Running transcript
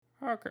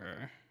Okay.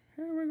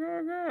 Here we go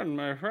again,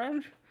 my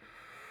friend.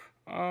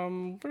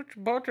 Which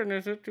button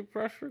is it to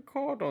press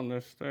record on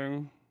this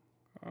thing?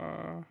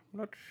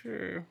 Let's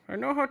see. I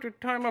know how to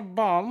time a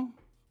bomb,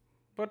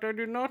 but I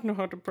do not know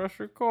how to press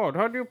record.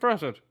 How do you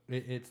press it?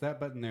 It's that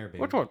button there, baby.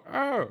 Which one?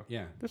 Oh,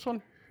 Yeah. this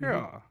one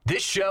here.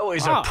 This show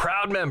is a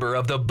proud member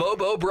of the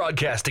Bobo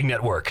Broadcasting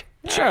Network.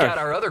 Check Yes. out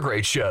our other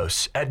great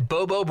shows at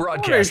Holy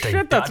bobobroadcasting.com.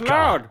 shit, that's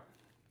loud.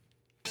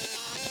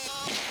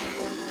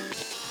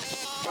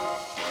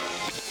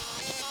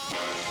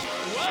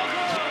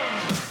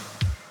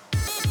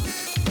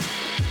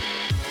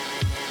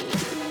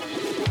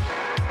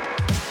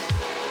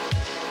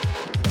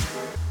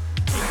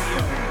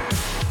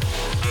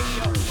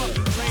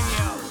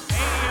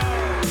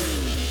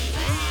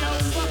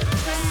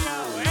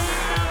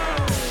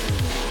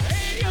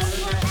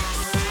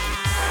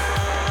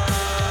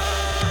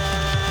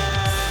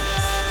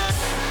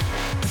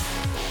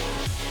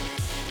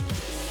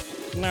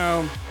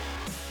 No.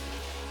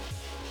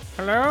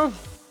 Hello?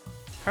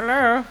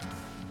 Hello?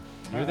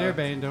 You're there,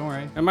 Bane. Don't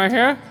worry. Am I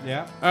here?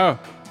 Yeah. Oh.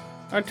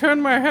 I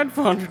turned my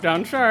headphones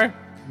down, sorry.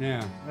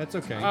 Yeah. That's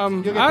okay. Um,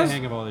 You'll get the as-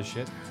 hang of all this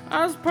shit.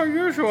 As per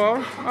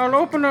usual, I'll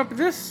open up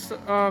this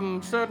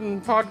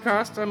certain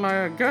podcast I'm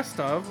a guest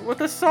of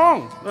with a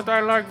song that I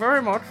like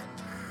very much.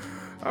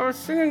 I was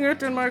singing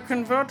it in my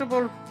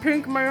convertible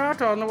pink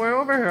Miata on the way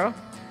over here.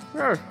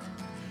 Yes.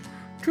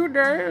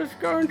 Today is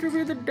going to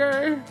be the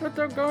day that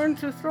they're going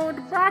to throw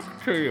it back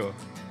to you.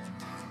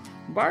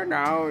 By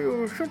now,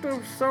 you should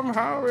have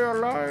somehow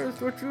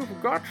realized what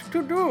you've got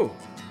to do.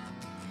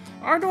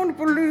 I don't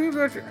believe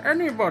that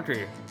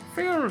anybody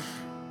feels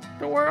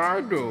the way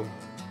I do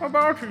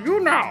about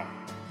you now.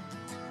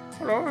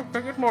 Hello, can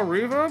I get more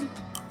reverb?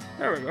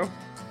 There we go.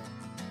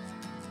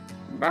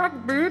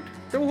 Backbeat,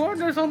 the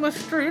word is on the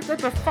street that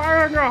the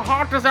fire in your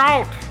heart is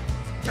out.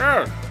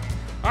 Yes,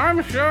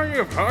 I'm sure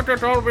you've heard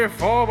it all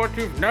before, but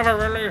you've never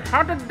really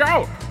had a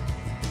doubt.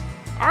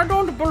 I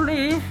don't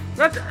believe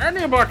that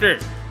anybody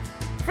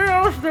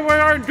feels the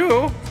way I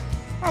do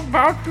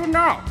about you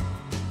now.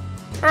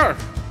 Yes,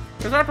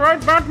 is that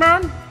right,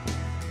 Batman?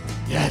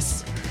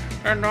 Yes.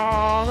 And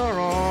all the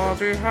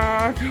roads we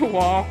had to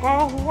walk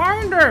are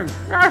winding.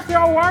 Yes, they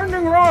are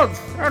winding roads.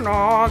 And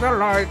all the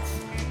lights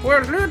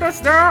will lead us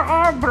there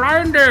are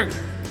blinding.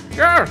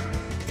 Yes,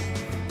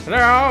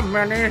 there are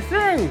many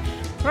things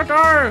that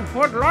I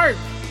would like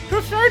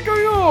to say to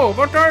you,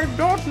 but I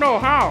don't know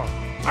how.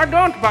 I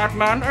don't,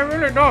 Batman. I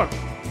really don't.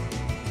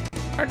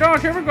 I don't.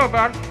 Here we go,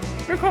 Bat.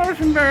 Because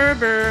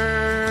maybe,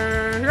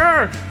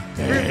 yes.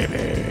 Baby.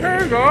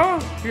 There you go.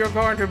 You're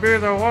going to be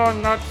the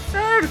one that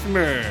saves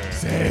me.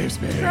 Saves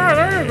me. Yeah,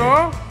 there you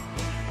go.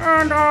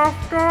 And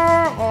after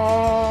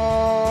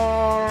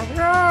all,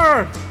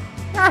 yes,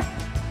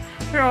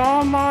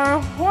 you're my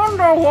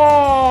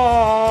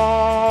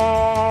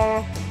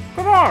Wonderwall.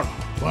 Come on.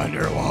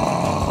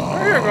 Wonderwall.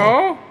 There you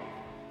go.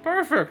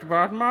 Perfect,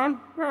 Batman.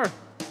 Yes.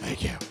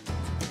 Thank you.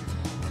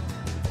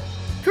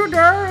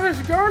 Today is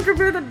going to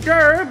be the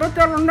day, but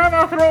they'll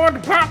never throw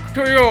it back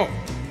to you.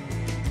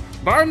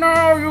 By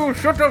now, you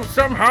should have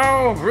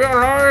somehow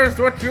realized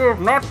what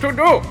you've not to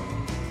do.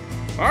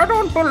 I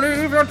don't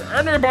believe that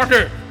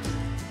anybody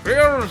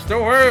feels the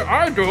way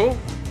I do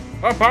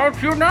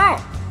about you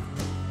now.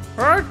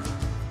 Right?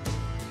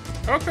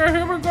 Okay,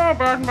 here we go,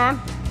 Batman.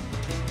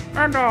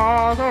 And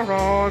all the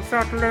roads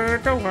that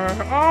lead the way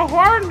are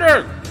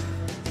winding.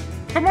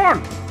 Come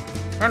on.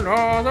 And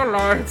all the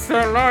lights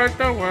that light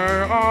the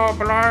way are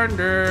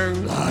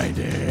blinding.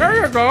 Blinding.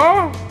 There you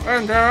go.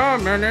 And there are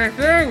many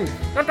things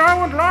that I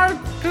would like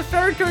to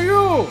say to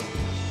you,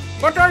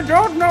 but I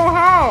don't know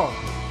how.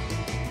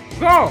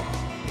 Go.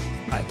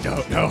 I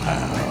don't know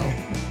how.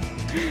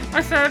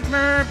 I said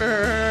maybe.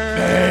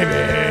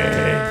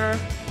 Baby.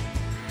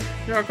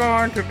 You're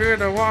going to be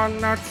the one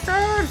that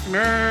saves me.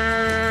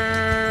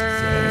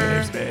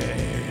 Saves me.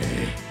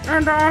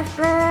 And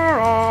after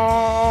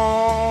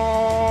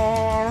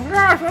all,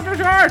 yes, that is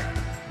right.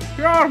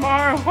 You're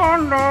my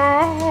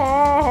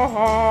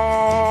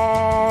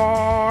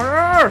Wonderwall.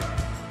 Yes.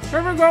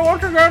 Here we go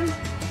once again.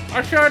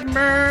 I said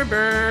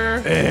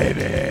maybe. Baby.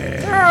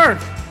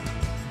 Yes.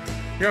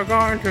 You're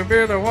going to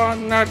be the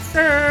one that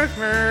saves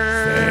me.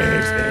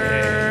 Saves me.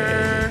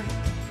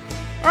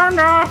 And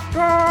after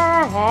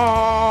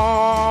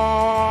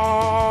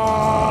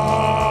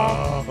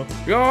all,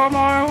 you're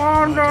my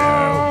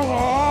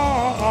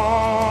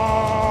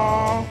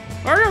Wonderwall.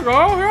 There you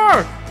go,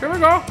 yes. Here we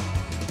go.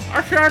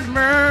 I said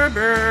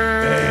maybe.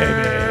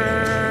 Baby.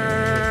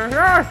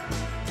 Yes.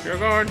 You're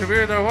going to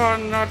be the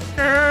one that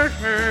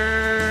saves me.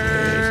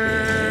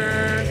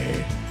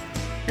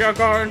 You're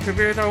going to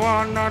be the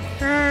one that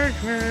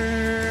saves me.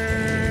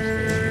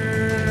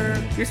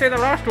 You say the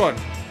last one.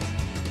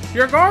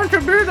 You're going to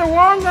be the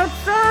one that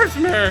saves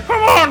me.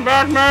 Come on,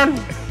 Batman.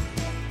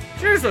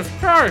 Jesus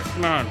Christ,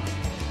 man.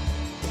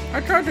 I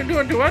tried to do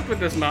a duet with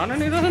this man,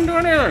 and he doesn't do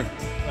anything.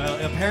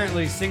 Well,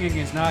 apparently singing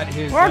is not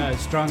his What?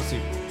 strong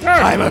suit.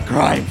 Yes. I'm a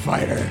crime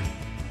fighter.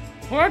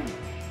 What?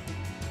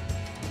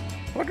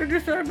 What did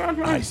you say,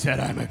 Batman? I said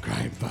I'm a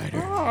crime fighter,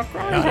 Oh,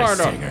 crime not a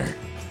fighter. singer.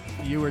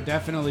 You were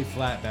definitely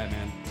flat,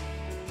 Batman.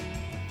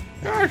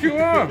 Yes, you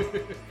are.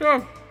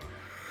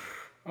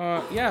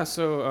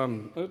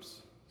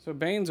 So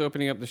Bane's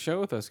opening up the show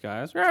with us,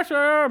 guys. Yes,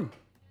 I am.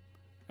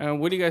 And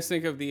what do you guys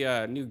think of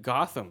the new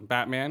Gotham,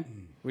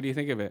 Batman? What do you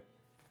think of it?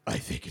 I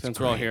think it's Since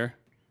great. we're all here,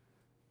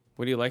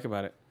 what do you like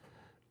about it?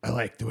 I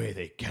like the way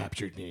they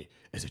captured me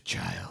as a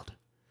child.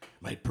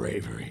 My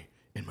bravery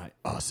and my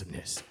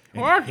awesomeness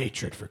and What?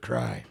 hatred for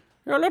crime.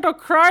 You're a little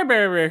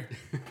crybaby.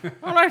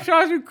 All I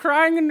saw is you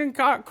crying in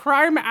the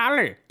crime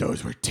alley.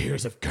 Those were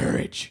tears of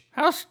courage.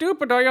 How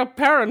stupid are your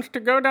parents to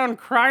go down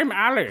crime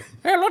alley?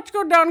 Hey, let's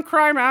go down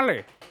crime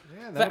alley.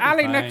 Yeah, The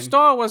alley next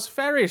door was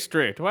Ferry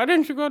Street. Why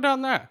didn't you go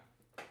down there?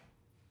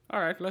 All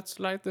right, let's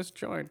light this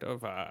joint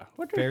of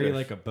what is Ferry this?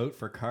 like a boat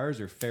for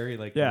cars, or ferry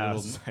like Yeah, I a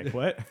was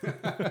little... like,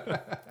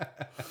 what?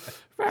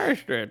 Ferry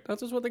Street. That's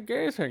just where the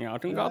gays hang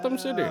out in Gotham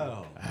City.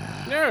 Oh.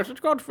 Yes,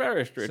 it's called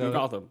Ferry Street in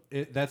Gotham.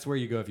 That's where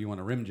you go if you want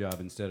a rim job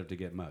instead of to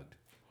get mugged.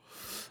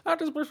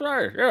 That is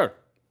precise. Yes,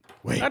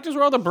 Wait, that is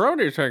where the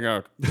Brodies hang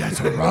out.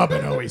 that's where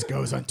Robin always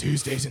goes on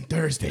Tuesdays and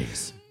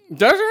Thursdays.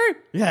 Does he?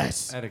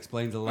 Yes. That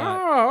explains a lot.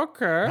 Oh,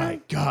 okay.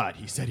 My God,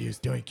 he said he was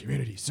doing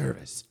community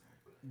service.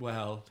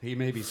 Well, he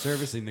may be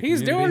servicing the He's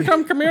community. doing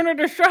some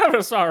community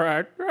service, all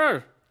right.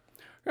 Yes.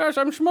 Yes,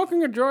 I'm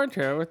smoking a joint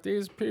here with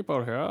these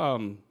people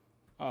here.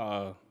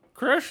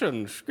 Chris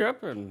and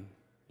Skip and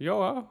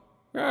Yoa.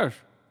 Yes.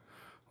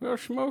 We're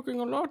smoking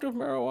a lot of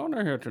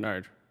marijuana here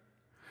tonight.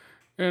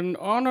 In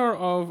honor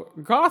of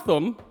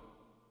Gotham,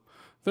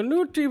 the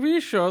new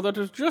TV show that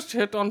has just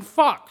hit on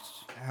Fox.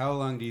 How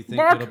long do you think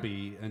Mark. it'll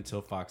be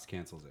until Fox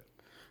cancels it?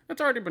 It's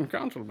already been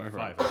canceled, my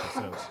friend. 5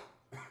 episodes.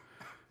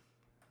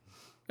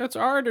 It's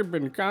already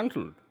been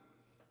canceled.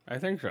 I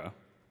think so.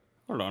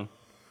 Hold on.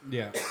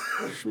 Yeah.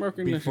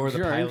 Smoking Before this the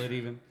joint. pilot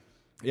even?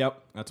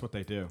 Yep, that's what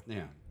they do.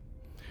 Yeah.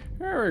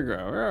 There we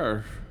go,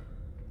 yes.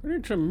 We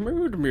need some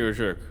mood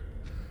music.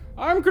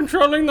 I'm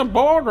controlling the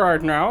board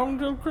right now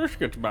until Chris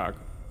gets back.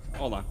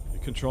 Hold on. You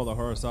control the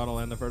horizontal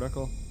and the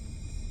vertical.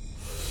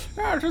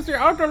 Yeah, it's just the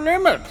outer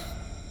limits.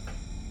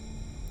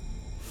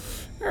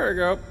 There we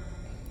go.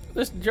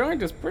 This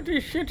joint is pretty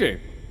shitty.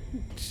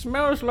 It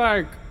smells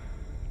like,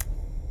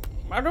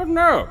 I don't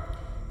know,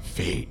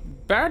 Feet.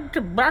 bad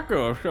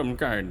tobacco of some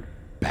kind.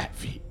 Bat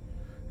feet.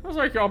 Smells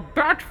like your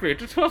bat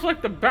feet. It smells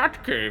like the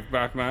Bat Cave,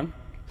 Batman.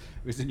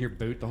 It was in your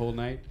boot the whole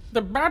night?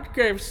 The Bat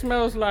Cave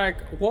smells like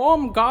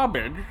warm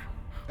garbage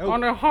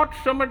on a hot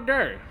summer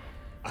day.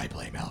 I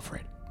blame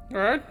Alfred.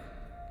 Alright?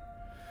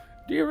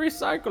 Do you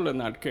recycle in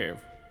that cave?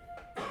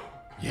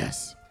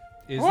 Yes.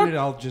 Isn't What? it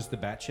all just the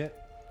bat shit?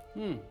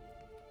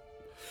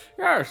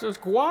 Yes, there's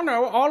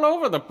guano all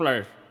over the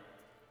place.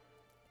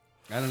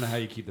 I don't know how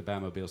you keep the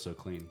Batmobile so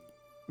clean.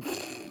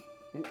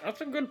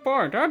 That's a good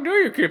point. How do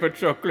you keep it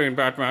so clean,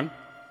 Batman?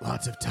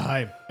 Lots of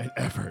time and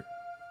effort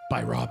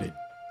by Robin.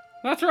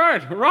 That's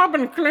right.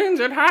 Robin cleans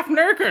it half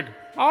naked.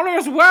 All he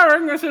is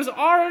wearing is his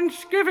orange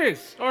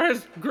skivvies, or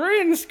his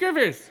green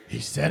skivvies. He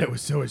said it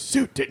was so his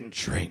suit didn't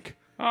shrink.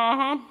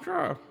 Uh-huh,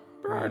 sure.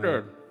 I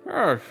did.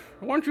 Yes.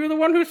 Weren't you the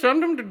one who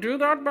sent him to do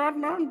that,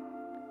 Batman?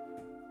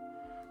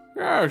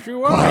 Yes, you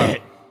were.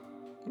 Quiet.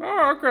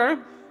 Oh,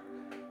 okay.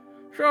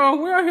 So,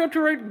 we are here to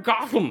rate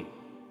Gotham,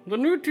 the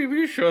new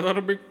TV show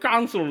that'll be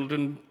cancelled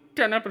in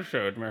 10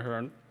 episodes, my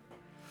friend.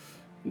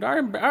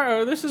 And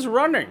this is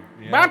running.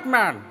 Yeah.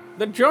 Batman,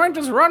 the joint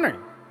is running.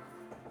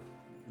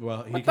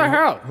 Well, he What can the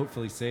hell?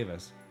 hopefully save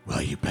us.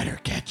 Well, you better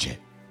catch it.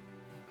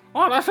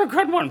 Oh, that's a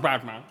good one,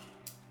 Batman.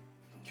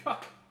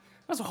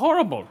 That's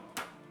horrible.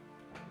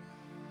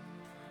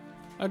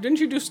 Didn't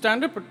you do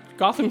stand-up at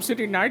Gotham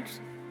City Nights?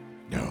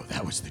 No,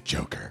 that was the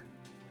Joker.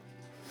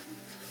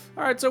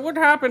 All right, so what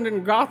happened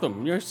in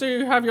Gotham? You see,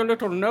 you have your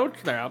little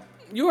notes there.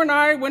 You and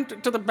I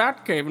went to the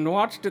Batcave and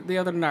watched it the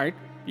other night.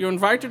 You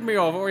invited me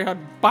over. We had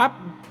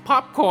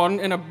popcorn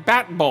in a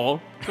bat bowl.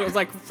 So it was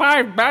like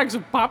 5 bags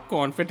of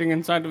popcorn fitting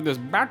inside of this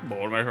bat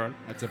bowl, my friend.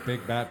 That's a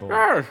big bat boy.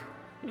 Yes,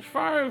 it's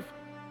 5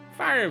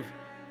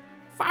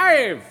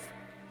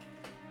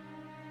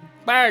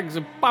 bags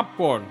of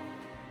popcorn.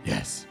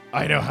 Yes,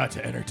 I know how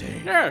to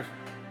entertain. Yes.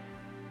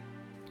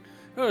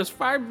 There was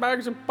 5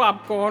 bags of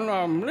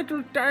popcorn,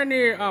 little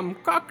tiny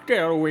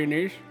cocktail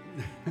weenies.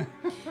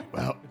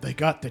 Well, they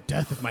got the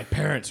death of my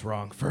parents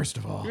wrong, first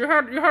of all. You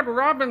had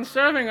Robin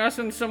serving us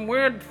in some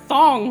weird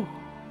thong.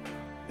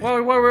 While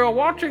we were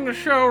watching the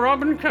show,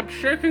 Robin kept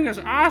shaking his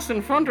ass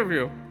in front of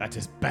you. That's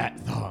his bat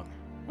thong.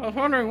 I was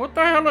wondering, what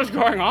the hell is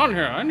going on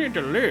here? I need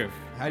to leave.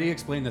 How do you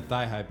explain the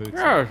thigh-high boots?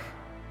 Yes.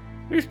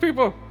 These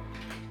people,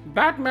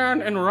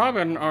 Batman and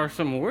Robin are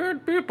some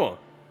weird people.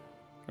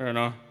 You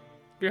know,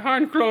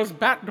 behind closed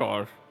bat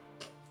doors.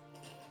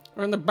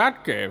 Or in the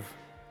bat cave.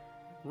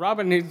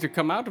 Robin needs to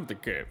come out of the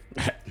cave.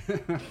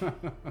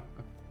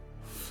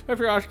 If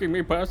you're asking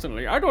me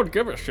personally, I don't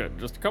give a shit.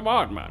 Just come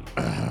on,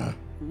 man.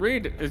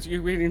 Read it.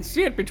 You can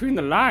see it between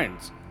the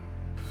lines.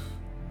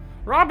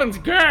 Robin's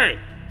gay.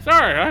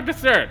 Sorry, I had to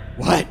say it.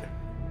 What?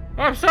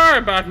 I'm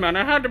sorry, Batman.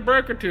 I had to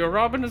break it to you.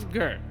 Robin is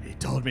gay. He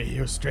told me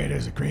he was straight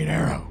as a Green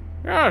Arrow.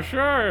 Yeah,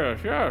 sure,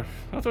 yes.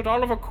 That's what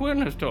Oliver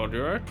Queen has told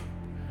you, right?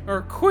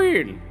 Or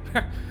Queen.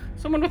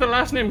 Someone with the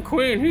last name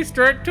Queen. He's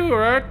straight too,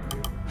 right?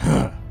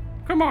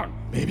 Come on.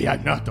 Maybe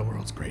I'm not the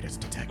world's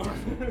greatest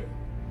detective.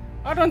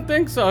 I don't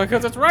think so,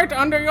 because it's right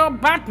under your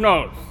bat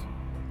nose.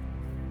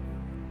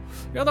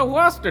 You're the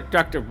worst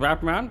detective,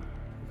 Batman.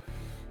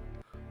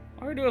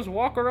 All you do is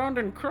walk around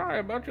and cry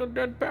about your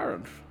dead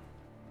parents.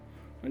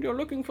 And you're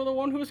looking for the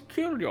one who's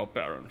killed your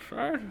parents,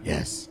 right?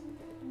 Yes.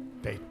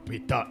 We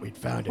thought we'd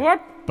found it.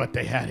 What? But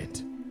they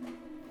hadn't.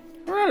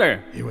 Really?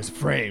 He was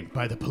framed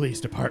by the police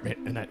department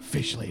and that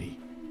fish lady.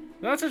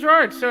 That's just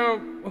right. So,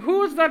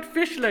 who is that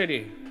fish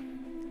lady?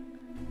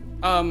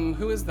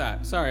 Who is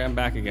that? Sorry, I'm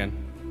back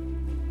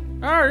again.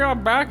 Oh, you're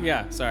back?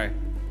 Yeah, sorry.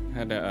 I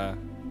had to,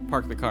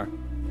 park the car.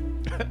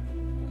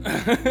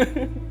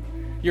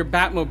 Your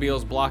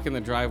Batmobile's blocking the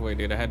driveway,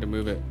 dude. I had to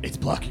move it. It's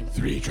blocking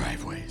 3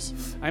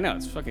 driveways. I know,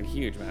 it's fucking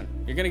huge, man.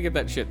 You're gonna get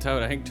that shit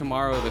towed. I think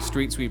tomorrow the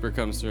street sweeper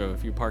comes through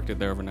if you parked it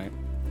there overnight.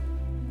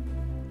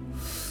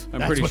 I'm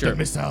That's pretty what sure. the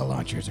missile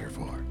launchers are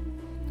for.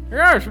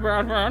 Yes,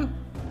 Batman.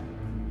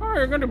 Oh,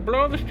 you're gonna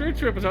blow the street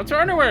sweepers out. So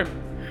anyway,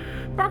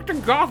 back to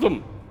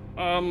Gotham.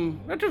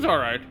 That is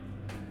alright.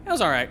 It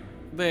was alright.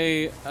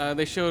 They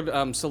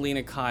showed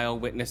Selena Kyle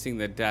witnessing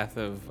the death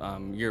of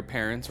your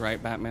parents,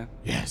 right, Batman?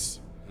 Yes.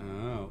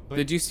 Oh, but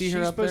Did you see her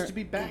she's up supposed there? to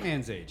be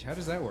Batman's age. How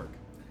does that work?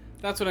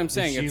 That's what I'm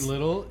saying. Is she It's,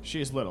 little?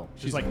 She's little.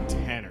 She's like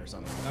 10 or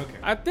something. Okay.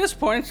 At this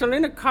point,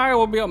 Selena Kyle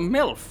will be a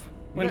MILF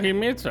when he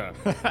meets her.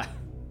 Yeah,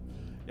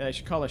 they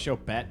should call the show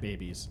Bat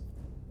Babies.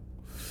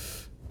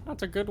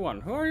 That's a good one.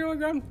 Who are you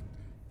again?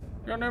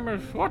 Your name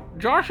is what?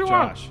 Joshua?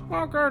 Josh.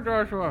 Okay,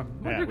 Joshua.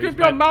 Why Yeah, don't you we've keep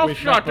your met- mouth we've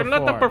shut met and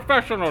let the before.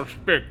 professionals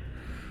speak?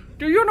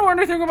 Do you know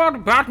anything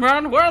about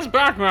Batman? Where's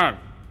Batman?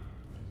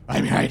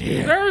 I'm right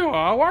here. There you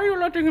are. Why are you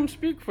letting him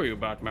speak for you,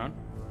 Batman?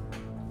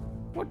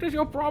 What is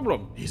your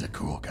problem? He's a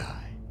cool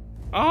guy.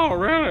 Oh,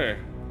 really?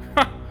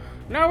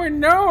 Now we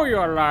know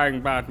you're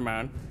lying,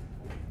 Batman.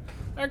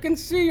 I can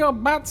see your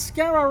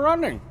Batscara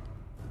running.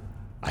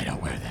 I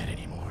don't wear that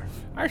anymore.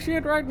 I see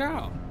it right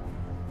now.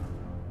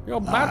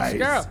 Your Lies.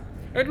 Batscara.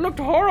 It looked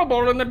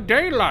horrible in the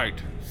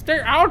daylight. Stay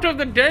out of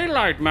the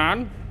daylight,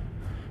 man.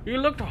 You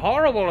looked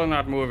horrible in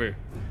that movie.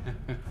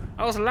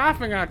 I was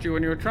laughing at you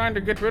when you were trying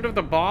to get rid of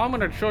the bomb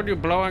and it showed you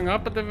blowing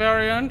up at the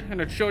very end and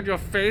it showed your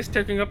face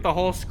taking up the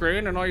whole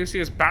screen and all you see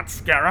is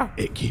Batscara.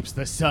 It keeps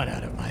the sun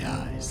out of my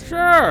eyes.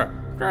 Sure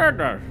it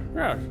does,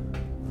 yes.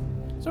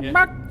 So Yeah,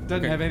 back...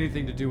 doesn't okay. have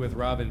anything to do with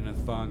Robin in a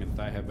thong and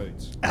thigh-high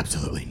boots.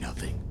 Absolutely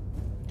nothing.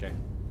 Okay.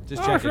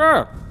 Just Oh, checking.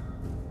 sure.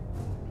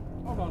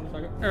 Hold on a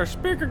second. Here,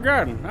 speak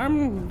again.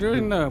 I'm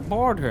doing the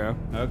board here.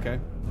 Okay.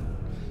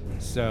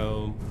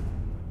 So,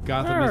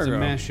 Gotham There is you a go.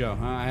 mess show,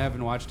 huh? I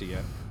haven't watched it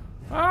yet.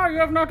 Ah, you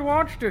have not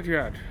watched it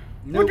yet.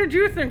 Nope. What did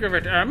you think of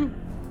it, Em?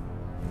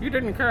 You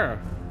didn't care.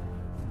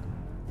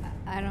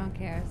 I don't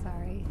care,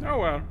 sorry. Oh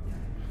well.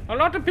 A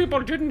lot of people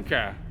didn't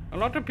care. A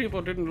lot of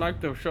people didn't like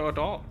the show at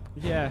all.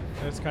 Yeah,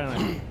 it's kind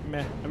of like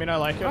meh. I mean, I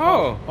like it.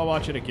 Oh. I'll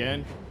watch it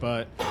again,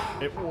 but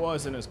it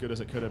wasn't as good as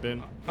it could have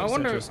been. I It's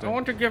want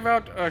interesting. to give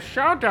out a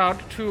shout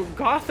out to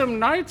Gotham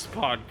Knights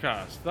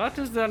podcast. That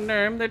is their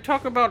name. They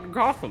talk about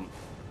Gotham.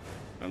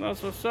 And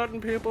that's with certain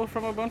people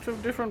from a bunch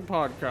of different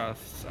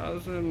podcasts.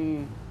 As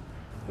in,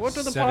 what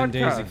are the 7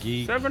 Days a podcasts?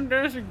 Geek. 7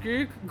 Days a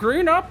Geek.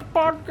 Green Up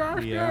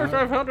podcast? Yeah. Yes,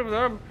 I've heard of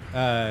them.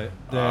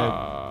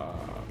 The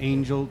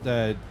Angel,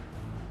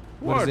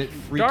 what is it?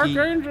 Freaky?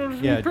 Dark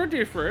Angels Yeah. and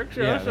Pretty Freaks.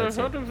 Yeah, Yes, I've that's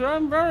heard it. of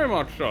them very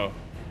much so.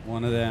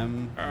 One of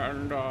them.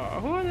 And who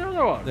are the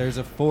other ones? There's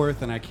a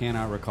fourth, and I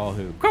cannot recall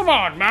who. Come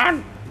on,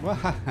 man.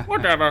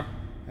 Whatever.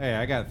 Hey,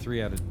 I got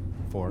 3 out of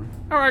 4.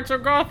 All right, so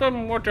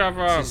Gotham,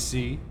 whatever. It's a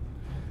C.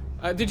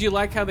 Did you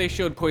like how they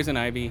showed Poison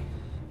Ivy?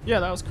 Yeah,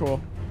 that was cool.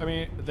 I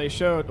mean, they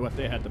showed what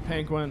they had: the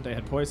Penguin, they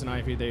had Poison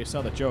Ivy, they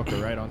saw the Joker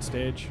right on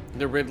stage.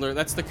 The Riddler,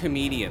 that's the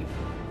comedian.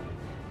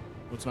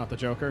 It's not the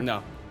Joker.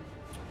 No.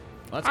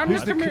 That's I'm cool.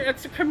 just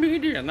it's a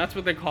comedian. That's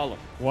what they call him.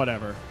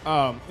 Whatever.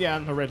 Yeah,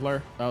 and the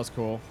Riddler. That was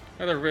cool.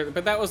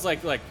 But that was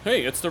like,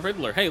 hey, it's the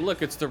Riddler. Hey,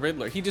 look, it's the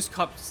Riddler. He just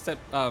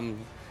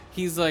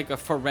he's like a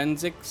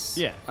forensics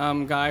Yeah.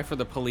 guy for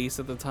the police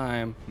at the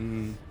time,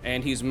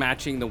 and he's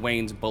matching the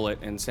Wayne's bullet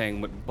and saying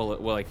what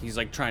bullet. Well, like he's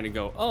like trying to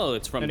go, oh,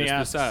 it's from And he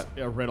this asks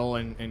that. a riddle,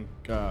 and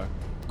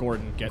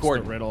Gordon gets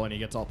Gordon. the riddle, and he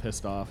gets all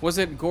pissed off. Was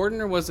it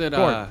Gordon or was it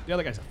Gordon. The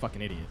other guy's a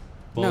fucking idiot.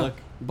 Bullock.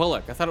 No,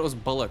 Bullock. I thought it was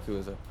Bullock who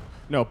was it.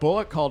 No,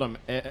 Bullock called him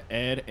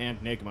Ed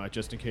and Nigma,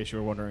 just in case you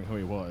were wondering who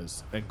he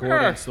was. And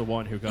Gordon's the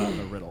one who got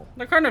the riddle.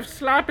 They're kind of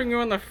slapping you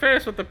in the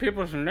face with the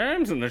people's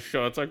names in the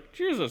show. It's like,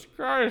 Jesus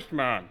Christ,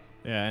 man.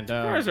 Yeah, and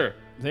Kaiser.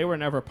 they were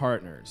never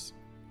partners.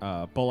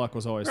 Bullock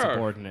was always Yes,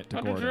 subordinate to that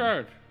is Gordon.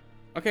 right.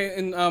 Okay,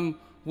 and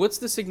what's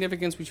the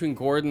significance between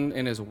Gordon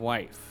and his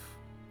wife?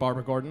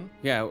 Barbara Gordon?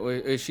 Yeah,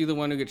 is she the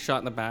one who gets shot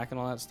in the back and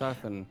all that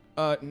stuff? And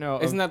No.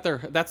 isn't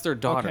that's their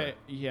daughter? Okay,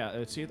 yeah,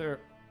 it's either...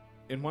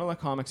 in one of the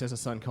comics has a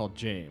son called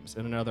James,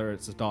 and another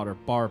it's his daughter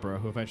Barbara,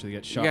 who eventually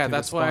gets shot Yeah, through the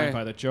that's spine why-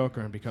 by the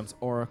Joker and becomes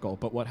Oracle.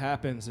 But what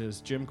happens is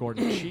Jim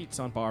Gordon cheats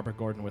on Barbara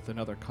Gordon with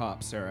another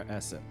cop, Sarah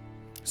Essen.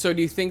 So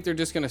do you think they're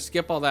just gonna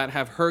skip all that,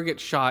 have her get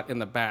shot in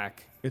the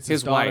back? It's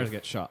his daughter wife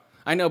get shot.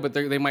 I know, but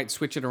they might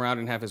switch it around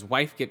and have his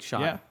wife get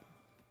shot. Yeah,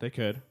 they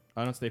could.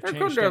 I don't. They've They could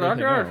changed do that, everything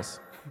yeah. else.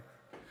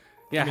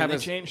 Yeah, I mean, have they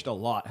his changed a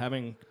lot.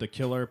 Having the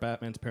killer,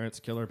 Batman's parents'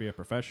 killer, be a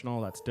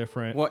professional, that's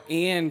different. well,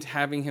 and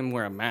having him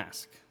wear a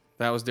mask.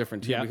 That was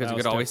different too, Yeah, because that you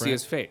was could always see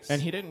different. his face.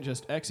 And he didn't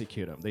just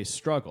execute him. They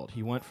struggled.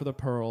 He went for the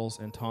pearls,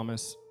 and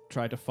Thomas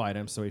tried to fight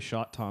him, so he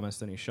shot Thomas,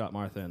 then he shot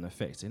Martha in the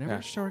face. He never Yeah.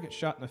 saw her get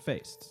shot in the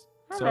face. So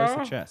it's the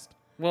Hello. chest.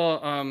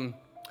 Well,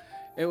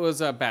 it was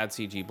bad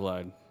CG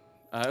blood.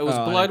 It was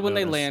Oh, I blood didn't when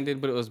they notice.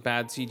 landed, but it was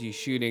bad CG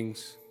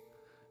shootings.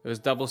 It was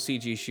double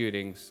CG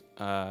shootings.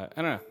 I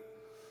don't know.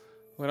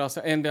 What else?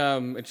 And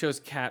it shows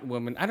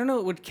Catwoman. I don't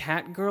know. What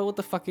Catgirl? What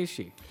the fuck is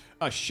she?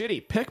 A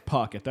shitty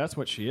pickpocket, that's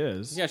what she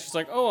is. Yeah, she's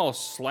like, oh, I'll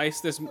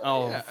slice this.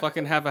 I'll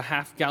fucking have a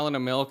half gallon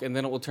of milk, and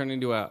then it will turn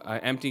into a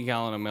empty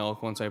gallon of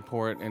milk once I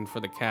pour it in for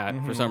the cat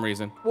for some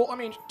reason. Well, I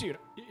mean, dude,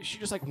 she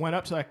just like went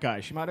up to that guy.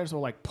 She might as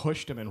well like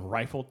pushed him and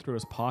rifled through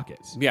his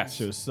pockets. Yes.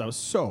 That was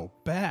so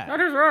bad. That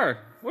is right.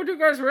 What do you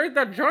guys rate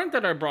that joint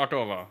that I brought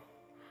over?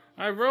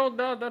 I rolled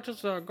that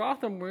is a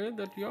Gotham weed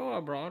that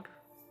Yoa brought.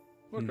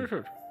 What is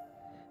it?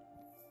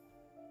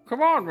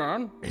 Come on,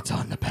 man. It's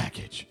on the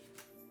package.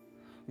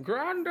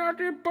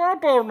 Granddaddy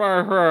Purple,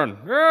 my friend.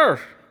 Yes.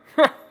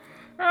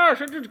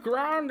 Yes, it is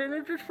grand and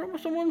it is from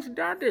someone's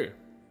daddy.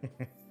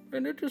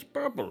 And it is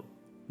purple.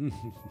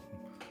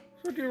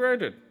 So do you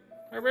rate it?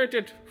 I rate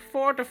it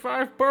 4 to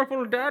 5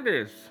 purple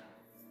daddies.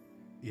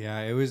 Yeah,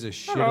 it was a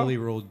shittily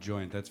rolled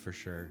joint, that's for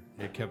sure.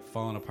 It kept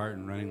falling apart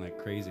and running like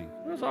crazy.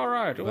 It was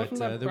alright. It But wasn't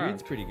that the bad.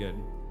 weed's pretty good.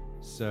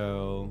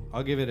 So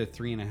I'll give it a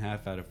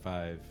 3.5 out of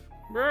 5.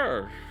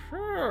 Yes,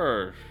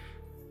 yes.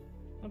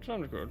 That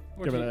sounds good.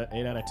 What Give do it you-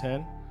 an 8 out of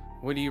 10.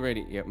 What do you rate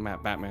it? Yeah,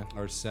 Matt, Batman.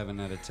 Or 7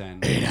 out of 10.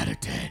 8 out of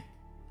 10.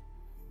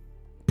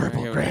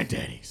 Purple Yeah,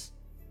 granddaddies.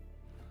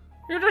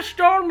 You just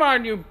stole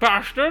mine, you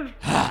bastard!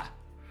 Ha!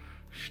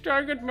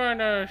 I get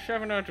mine a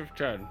 7 out of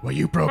 10. Well,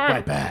 you broke my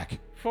Fine. back.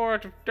 4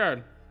 out of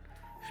 10.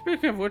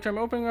 Speaking of which, I'm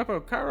opening up a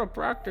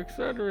chiropractic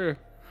surgery.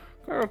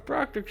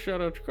 Chiropractic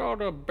center. It's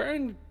called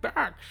Bane's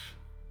Backs.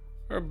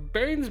 Or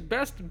Bane's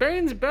Best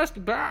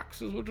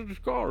Backs is what it is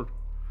called.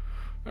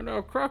 And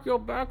I'll crack your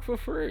back for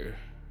free.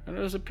 And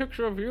there's a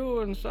picture of you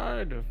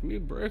inside of me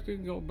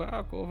breaking your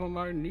back over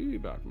my knee,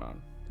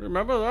 Batman.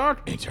 Remember that?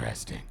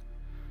 Interesting.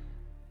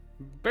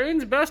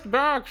 Bane's Best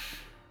Backs.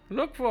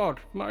 Look for it.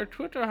 My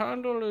Twitter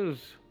handle is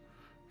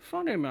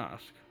Funny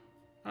Mask.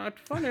 At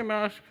Funny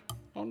Mask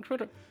on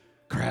Twitter.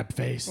 Crab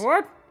face.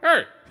 What?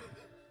 Hey!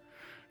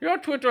 Your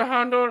Twitter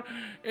handle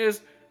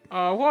is,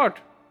 what?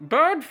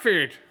 Bird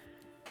feet.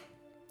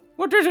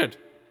 What is it?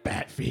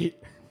 Bat feet.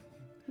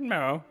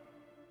 No.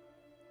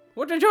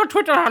 What is your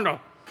Twitter handle?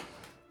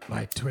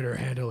 My Twitter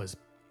handle is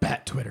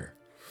Bat Twitter.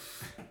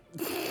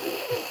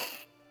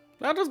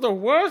 That is the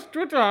worst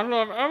Twitter handle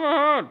I've ever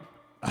heard.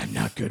 I'm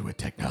not good with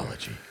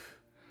technology.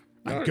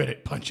 I'm good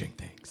at punching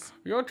things.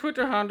 Your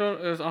Twitter handle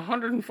is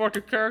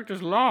 140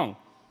 characters long.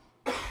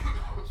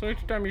 So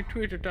each time you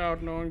tweet it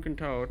out, no one can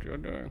tell what you're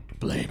doing.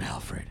 Blame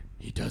Alfred.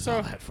 He does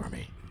all that for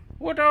me.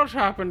 What else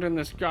happened in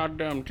this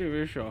goddamn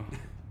TV show?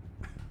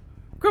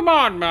 Come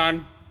on,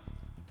 man.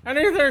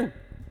 Anything?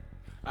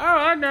 Oh,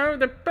 I know.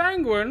 The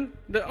Penguin.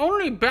 The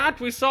only bat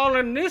we saw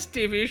in this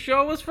TV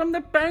show was from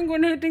the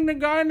Penguin hitting the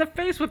guy in the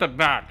face with a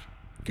bat.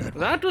 Good one.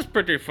 That was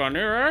pretty funny,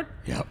 right?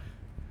 Yep.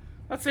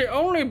 That's the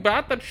only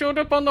bat that showed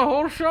up on the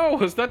whole show,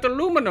 was that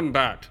aluminum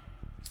bat.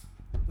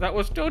 That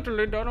was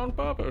totally done on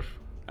purpose.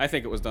 I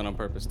think it was done on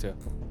purpose too.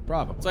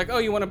 Probably. It's like, oh,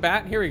 you want a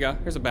bat? Here we go.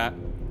 Here's a bat.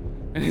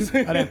 And he's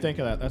like, I didn't think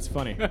of that. That's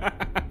funny.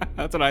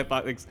 That's what I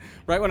thought. Like,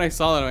 right when I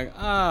saw that, I'm like,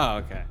 oh,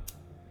 okay.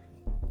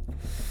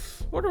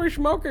 What are we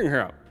smoking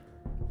here?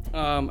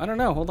 I don't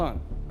know. Hold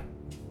on.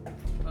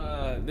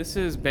 This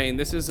is Bane.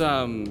 This is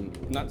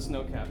not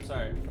Snowcap.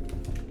 Sorry.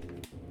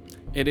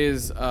 It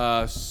is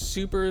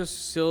Super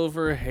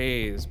Silver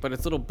Haze, but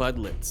it's little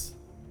budlets.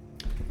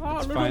 Oh,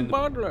 little fine.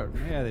 budlet.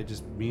 Yeah, they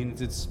just mean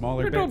it's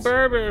smaller Little bits.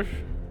 babies.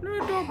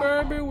 Little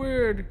baby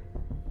weird.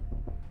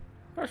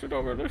 Pass it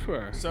over this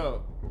way.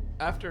 So,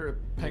 after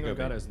Penguin Go,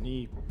 got babe. his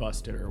knee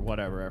busted or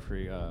whatever, after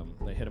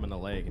they hit him in the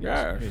leg and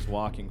Yes. he was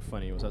walking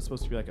funny, was that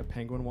supposed to be like a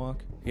penguin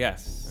walk?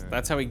 Yes,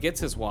 that's how he gets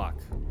his walk.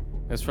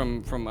 It's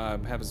from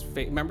have his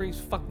face. Remember, he's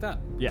fucked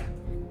up. Yeah.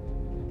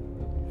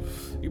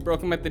 You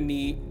broke him at the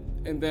knee,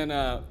 and then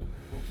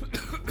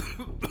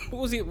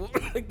what was he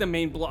like the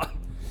main block?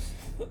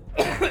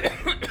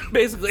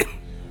 Basically,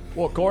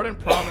 Well, Gordon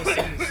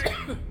promises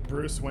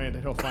Bruce Wayne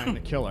that he'll find the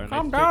killer. And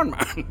Calm down,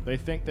 man. They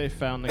think they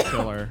found the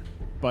killer,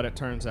 but it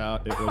turns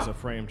out it was a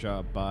frame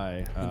job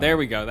by there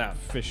we go. That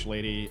Fish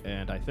Lady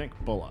and I think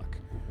Bullock.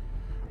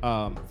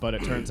 But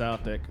it turns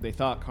out that they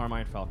thought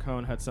Carmine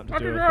Falcone had something to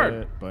do with Right.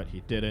 it, but he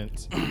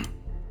didn't.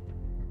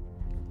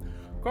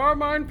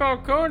 Carmine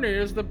Falcone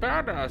is the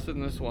badass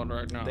in this one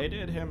right now. They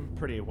did him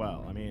pretty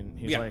well. I mean,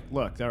 he's Yeah. like,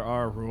 look, there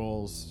are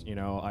rules. You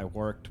know, I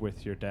worked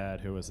with your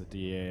dad, who was a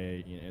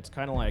DA. You know, it's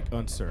kind of like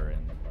Unser,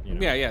 and you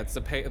know, Yeah, it's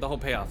the whole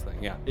payoff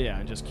thing. Yeah. yeah,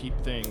 and just keep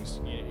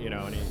things, you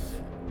know, and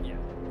yeah,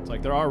 it's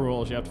like there are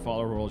rules. You have to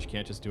follow rules. You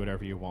can't just do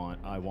whatever you want.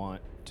 I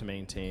want to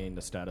maintain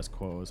the status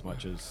quo as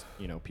much as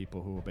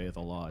people who obey the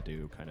law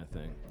do, kind of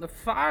thing. The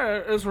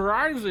fire is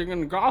rising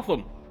in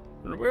Gotham,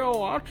 and we are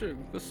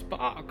watching the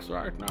sparks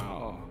right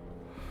now.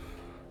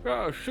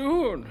 Yeah,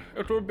 soon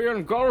it will be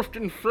engulfed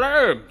in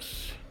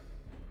flames.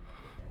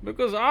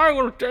 Because I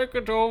will take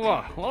it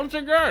over once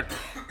again.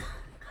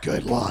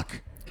 Good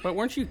luck. But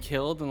weren't you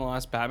killed in the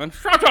last Batman?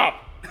 Shut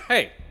up!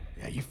 Hey,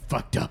 Yeah, you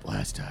fucked up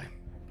last time.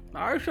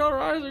 I shall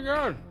rise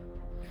again.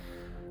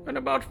 In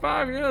about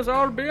 5 years,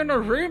 I'll be in a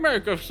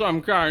remake of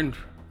some kind.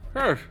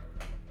 Yes.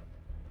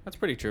 that's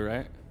pretty true,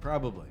 right?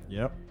 Probably.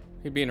 Yep.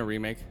 He'd be in a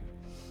remake.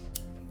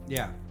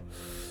 Yeah.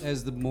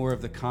 As the more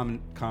of the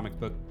comic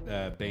book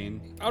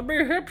Bane. I'll be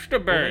hipster Well,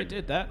 they Bane.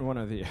 did that in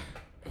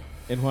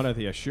one of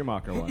the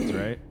Schumacher ones,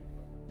 right?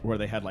 Where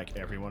they had like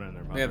everyone in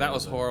their mother. Yeah, that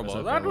was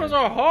horrible. That was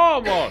a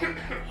horrible,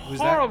 Was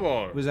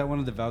horrible. Was that one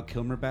of the Val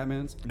Kilmer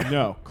Batmans?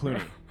 No,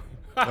 Clooney.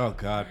 Oh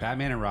God,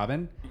 Batman and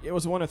Robin. It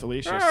was one with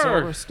Alicia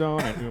Sure.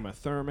 Silverstone and Uma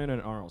Thurman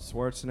and Arnold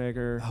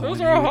Schwarzenegger. Those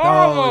when are he-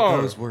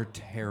 horrible. those were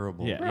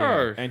terrible. Yeah,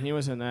 Yes. and he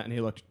was in that, and he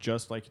looked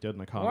just like he did in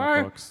the comic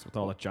Why? books with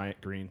all the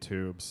giant green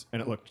tubes,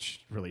 and it looked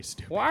really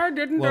stupid. Why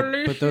didn't Well,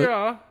 but the-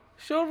 Alicia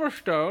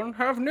Silverstone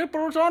have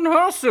nipples on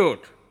her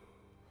suit?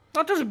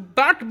 That is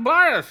bat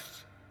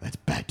bias. That's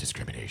bad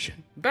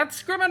discrimination. That's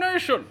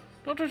discrimination.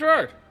 That is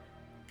right.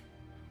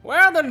 Where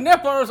are the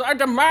nipples? I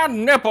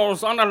demand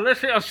nipples on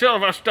Alicia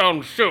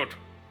Silverstone's suit.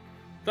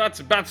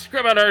 That's bat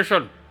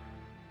discrimination.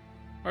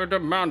 I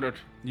demand it.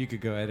 You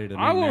could go edit it.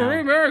 I will now.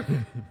 remake.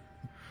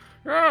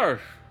 Yes,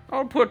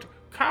 I'll put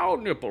cow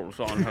nipples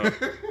on her.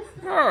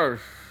 Yes,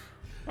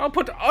 I'll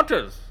put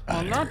udders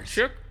on that Udders.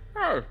 chick.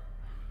 Yes.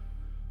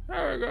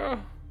 There we go.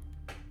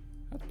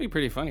 That'd be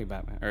pretty funny,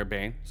 Batman or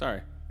Bane.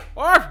 Sorry.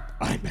 What?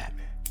 I'm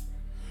Batman.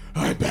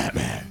 I'm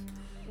Batman.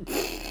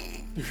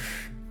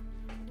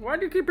 Why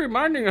do you keep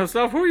reminding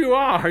yourself who you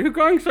are? Are you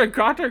going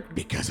psychotic?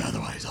 Because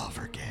otherwise I'll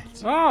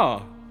forget.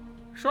 Oh,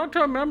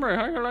 short-term memory.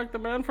 How you like the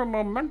man from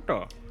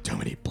Memento? Too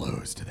many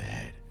blows to the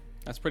head.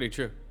 That's pretty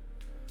true.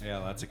 Yeah,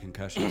 lots of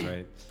concussions,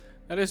 right?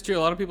 That is true. A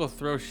lot of people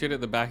throw shit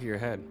at the back of your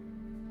head,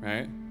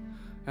 right?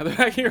 At the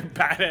back of your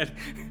bat head.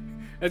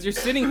 As you're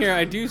sitting here,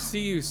 I do see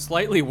you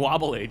slightly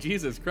wobbly.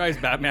 Jesus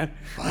Christ, Batman.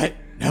 What?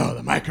 No,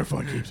 the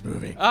microphone keeps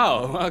moving.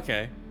 Oh,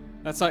 okay.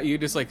 That's not you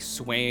just like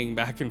swaying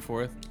back and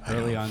forth.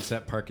 Early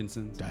onset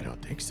Parkinson's. I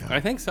don't think so. I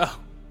think so.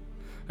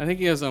 I think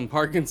he has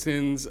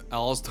Parkinson's,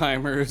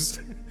 Alzheimer's.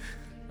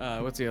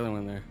 What's the other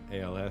one there?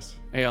 ALS.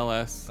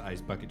 ALS. The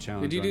ice bucket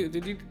challenge. Did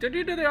you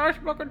do the ice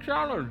bucket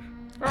challenge?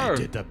 I Yes.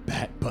 did the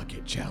Bat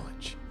Bucket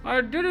Challenge.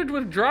 I did it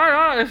with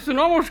dry ice and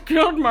almost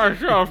killed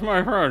myself,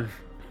 my friends.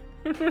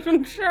 It was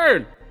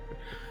insane.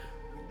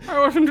 I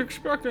wasn't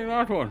expecting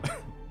that one.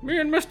 Me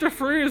and Mr.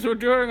 Freeze were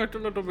doing it a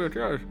little bit,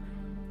 yes.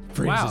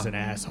 Freeze Wow. is an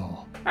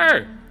asshole.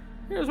 Hey,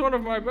 here's one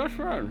of my best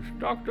friends,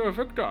 Dr.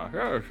 Victor,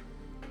 yes.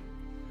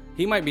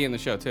 He might be in the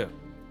show too.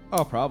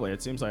 Oh, probably.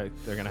 It seems like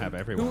they're gonna have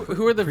everyone.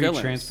 Who are the villains?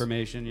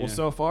 Pre-transformation. Yeah. Well,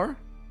 so far,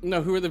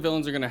 No, who are the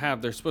villains they're gonna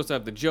have? They're supposed to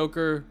have the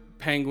Joker,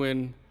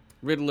 Penguin,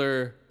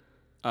 Riddler,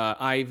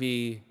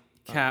 Ivy,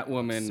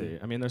 Catwoman. see,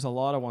 I mean, there's a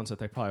lot of ones that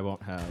they probably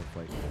won't have.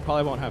 Like,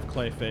 probably won't have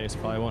Clayface.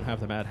 Probably won't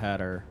have the Mad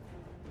Hatter.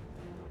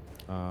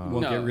 Won't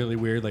No. get really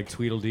weird like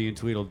Tweedledee and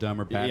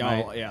Tweedledum or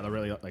Batman. Yeah, the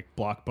really like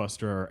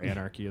Blockbuster or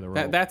Anarchy of the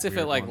Road. That's if it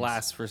weird like ones.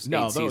 lasts for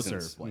No, eight those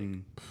seasons. are like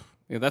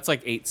Yeah, that's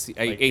like eight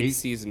eight-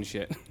 season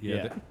shit. Yeah,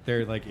 Yeah.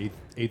 they're like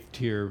eighth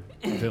tier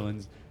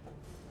villains.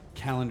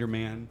 Calendar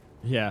Man.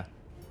 yeah.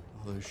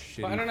 All those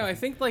shit. But I don't know. I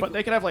think like But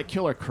they could have like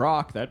Killer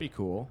Croc. That'd be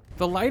cool.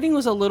 the lighting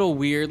was a little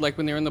weird. Like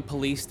when they were in the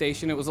police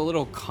station, it was a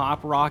little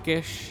cop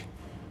rockish.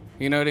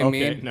 You know what I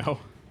Okay, mean? no.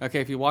 Okay,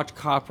 if you watch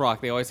Cop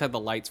Rock, they always had the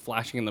lights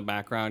flashing in the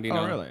background. You Oh,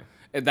 know? really?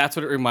 That's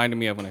what it reminded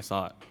me of when I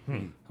saw it.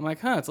 I'm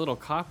like, huh, it's a little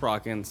Cop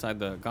Rock inside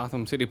the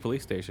Gotham City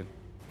Police Station.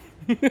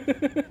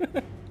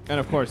 And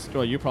of course,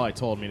 well, you probably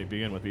told me to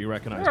begin with, but you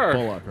recognize Yes.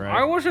 Bullock, right?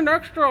 I was an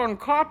extra on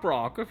Cop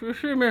Rock. If you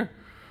see me,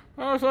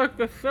 I was like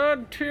the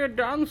third tier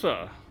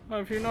dancer.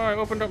 If you know, I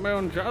opened up my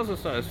own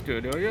jazzercise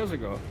studio years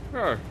ago.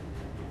 Yeah.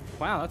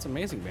 Wow, that's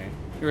amazing, man.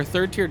 You're a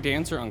third tier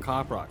dancer on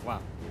Cop Rock.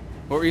 Wow.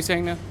 What were you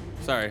saying now?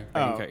 Sorry. I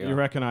didn't Oh, cut you off.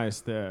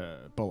 recognize the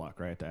Bullock,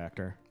 right? The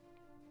actor.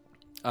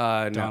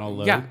 No. Donald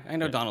Logue? Yeah, I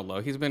know Donald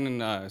Logue. He's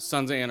been in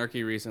Sons of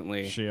Anarchy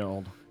recently.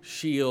 Shield.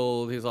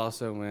 Shield. He's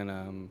also in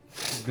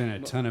There's been a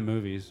ton of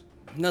movies.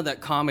 no, that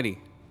comedy.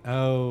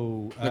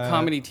 Oh, The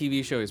comedy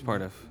TV show he's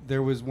part of.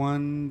 There was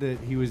one that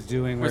he was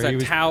doing There was where he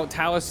like was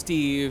Tao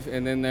Steve,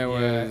 and then there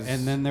yeah, was...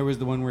 and then there was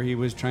the one where he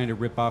was trying to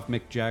rip off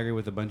Mick Jagger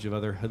with a bunch of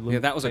other hoodlums. Yeah,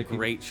 that was a type people.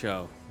 great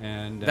show.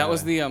 And That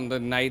was the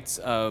Knights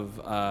of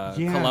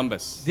yeah.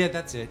 Columbus. Yeah,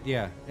 that's it.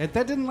 Yeah, that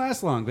didn't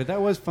last long, but that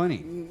was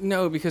funny.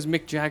 No, because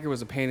Mick Jagger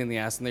was a pain in the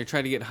ass, and they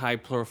tried to get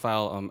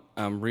high-profile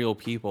real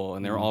people,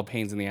 and they were all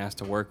pains in the ass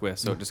to work with,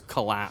 so it just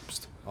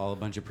collapsed. All a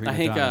bunch of prima I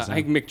think donnas, huh?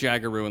 Mick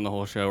Jagger ruined the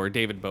whole show, or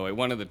David Bowie,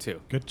 one of the two.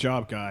 Good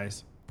job,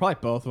 guys. Probably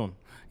both of them.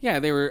 Yeah,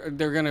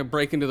 they're gonna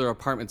break into their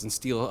apartments and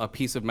steal a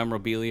piece of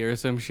memorabilia or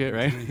some shit,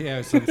 right?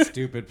 Yeah, some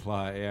stupid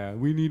plot. Yeah,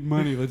 we need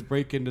money. Let's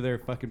break into their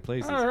fucking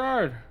places. All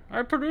right.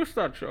 I produced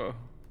that show.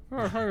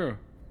 Oh, thank you.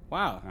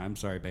 Wow. I'm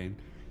sorry, Bane.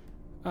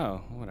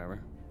 Oh,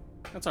 whatever.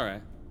 That's all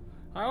right.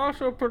 I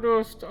also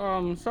produced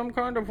Some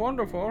Kind of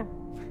Wonderful.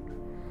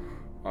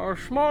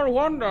 Small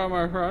Wonder,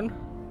 my friend.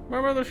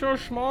 Remember the show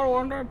Small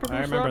Wonder? I produced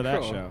I remember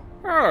that show.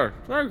 Yes,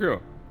 thank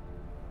you.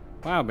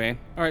 Wow, Bane.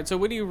 All right, so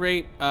what do you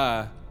rate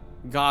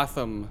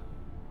Gotham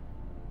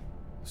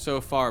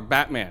so far?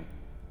 Batman.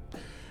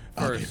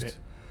 I'll give First. it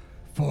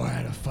 4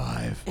 out of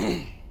 5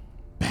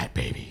 Bat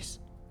Babies.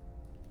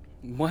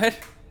 What?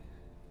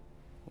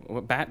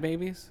 What, Bat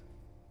Babies?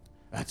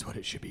 That's what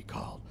it should be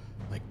called.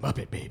 Like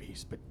Muppet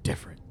Babies, but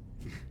different.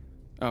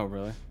 Oh,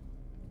 really?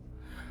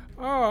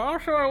 Oh,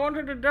 also, I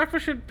wanted a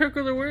deficit pick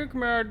of the week.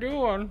 May I do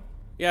one?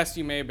 Yes,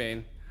 you may,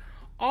 Bane.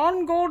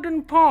 On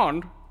Golden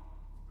Pond,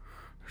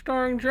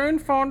 starring Jane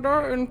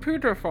Fonda and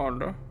Peter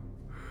Fonda.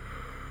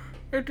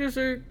 It is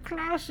a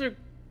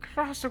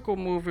classical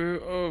movie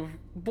of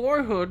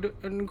boyhood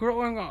and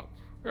growing up.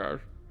 Yes.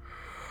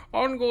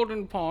 On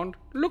Golden Pond,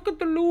 look at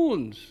the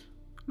loons.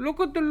 Look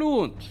at the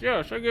loons.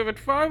 Yes, I give it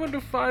 5 out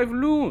of 5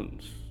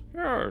 loons.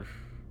 Yes.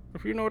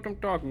 If you know what I'm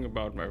talking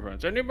about, my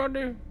friends.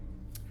 Anybody?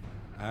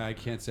 I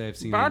can't say I've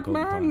seen it on Golden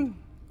Pond. Batman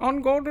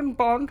on Golden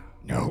Pond?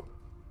 No.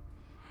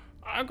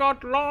 I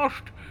got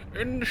lost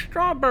in the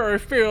strawberry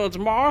fields,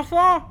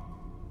 Martha.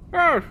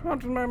 Yes,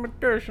 that's my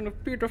imitation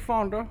of Peter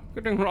Fonda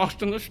getting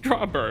lost in the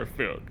strawberry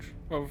fields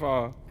of,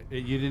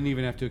 You didn't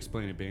even have to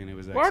explain it, Bane. It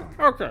was What?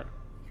 excellent. Okay.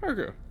 Thank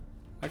you.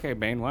 Okay,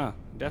 Bane, wow.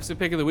 Deficit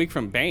pick of the week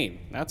from Bane.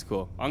 That's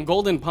cool. On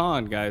Golden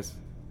Pond, guys.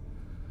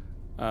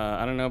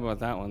 I don't know about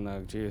that one,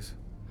 though. Jeez.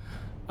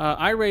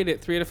 I rate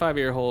it 3 out of 5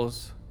 ear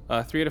holes,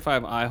 3 out of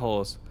 5 eye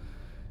holes,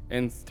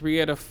 and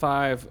 3 out of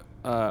 5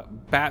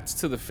 bats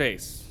to the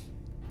face.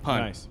 Pun.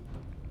 Nice.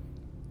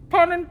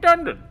 Pun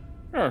intended.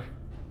 Yes.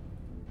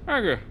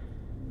 Thank you.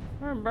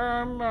 I'm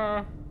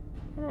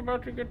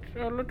about to get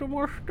a little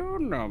more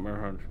stoned now, my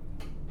friends.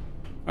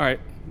 All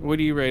right, what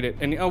do you rate it?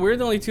 And we're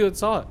the only two that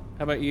saw it.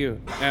 How about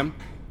you, M?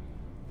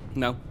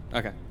 No?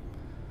 Okay.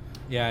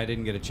 Yeah, I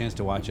didn't get a chance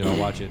to watch it. I'll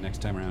watch it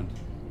next time around.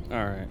 All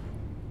right.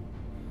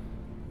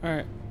 All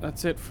right,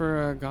 that's it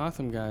for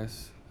Gotham,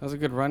 guys. That was a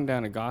good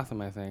rundown of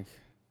Gotham, I think.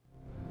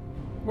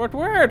 But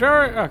wait,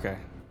 Okay,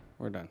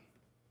 we're done.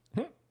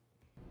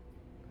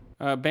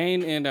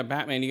 Bane and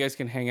Batman, you guys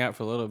can hang out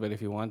for a little bit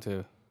if you want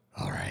to.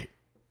 All right.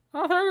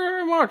 oh, thank you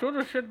very much. We'll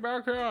just sit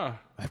back here.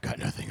 I've got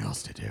nothing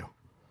else to do.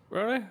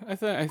 Really? I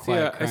see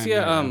Quiet crime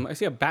hero. I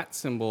see a bat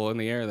symbol in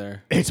the air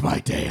there. It's my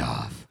day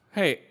off.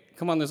 Hey,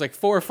 come on, there's like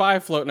 4 or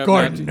 5 floating up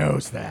Gordon there.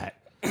 knows that.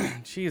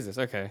 Jesus,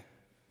 okay.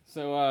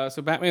 So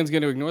Batman's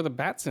going to ignore the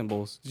bat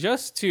symbols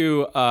just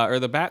to or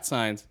the bat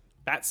signs.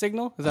 Bat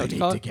signal? Is that I what you need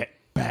call to it? get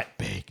bat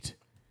baked.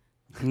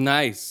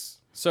 Nice.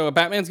 So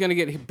Batman's going to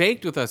get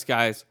baked with us,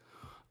 guys,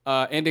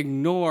 and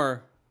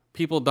ignore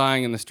people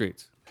dying in the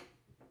streets.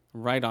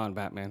 Right on,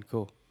 Batman.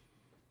 Cool.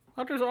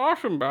 That is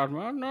awesome,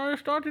 Batman. Now you're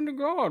starting to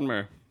grow on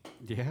me.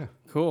 Yeah.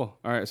 Cool.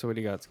 All right, so what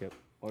do you got, Skip?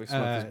 While we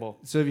smoke this bowl.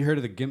 So have you heard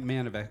of the Gimp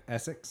Man of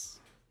Essex?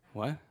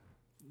 What?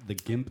 The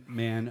Gimp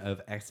Man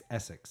of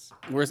Essex.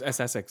 Where's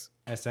Essex?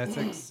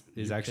 Essex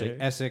is actually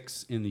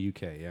Essex in the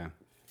UK,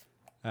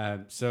 yeah.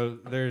 So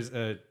there's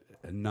a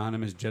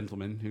anonymous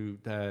gentleman who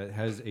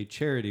has a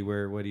charity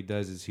where what he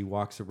does is he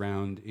walks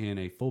around in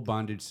a full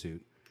bondage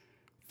suit,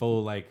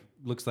 full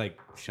looks like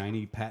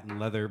shiny patent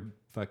leather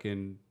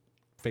fucking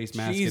face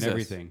mask Jesus. and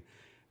everything.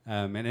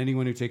 And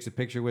anyone who takes a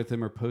picture with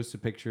him or posts a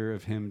picture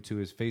of him to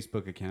his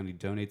Facebook account, he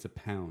donates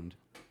 £1.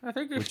 I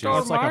think you Which stole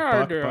is- That's like my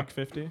a idea.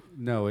 $1.50.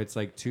 No, it's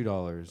like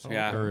 $2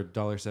 Yeah. or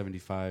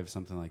 $1.75,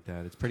 something like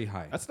that. It's pretty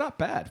high. That's not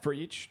bad for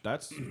each.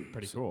 That's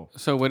pretty cool.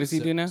 So what does he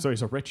do now? So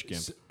he's a rich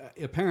gimp.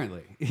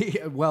 Apparently,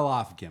 well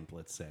off gimp,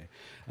 let's say.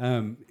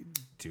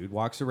 Dude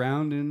walks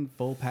around in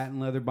full patent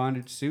leather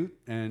bondage suit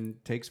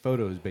and takes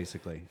photos,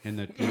 basically, in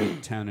the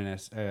town in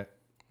Essex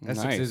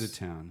Nice. is a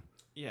town.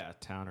 Yeah,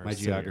 town or My a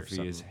city or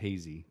geography is something.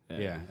 hazy.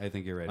 Yeah, I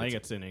think you're right. I think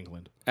it's in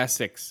England.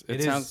 Essex. It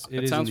is- sounds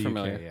it is sounds in the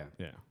familiar. UK, yeah.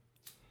 Yeah.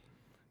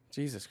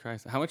 Jesus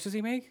Christ. How much does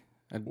he make?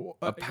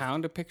 A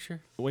pound a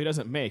picture? Well, he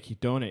doesn't make. He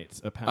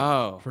donates a pound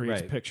Oh, for each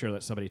right. picture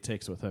that somebody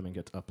takes with him and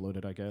gets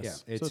uploaded, I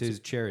guess. Yeah, it's So his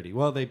charity.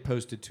 Well, they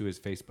posted to his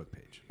Facebook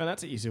page. and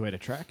that's an easy way to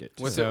track it.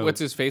 What's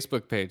his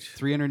Facebook page?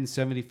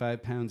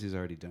 375 pounds he's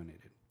already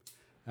donated.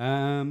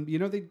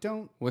 They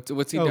don't.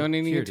 What's he Oh,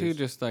 donating here you it to? is.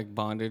 Just like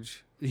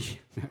bondage?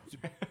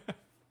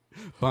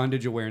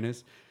 Bondage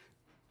awareness.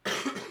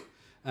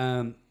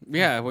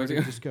 Yeah, Where did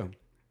it just go?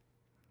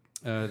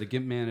 The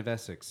Gimp Man of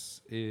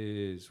Essex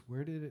is...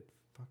 Where did it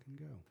fucking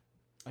go?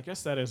 I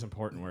guess that is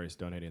important where he's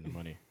donating the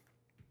money.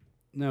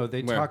 No,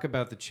 they Where? talk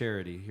about the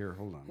charity. Here,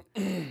 hold on.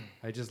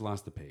 I just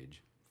lost the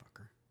page.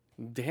 Fucker.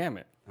 Damn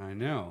it. I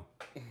know.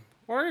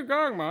 Where are you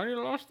going, man?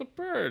 You lost the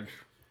page.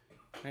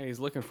 Hey, he's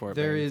looking for it.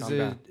 There baby. is Calm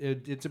down.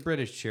 it's a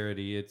British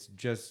charity. It's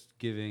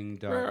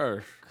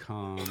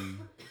justgiving.com.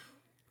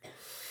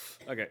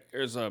 Okay,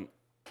 here's some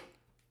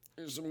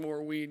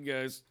more weed,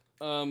 guys.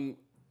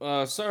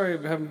 Sorry,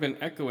 I haven't been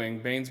echoing.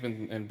 Bane's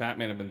been and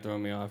Batman have been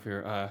throwing me off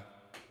here.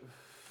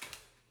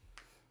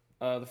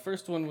 The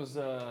first one was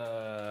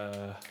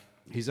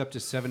He's up to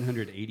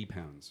 780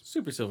 pounds.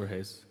 Super Silver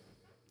Haze.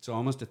 So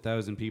almost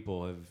 1,000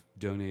 people have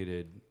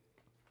donated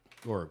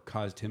or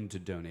caused him to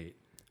donate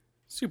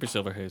Super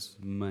Silver Haze.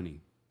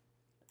 money.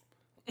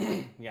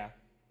 Yeah.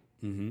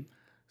 Mm-hmm.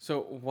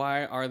 So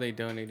why are they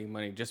donating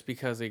money? Just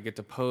because they get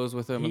to pose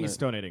with him? He's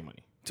donating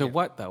money. To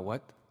what though?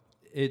 What?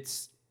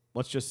 It's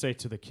Let's just say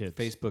to the kids.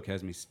 Facebook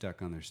has me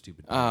stuck on their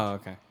stupid page. Oh,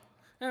 okay.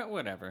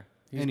 Whatever.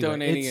 He's Anyway,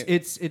 donating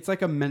it's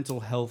like a mental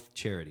health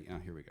charity. Oh,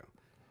 here we go.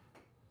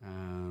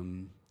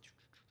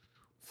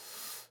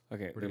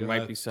 Okay, Where'd there it go?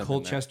 might be something.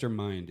 Colchester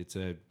Mind. It's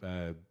a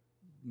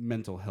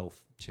mental health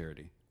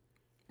charity.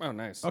 There. Oh,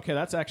 nice. Okay,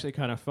 that's actually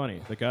kind of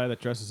funny. The guy that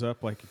dresses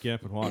up like a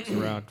gimp and walks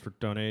around for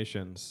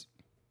donations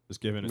is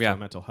giving it to Yeah. a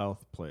mental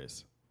health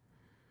place.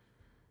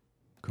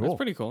 That's Cool.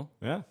 pretty cool.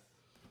 Yeah.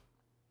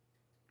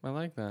 I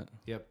like that.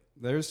 Yep.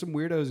 There's some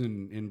weirdos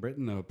in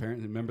Britain, though.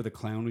 Apparently, remember the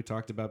clown we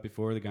talked about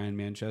before, the guy in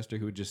Manchester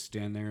who would just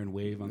stand there and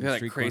wave on Yeah, the that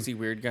street crazy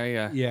weird guy.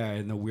 Yeah. Yeah,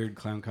 in the weird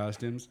clown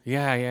costumes.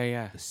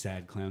 Yeah. The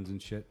sad clowns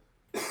and shit.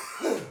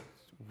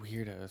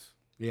 Weirdos.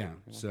 Yeah,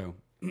 so...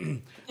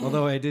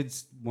 although I did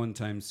one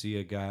time see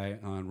a guy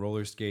on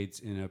roller skates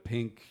in a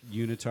pink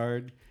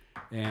unitard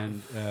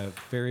and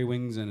fairy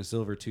wings and a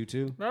silver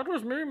tutu. That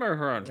was me, my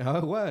friend. Oh,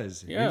 it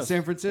was. In Yes.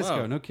 San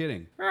Francisco. Wow. No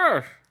kidding.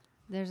 Yes.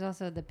 There's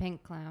also the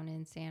pink clown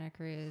in Santa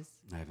Cruz.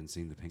 I haven't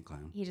seen the pink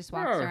clown. He just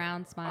walks Yeah.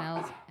 around,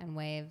 smiles, and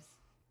waves.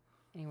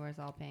 And he wears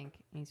all pink.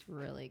 And he's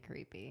really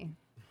creepy.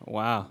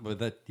 Wow. But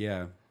that,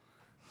 yeah.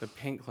 The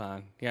pink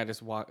clown. Yeah,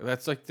 just walk.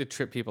 That's like to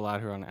trip people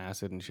out here on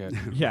acid and shit.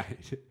 Yeah.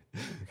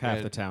 Half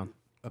Yeah. the town.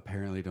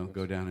 Apparently don't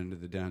go down into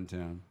the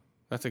downtown.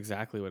 That's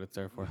exactly what it's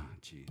there for. Oh,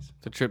 jeez.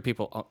 To trip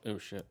people. Oh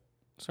shit.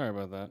 Sorry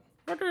about that.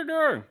 What are you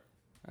doing?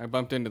 I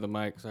bumped into the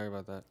mic. Sorry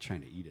about that.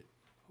 Trying to eat it.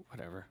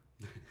 Whatever.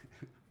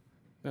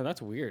 No,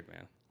 that's weird,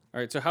 man. All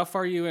right, so how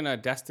far are you in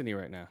Destiny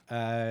right now?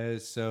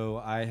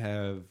 So I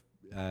have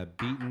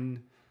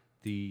beaten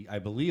I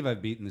believe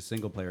I've beaten the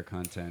single player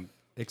content,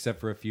 except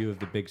for a few of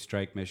the big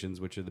strike missions,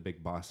 which are the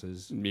big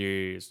bosses.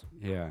 Yes.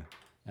 Yeah.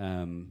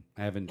 I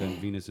haven't done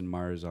Venus and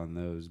Mars on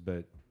those,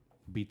 but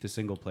beat the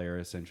single player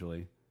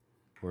essentially,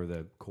 or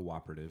the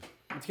cooperative.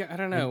 Yeah, I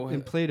don't know.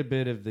 And played a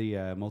bit of the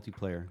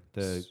multiplayer,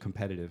 the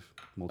competitive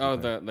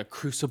multiplayer. Oh, the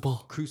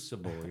Crucible.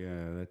 Crucible,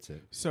 yeah, that's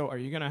it. So are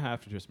you going to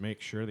have to just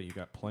make sure that you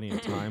got plenty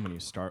of time when you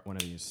start one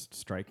of these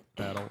strike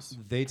battles?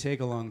 They take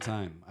a long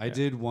time. I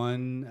did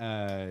one,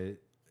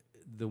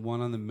 the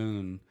one on the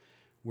moon,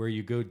 where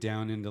you go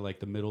down into like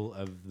the middle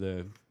of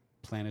the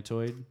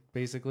planetoid,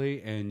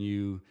 basically,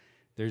 and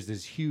there's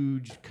this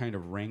huge kind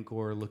of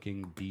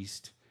rancor-looking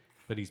beast,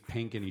 but he's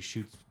pink and he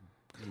shoots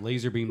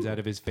laser beams out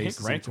of his face.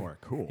 Pink Rancor,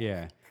 cool.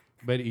 Yeah,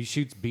 but he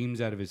shoots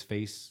beams out of his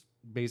face.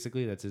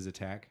 Basically, that's his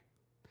attack.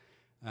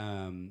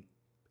 And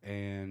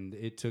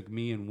it took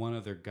me and one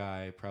other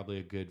guy probably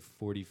a good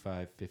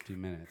 45, 50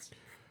 minutes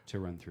to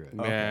run through it.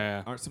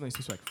 Yeah. Aren't some of these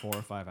just like 4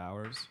 or 5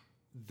 hours?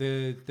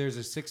 There's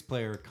a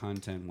 6-player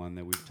content one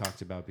that we've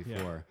talked about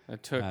before.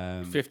 It took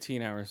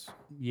 15 hours.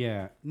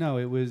 Yeah, no,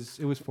 it was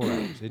 4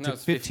 hours. It No, took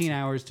it's 15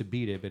 hours to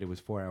beat it, but it was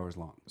 4 hours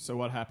long. So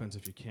what happens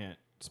if you can't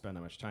spend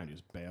that much time? Do you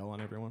just bail on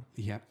everyone?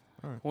 Yep.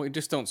 Well, you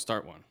just don't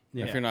start one.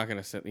 Yeah. If you're not going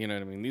to sit, you know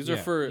what I mean? These Yeah, are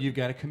for... you've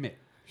got to commit.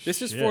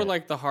 This is for Shit.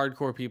 like the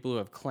hardcore people who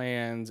have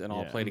clans and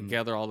all Yeah. play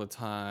together all the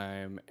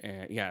time.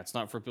 And yeah, it's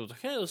not for people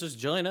like, hey, let's just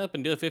join up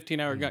and do a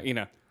 15-hour guy. You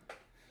know,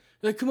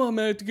 like, come on,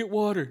 man, I have to get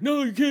water.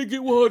 No, you can't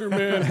get water,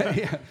 man.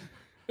 Yeah.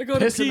 I gotta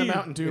Piss in pee. the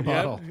Mountain Dew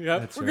bottle. Yep.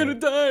 That's We're right. gonna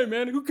die,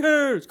 man. Who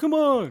cares? Come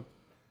on.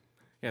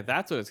 Yeah,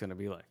 that's what it's gonna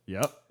be like.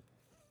 Yep.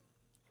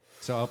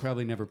 So I'll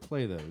probably never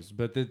play those.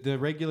 But the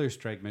regular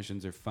strike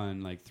missions are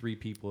fun. Like 3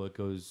 people, it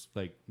goes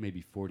like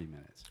maybe 40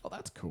 minutes. Oh,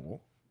 that's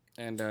cool.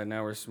 And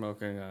now we're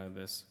smoking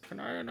this. Can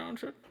I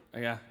announce it?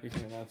 Yeah, you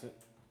can announce it.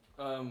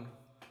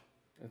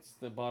 It's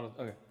the bottle.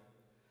 Okay.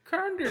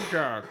 Candy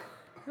Jack.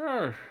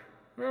 Yes.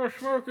 We're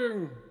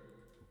smoking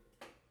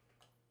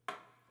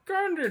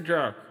Candy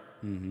Jack.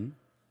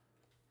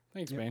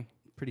 Thanks, Bane.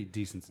 Pretty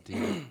decent deal.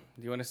 Do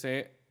you want to say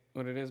it?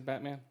 What it is,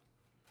 Batman?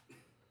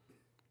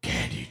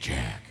 Candy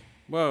Jack.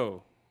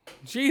 Whoa.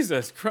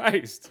 Jesus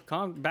Christ.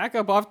 Back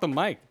up off the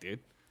mic, dude.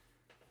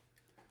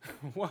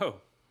 Whoa.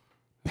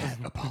 Bad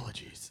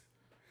apologies.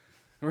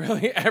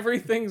 Really?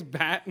 Everything's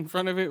bat in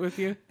front of it with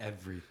you?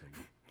 Everything.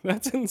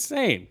 That's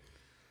insane.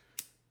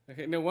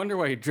 Okay, no wonder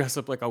why you dress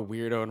up like a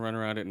weirdo and run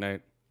around at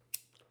night.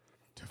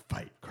 to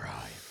fight crime.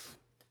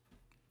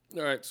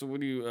 All right, so what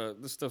do you?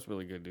 This stuff's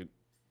really good, dude.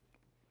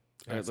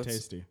 All right, That's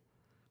tasty.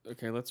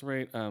 Okay, let's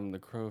rate the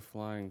crow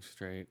flying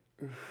straight.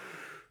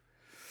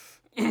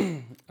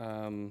 If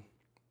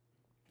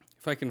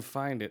I can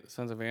find it,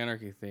 Sons of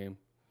Anarchy theme.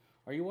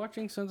 Are you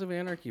watching Sons of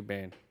Anarchy,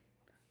 Bane?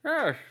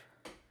 Yes.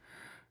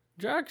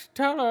 Jax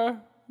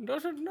Teller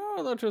doesn't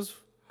know that his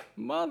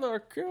mother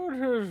killed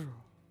his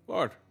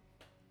what?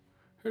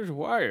 His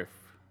wife.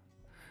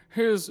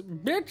 His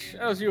bitch,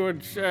 as you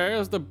would say,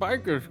 as the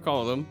bikers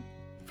call them.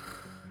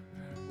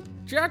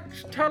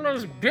 Jax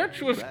Teller's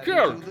bitch was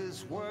killed.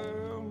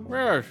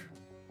 Yes.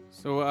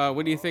 So,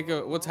 what do you think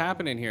of what's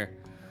happening here?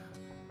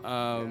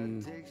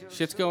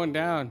 Shit's going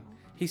down.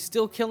 He's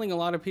still killing a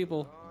lot of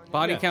people.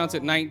 Body count's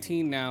at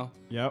 19 now.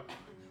 Yep.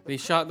 They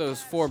shot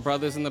those 4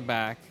 brothers in the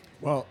back.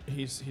 Well,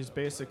 he's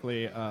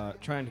basically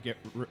trying to get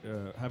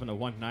having the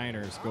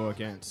 1-9ers go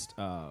against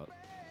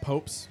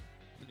Pope's.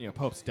 You know,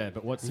 Pope's dead,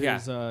 but what's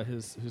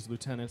his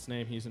lieutenant's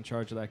name? He's in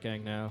charge of that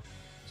gang now,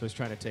 so he's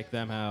trying to take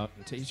them out.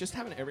 And he's just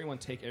having everyone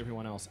take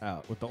everyone else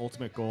out with the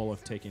ultimate goal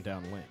of taking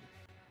down Lynn.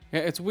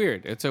 Yeah, it's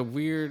weird. It's a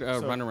weird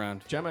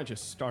runaround. Gemma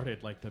just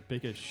started like the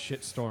biggest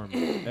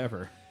shitstorm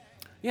ever.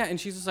 Yeah, and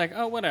she's just like,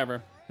 oh,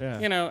 whatever. Yeah.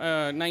 You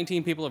know,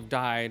 19 people have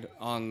died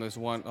on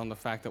the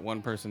fact that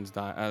one person's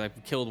died.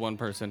 They've killed one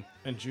person.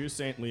 And Juice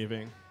ain't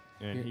leaving,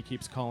 and he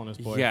keeps calling his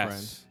boyfriend,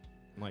 Yes.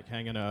 like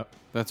hanging up.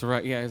 That's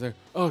right. Yeah, he's like,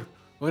 oh,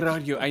 where are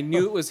you? I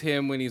knew it was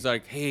him when he's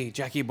like, hey,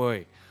 Jackie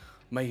boy,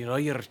 my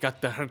lawyer's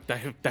got the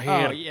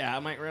hair. Oh yeah,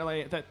 I'm like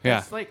really.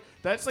 That's like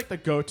the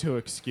go-to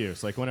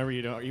excuse. Like whenever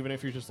you don't, even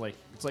if you're just like,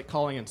 it's like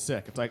calling in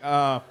sick. It's like,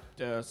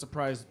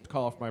 surprise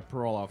call off my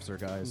parole officer,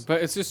 guys.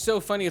 But it's just so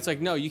funny. It's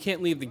like, no, you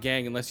can't leave the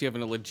gang unless you have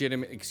a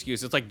legitimate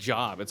excuse. It's like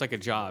job. It's like a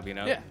job, you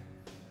know? Yeah,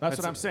 that's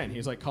what I'm saying.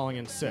 He's like calling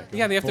in sick.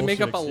 Yeah, they have to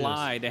make up a Bullshit excuse.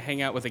 lie to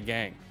hang out with a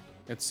gang.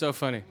 It's so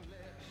funny.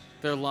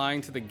 They're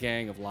lying to the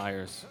gang of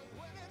liars.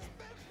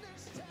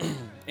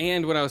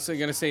 And what I was going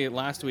to say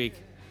last week,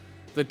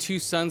 the 2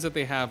 sons that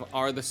they have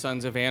are the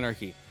Sons of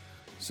Anarchy.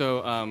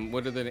 So,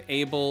 what are the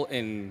Abel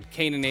and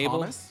Cain and Abel?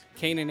 Thomas?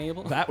 Cain and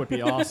Abel? That would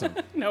be awesome.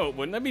 No, it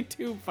wouldn't. That'd be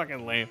too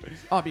fucking lame.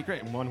 Oh, it'd be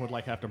great. One would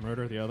like have to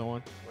murder the other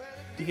one.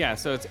 Yeah,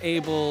 so it's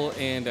Abel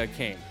and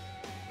Cain.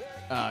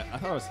 I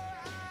thought it was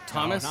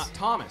Thomas? No, not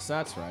Thomas.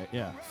 That's right.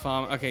 Yeah.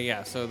 Okay,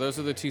 yeah. So those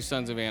are the 2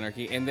 Sons of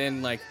Anarchy, and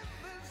then like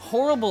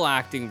horrible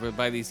acting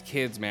by these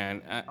kids,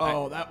 man.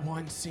 That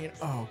one scene.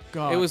 Oh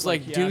god. It was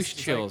like yes, douche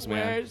he's chills, like,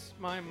 man. Where's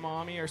my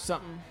mommy or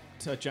something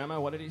to Gemma?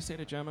 What did he say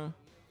to Gemma?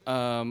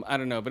 I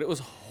don't know, but it was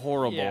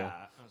horrible. Yeah.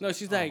 No,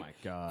 she's Oh like, my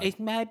God. "Is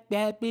my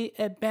daddy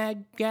a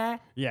bad guy?"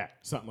 Yeah,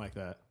 something like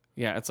that.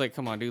 Yeah, it's like,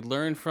 come on, dude.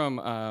 Learn from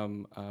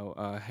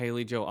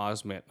Haley Joe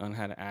Osment on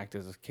how to act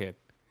as a kid.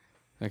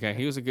 Okay,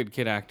 he was a good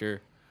kid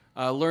actor.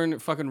 Learn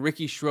fucking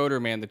Ricky Schroeder,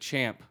 man, the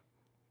champ.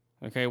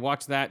 Okay,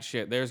 watch that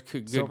shit. There's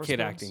good Silver kid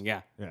Spoons? acting.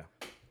 Yeah. Yeah.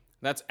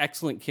 That's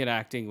excellent kid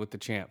acting with the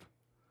champ.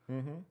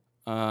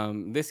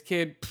 Mm-hmm. This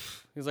kid,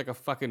 he's like a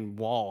fucking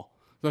wall.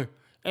 Like,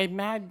 hey,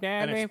 mad And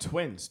daddy. it's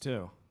twins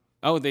too.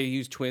 Oh, they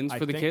use twins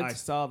for the think I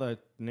kids? saw the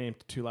name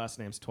 2 last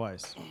names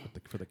twice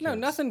for the kids. No,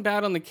 nothing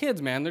bad on the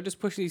kids, man. They're just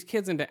pushing these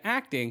kids into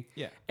acting.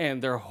 Yeah.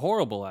 And they're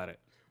horrible at it.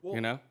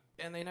 You know?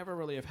 And they never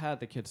really have had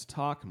the kids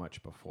talk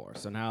much before.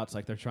 So now it's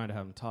like they're trying to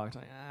have them talk. It's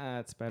like,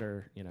 it's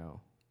better, when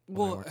they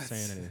weren't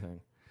saying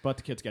anything. But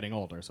the kid's getting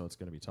older, so it's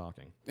going to be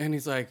talking. And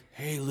he's like,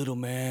 hey, little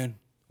man,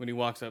 when he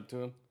walks up to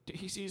him.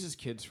 He sees his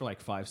kids for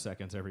like 5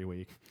 seconds every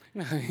week.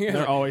 Yeah.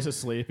 They're always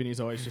asleep, and he's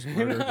always just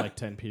murdered like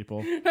 10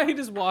 people. He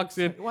just walks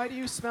in. Why do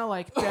you smell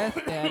like death,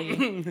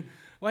 Daddy?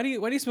 Why do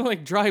you smell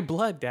like dry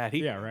blood, Daddy?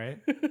 Yeah, right?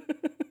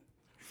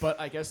 But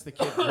I guess the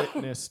kid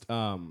witnessed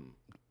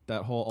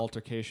that whole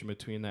altercation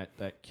between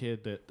that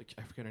kid that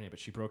I forget her name, but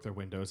she broke their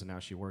windows and now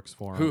she works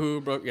for him. Who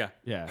broke? Yeah.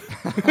 Yeah.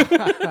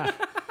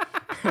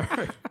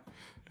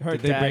 Her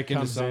Did they dad break into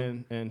comes some-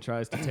 in and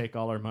tries to take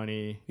all her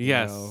money.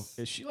 Yes.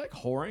 Is she like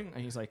whoring?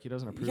 And he's like, he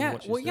doesn't approve of Yeah.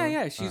 what she's Well, doing.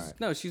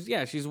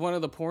 yeah. She's one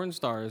of the porn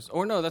stars.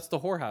 Or no, that's the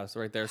whorehouse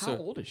right there. How So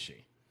old is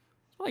she?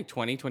 like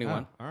 20,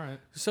 21. Oh, all right.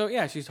 So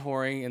yeah, she's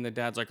whoring, and the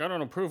dad's like, I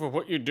don't approve of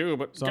what you do,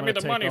 but So give I'm me gonna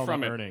the take money all from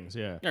the it. earnings,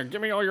 yeah. Yeah,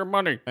 give me all your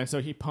money. And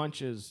so he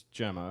punches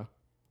Gemma,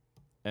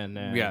 and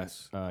then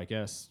Yes. I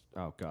guess.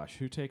 Oh gosh,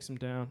 who takes him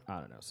down? I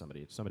don't know.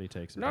 Somebody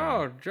takes him No,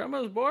 down.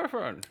 Gemma's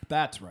boyfriend.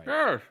 That's right.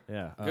 Yes.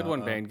 Yeah. Good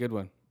one, Bane. Good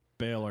one.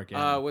 Bail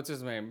Organa. What's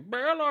his name?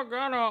 Bail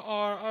Organa,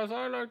 or as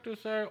I like to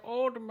say,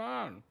 old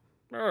man.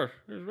 Yes,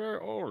 he's very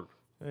old.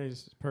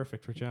 He's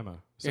perfect for Gemma.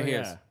 So Yeah, he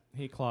is.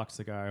 he clocks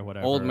the guy or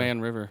whatever. Old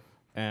man River.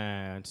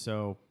 And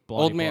so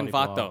Old man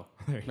blah. Vato.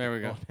 you There we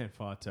go. Old man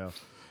Vato.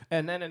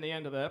 And then in the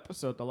end of the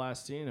episode, the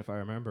last scene, if I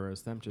remember,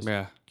 is them just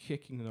Yeah.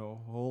 kicking the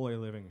holy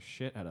living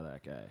shit out of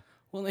that guy.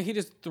 Well, he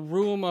just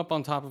threw him up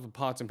on top of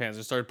pots and pans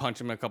and started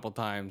punching him a couple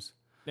times.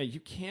 Now, you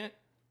can't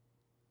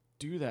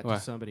do that What? to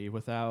somebody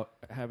without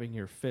having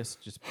your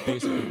fist just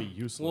basically be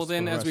useless. Well,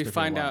 then, for the as rest we of your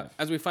find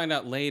life.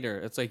 out later,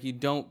 it's like you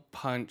don't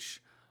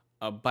punch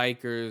a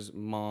biker's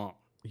mom.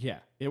 Yeah,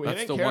 it That's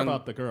didn't the care one-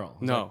 about the girl.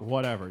 It's No. like,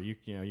 whatever. You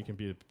you can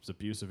be as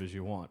abusive as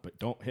you want, but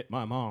don't hit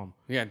my mom.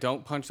 Yeah,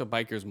 don't punch the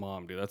biker's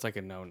mom, dude. That's like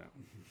a no-no.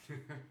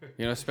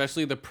 You know,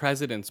 especially the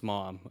president's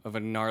mom of a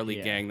gnarly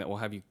Yeah. gang that will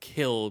have you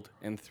killed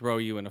and throw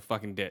you in a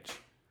fucking ditch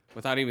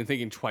without even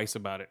thinking twice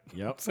about it.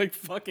 Yep. It's like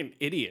fucking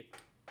idiot.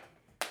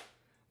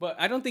 But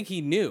I don't think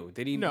he knew.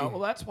 Did he? No, well,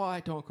 that's why I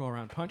don't go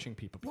around punching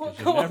people because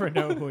Well, you never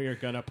know who you're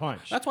gonna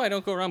punch. That's why I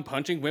don't go around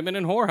punching women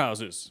in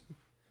whorehouses.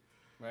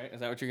 Right?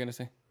 Is that what you're gonna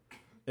say?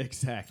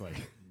 Exactly.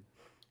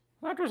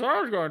 That was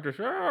I was going to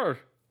say.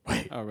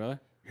 Wait, Oh, really?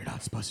 you're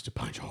not supposed to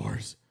punch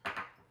whores,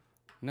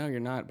 No, you're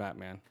not,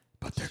 Batman.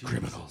 but they're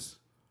criminals.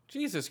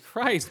 Jesus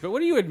Christ! But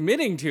what are you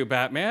admitting to,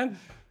 Batman?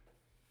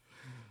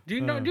 Do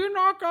you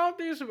knock out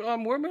these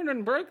women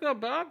and break their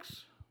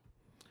backs?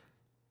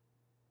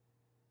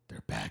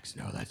 Their backs,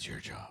 no, that's your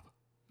job.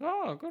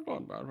 Oh, good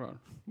one, Batman.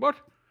 But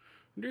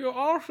do you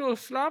also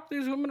slap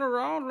these women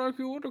around like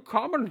you would a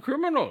common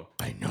criminal?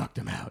 I knocked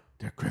them out.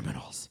 They're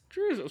criminals.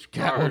 Jesus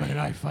Catwoman Christ. and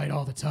I fight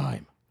all the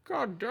time.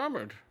 God damn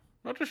it.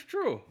 That is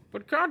true.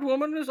 But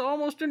Catwoman is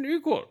almost an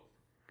equal.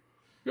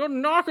 You're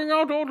knocking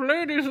out old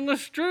ladies in the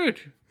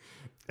street.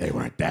 They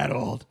weren't that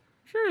old.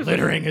 Jesus.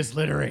 Littering is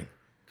littering.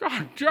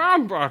 God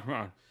damn,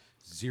 Batman.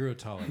 Zero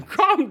tolerance.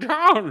 Calm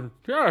down.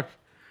 Yes.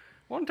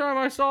 One time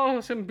I saw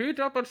him beat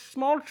up a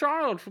small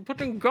child for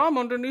putting gum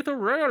underneath a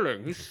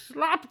railing. He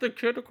slapped the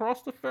kid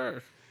across the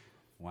face.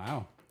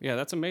 Wow. Yeah,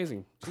 that's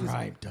amazing.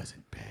 Crime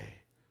doesn't pay.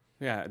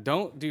 Yeah,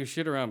 don't do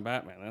shit around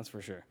Batman. That's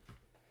for sure.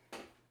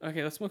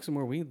 Okay, let's smoke some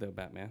more weed though,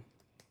 Batman.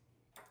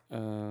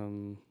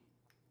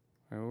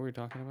 What were we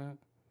talking about?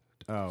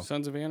 Oh,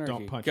 Sons of Anarchy.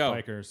 don't punch Go.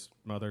 bikers,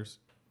 mothers.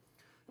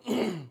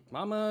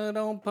 Mama,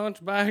 don't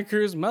punch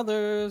bikers'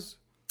 mothers.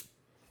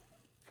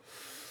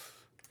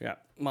 Yeah,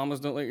 mamas,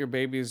 don't let your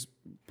babies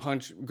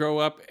grow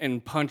up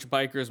and punch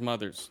bikers'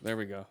 mothers. There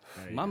we go.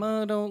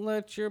 Mama, don't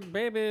let your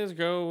babies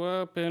grow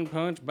up and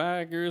punch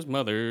bikers'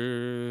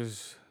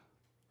 mothers.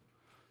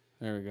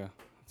 There we go.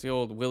 It's the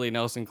old Willie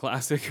Nelson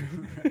classic.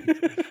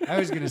 I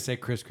was going to say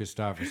Chris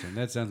Christopherson.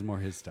 That sounds more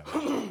his style.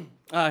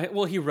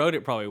 Well, he wrote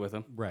it probably with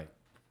him. Right.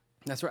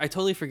 That's right. I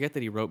totally forget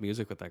that he wrote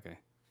music with that guy.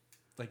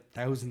 Like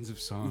thousands of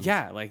songs.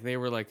 Yeah, like they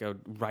were like a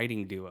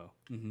writing duo.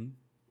 Mm-hmm.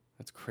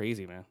 That's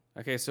crazy, man.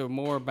 Okay, so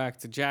more back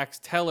to Jax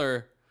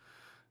Teller,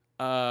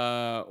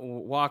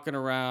 walking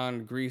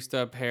around, greased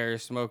up hair,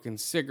 smoking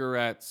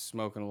cigarettes,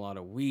 smoking a lot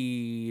of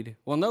weed.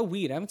 Well, no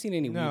weed. I haven't seen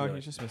any weed. No, Really.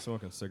 he's just been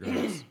smoking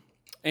cigarettes.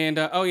 And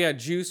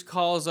Juice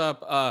calls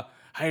up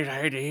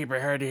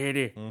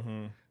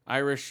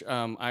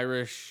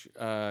Irish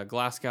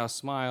Glasgow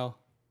Smile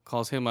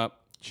calls him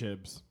up.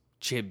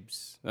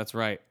 Chibs. That's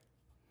right.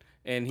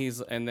 And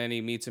then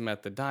he meets him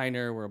at the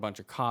diner where a bunch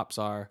of cops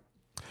are.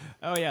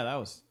 Oh yeah, that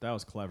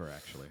was clever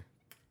actually.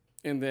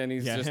 And then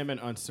he's just him and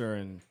Unser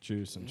and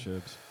Juice and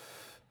Chibs.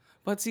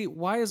 But see,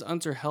 why is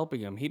Unser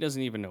helping him? He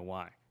doesn't even know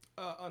why.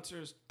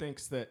 Unser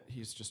thinks that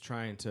he's just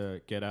trying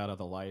to get out of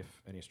the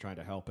life and he's trying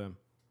to help him.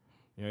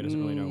 You know, he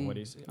doesn't really know what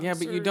he's. Yeah,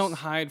 but you don't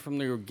hide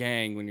from your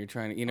gang when you're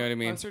trying to. You know what I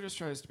mean? Unser just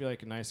tries to be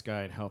like a nice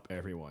guy and help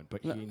everyone,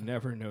 but he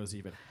never knows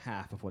even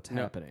half of what's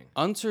happening.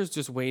 Unser's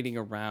just waiting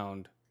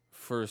around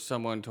for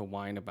someone to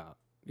whine about.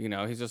 You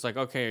know, he's just like,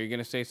 okay, are you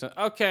gonna say something?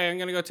 Okay, I'm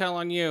gonna go tell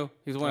on you.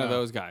 He's one of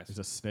those guys. He's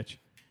a snitch.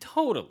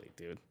 Totally,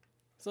 dude.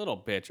 He's a little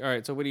bitch. All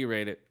right, so what do you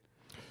rate it?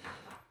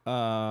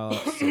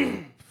 Let's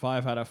see.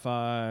 5 out of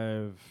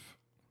 5.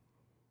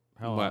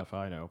 Hell What? if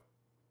I know.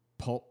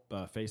 Pulp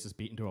faces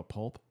beaten to a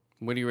pulp.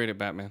 What do you rate it,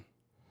 Batman?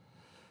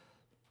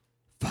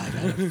 5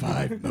 out of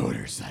 5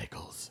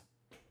 motorcycles.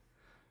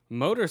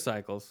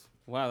 Motorcycles.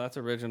 Wow, that's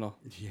original.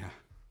 Yeah.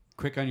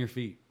 Quick on your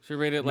feet. Should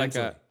rate it like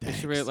Mentally. you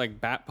should rate it like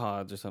bat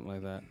pods or something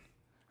like that.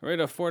 I rate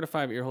it a 4 to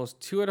 5 ear holes,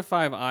 2 out of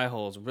 5 eye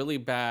holes. Really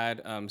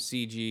bad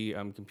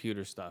CG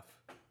computer stuff.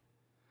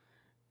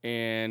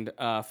 And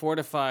 4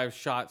 to 5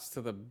 shots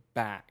to the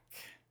back.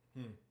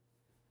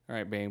 All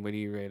right, Bane, what do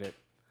you rate it?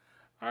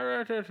 I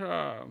rate it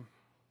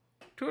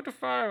 2 to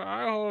 5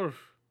 eye holes.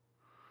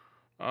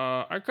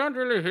 I can't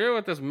really hear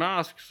with this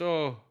mask,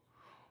 so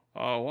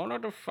 1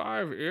 out of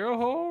 5 ear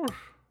holes.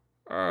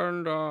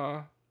 And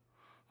I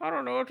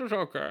don't know, it is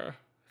okay.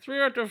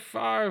 3 out of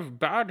 5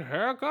 bad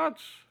haircuts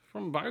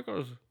from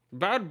bikers.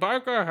 Bad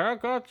biker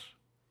haircuts.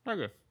 Thank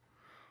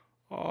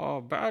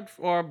you.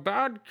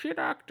 Bad kid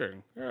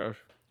acting. Yes.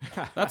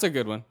 That's a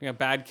good one. Yeah,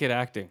 bad kid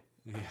acting.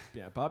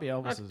 Yeah, Bobby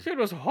Elvis That is. kid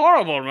was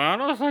horrible,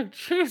 man. I was like,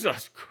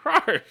 Jesus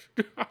Christ.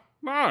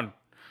 Man,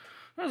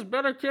 there's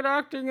better kid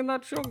acting in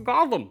that show,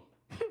 Gotham.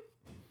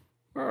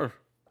 Yes.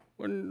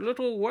 When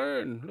little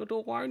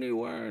whiny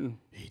Wayne.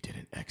 He did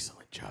an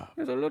excellent job.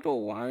 He's a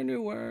little whiny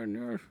Wayne,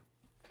 yes.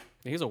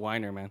 He's a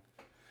whiner, man.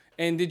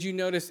 And did you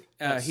notice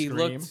he Scream?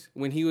 looked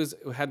when he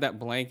had that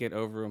blanket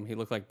over him? He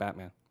looked like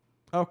Batman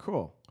Oh,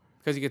 cool.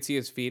 because you could see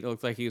his feet. It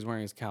looked like he was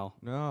wearing his cowl.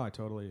 No, I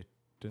totally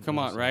didn't. Come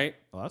on, notice that. right?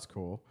 Oh, that's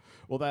cool.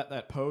 Well,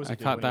 that pose I he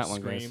did caught when that he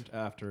one, guys. screamed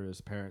after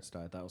his parents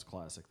died, that was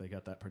classic. They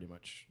got that pretty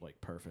much like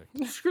perfect.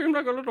 He screamed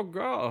like a little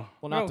girl.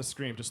 Well, not the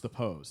scream, just the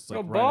pose. It's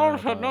Your like right balls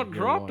out had of, not year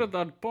dropped one. at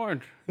that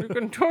point. You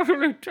can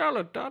totally tell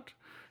it that.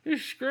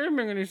 He's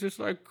screaming and he's just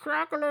like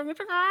crackling. It's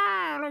like,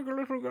 ah, like a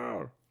little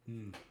girl.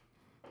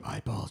 My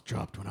balls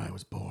dropped when I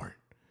was born.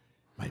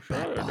 My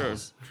bat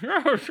balls.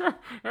 Yeah, sure.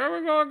 There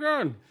we go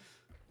again.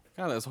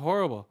 God, that's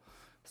horrible.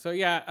 So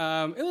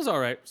yeah, it was all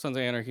right. Sons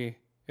of Anarchy.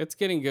 It's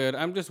getting good.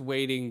 I'm just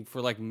waiting for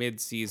like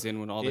mid-season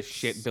when all the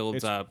shit builds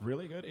it's up.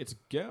 Really good. It's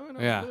going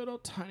Yeah. a little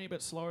tiny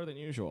bit slower than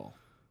usual.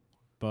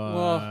 But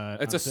Well,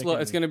 it's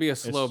it's going to be a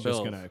slow It's build.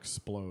 just going to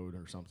explode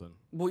or something.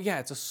 Well, yeah,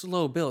 it's a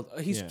slow build.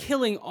 He's Yeah.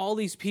 killing all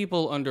these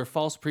people under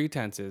false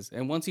pretenses,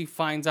 and once he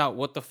finds out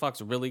what the fuck's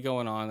really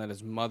going on, that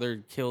his mother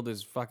killed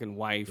his fucking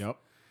wife, Yep.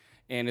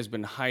 and has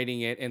been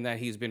hiding it, and that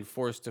he's been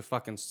forced to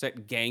fucking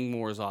set gang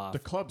wars off. The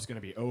club's going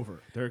to be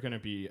over. They're going to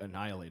be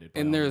annihilated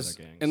by And all the there's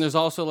other gangs. and there's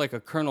also like a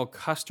Colonel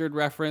Custard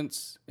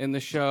reference in the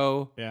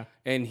show. Yeah.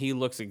 And he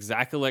looks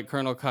exactly like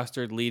Colonel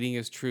Custard leading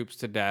his troops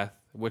to death,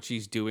 which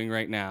he's doing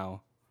right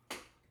now.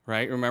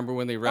 Right? Remember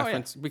when they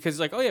reference because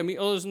like, oh yeah,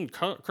 isn't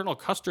Colonel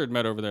Custard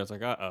met over there? It's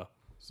like, uh-oh.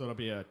 So it'll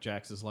be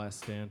Jax's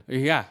last stand.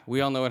 Yeah,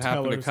 we all know what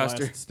happened to Teller's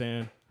Custard. last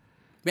stand.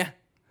 Yeah.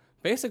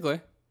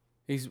 Basically.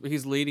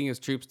 He's leading his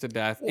troops to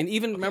death. And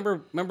even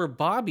remember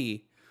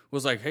Bobby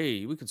was like,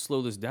 "Hey, we could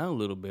slow this down a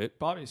little bit."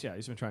 Bobby's,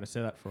 he's been trying to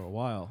say that for a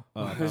while.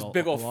 His about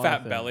big a old lot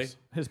fat of belly. things.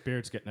 His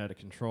beard's getting out of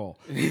control.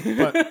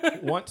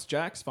 But once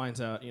Jax finds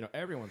out,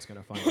 everyone's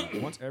going to find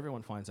out. Once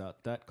everyone finds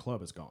out, that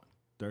club is gone.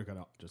 They're going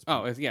to just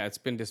be It's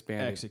been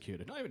disbanded.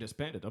 executed. Not even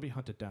disbanded. They'll be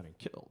hunted down and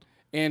killed.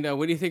 And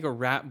what do you think of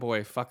Rat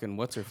Boy fucking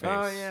what's her face?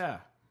 Oh, yeah.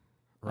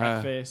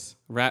 Rat face.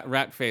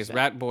 Rat face,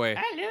 Rat Boy.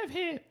 I love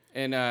him.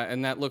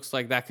 And that looks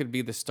like that could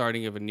be the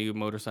starting of a new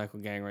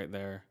motorcycle gang right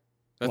there.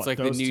 That's What, like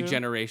the those new two?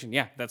 generation.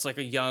 Yeah, that's like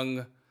a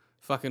young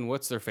fucking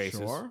what's their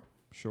faces.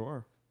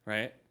 Sure.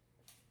 Right?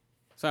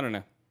 So I don't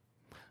know.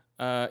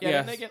 Yeah,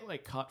 yeah. didn't they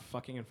get, caught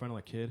fucking in front of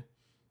a kid?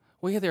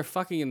 Well, yeah, they're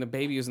fucking and the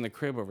baby was in the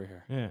crib over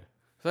here. Yeah.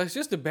 So it's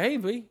just a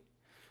baby.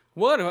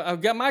 What?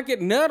 Might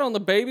get nut on the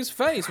baby's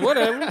face.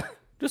 Whatever.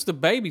 Just the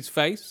baby's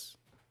face.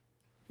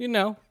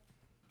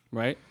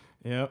 Right?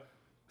 Yep.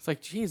 It's like,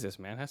 Jesus,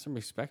 man. Have some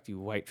respect, you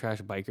white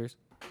trash bikers.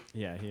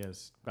 Yeah, he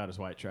is about as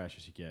white trash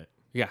as you get.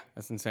 Yeah,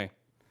 that's insane.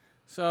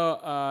 So,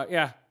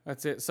 yeah,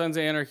 that's it. Sons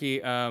of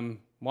Anarchy.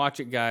 Watch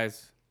it,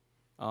 guys,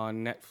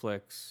 on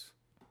Netflix.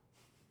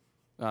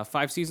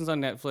 5 seasons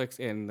on Netflix,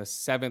 and the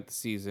 7th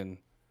season.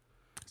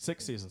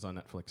 6 seasons on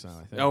Netflix now,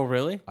 I think. Oh,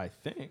 really? I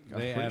think.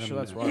 They I'm add pretty sure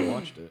 'em that's where I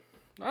watched it.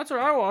 That's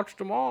where I watched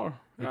them all.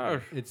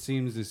 Yes. It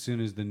seems as soon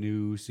as the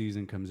new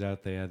season comes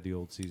out, they add the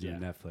old season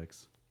on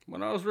Netflix.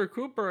 When I was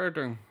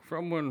recuperating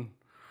from when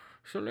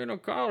Selena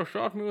Kyle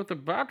shot me with the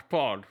bat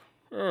pod.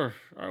 Yes,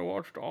 I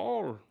watched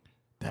all.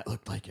 That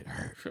looked like it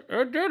hurt.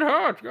 It did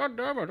hurt. God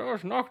damn it. I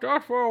was knocked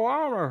out for a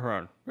while, my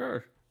friend.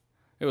 Yes.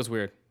 It was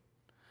weird.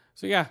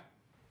 So, yeah.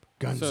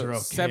 Guns So are okay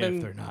 7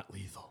 if they're not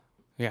lethal.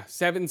 Yeah,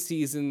 7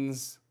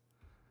 seasons.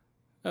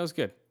 That was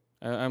good.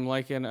 I'm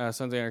liking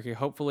Sons of Anarchy.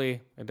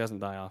 Hopefully, it doesn't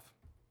die off.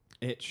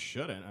 It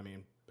shouldn't. I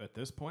mean, at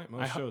this point,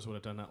 most shows would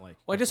have done that Well,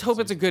 I just hope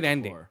it's a good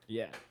ending.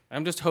 Yeah.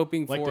 I'm just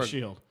hoping Like for The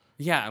Shield.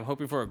 Yeah, I'm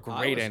hoping for a great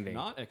I was ending.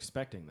 not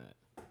expecting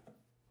that.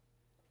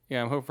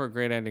 Yeah, I'm hoping for a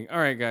great ending. All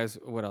right, guys.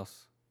 What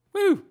else?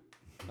 Woo!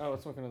 Oh,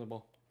 let's smoke another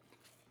bowl.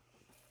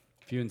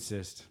 If you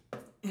insist.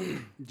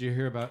 Did you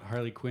hear about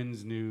Harley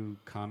Quinn's new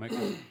comic,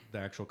 the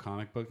actual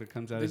comic book that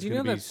comes out? Did It's you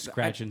going know to be that-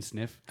 Scratch and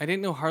Sniff. I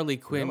didn't know Harley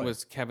Quinn Really?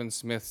 was Kevin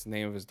Smith's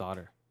name of his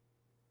daughter.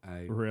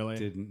 I Really?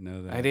 didn't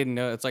know that. I didn't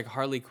know. It's like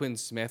Harley Quinn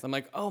Smith. I'm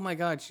like, oh my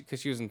God, because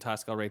she was in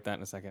Tusk. I'll rate that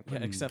in a second. Yeah,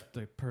 except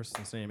the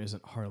person's name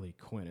isn't Harley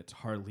Quinn. It's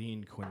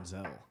Harleen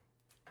Quinzel.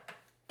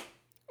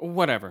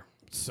 Whatever.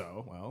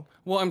 So, well,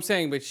 Well, I'm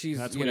saying, but she's,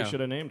 that's you what know, he should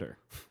have named her.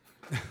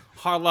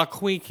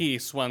 Harlaquinky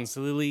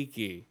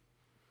Swansiliki.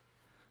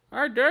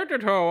 I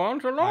dated her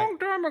once a long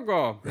time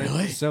ago.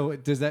 Really? So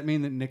does that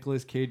mean that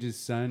Nicolas Cage's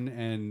son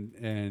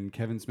and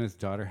Kevin Smith's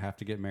daughter have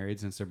to get married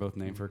since they're both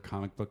named for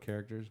comic book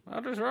characters?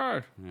 That is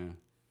right.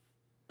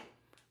 Yeah.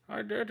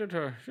 I dated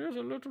her. She was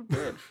a little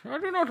bitch. I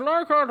do not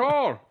like her at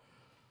all.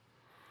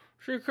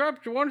 She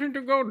kept wanting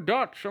to go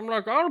Dutch. I'm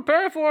like, I'll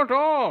pay for it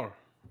all.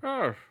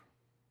 Yes.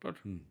 But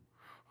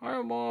I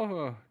am more of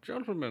a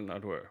gentleman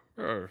that way.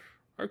 Yes.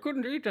 I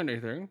couldn't eat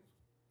anything.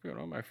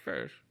 My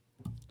face.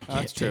 That's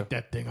Can't true. take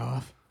that thing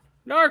off.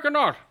 No, I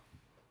cannot.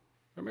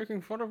 You're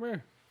making fun of me.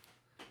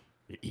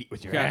 You eat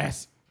with your Yeah.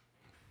 ass.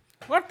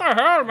 What the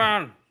hell,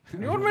 man?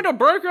 You want me to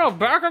break your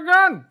back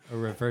again? A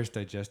reverse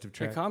digestive Hey,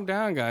 tract. calm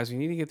down, guys. We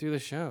need to get through the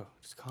show.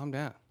 Just calm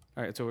down.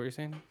 All right, so what you're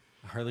saying?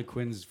 Harley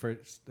Quinn's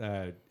first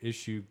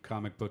issue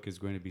comic book is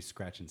going to be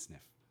Scratch and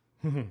Sniff.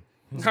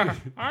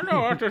 I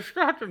know what to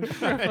scratch and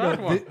sniff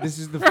that one. This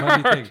is the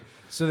funny thing.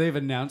 So they've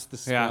announced the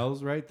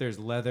smells, right? There's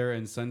leather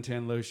and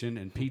suntan lotion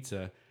and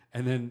pizza,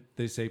 and then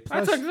they say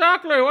plus. That's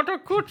exactly what a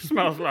cooch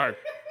smells like.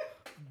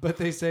 But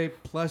they say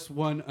plus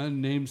one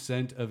unnamed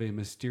scent of a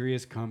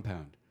mysterious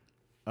compound.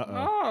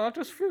 Ah, that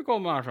is fecal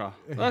matter.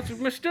 That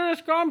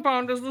mysterious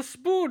compound is the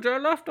spooge I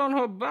left on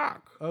her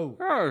back. Oh.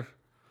 Yes.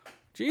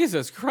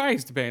 Jesus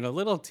Christ, Bane. A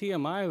little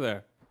TMI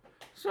there.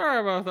 Sorry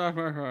about that,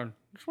 my friend.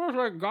 It smells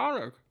like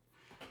garlic.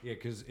 Yeah,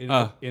 because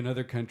in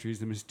other countries,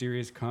 the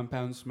mysterious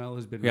compound smell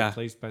has been Yeah.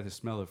 replaced by the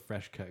smell of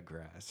fresh cut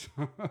grass.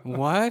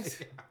 What?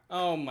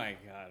 Oh my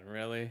God,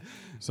 really?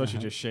 So she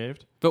just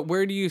shaved, But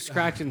where do you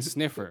scratch and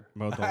sniffer?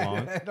 mowed the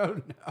lawn. I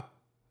don't know.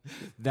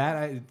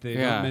 They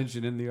Yeah. don't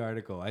mention in the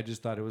article. I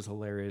just thought it was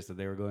hilarious that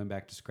they were going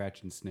back to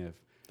scratch and sniff.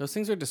 Those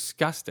things are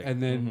disgusting.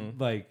 And then,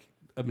 like,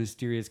 a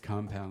mysterious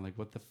compound. Like,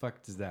 what the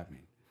fuck does that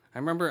mean? I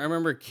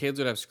remember kids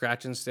would have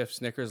scratch and sniff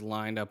Snickers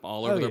lined up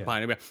all over their yeah.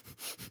 pine,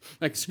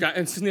 like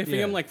and sniffing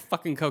Yeah. them like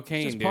fucking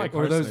cocaine, It's dude. probably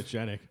Or those-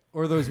 carcinogenic.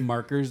 Or those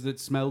markers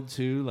that smelled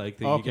too. Like,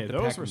 that you Okay, get the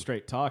those pack- were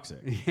straight toxic.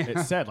 It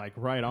said like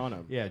right on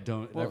them. Yeah,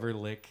 don't ever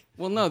lick.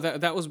 Well, no,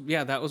 that was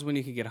when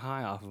you could get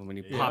high off of them when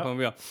you pop them, and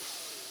go,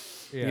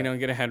 Yeah. you know, and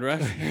get a head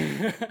rush.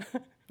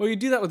 Well, you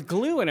do that with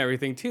glue and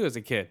everything too as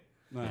a kid.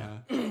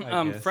 I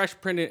guess. Fresh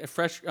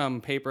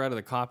paper out of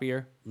the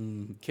copier.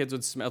 Kids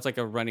would smell. It's like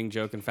a running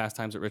joke in Fast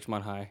Times at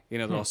Richmond High. You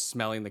know, they're all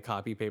smelling the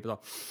copy paper.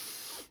 All,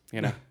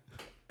 you know,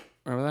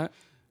 remember that?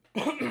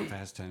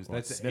 Fast Times.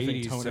 That's the sniffing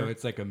 80s, so toner?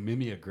 it's like a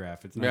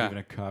mimeograph. It's not Yeah. even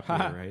a copy,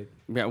 right?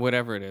 Yeah,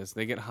 whatever it is,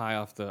 they get high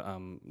off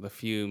the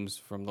fumes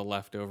from the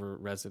leftover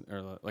resin,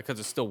 or like because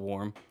it's still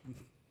warm.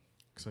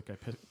 Looks like I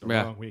picked the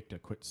Yeah. wrong week to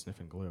quit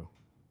sniffing glue.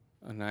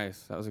 Oh,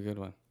 nice, that was a good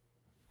one.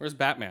 Where's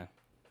Batman?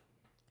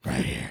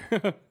 Right here.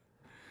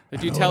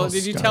 Did you I'm a tell? little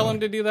Did you tell him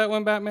stoned. to do that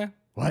one, Batman?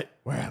 What?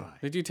 Where am I?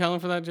 Did you tell him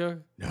for that joke?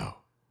 No.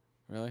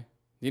 Really? Do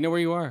you know where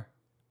you are?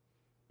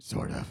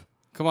 Sort of.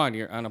 Come on,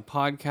 you're on a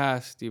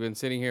podcast. You've been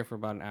sitting here for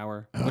about an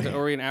hour. yeah.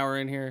 Are we an hour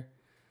in here?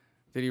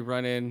 Did he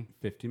run in?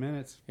 50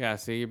 minutes. Yeah,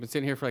 see, you've been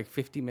sitting here for like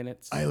 50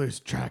 minutes. I lose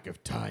track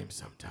of time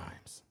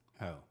sometimes.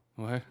 Oh.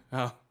 What?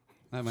 Oh,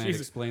 That might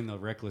Jesus. explain the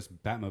reckless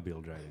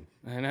Batmobile driving.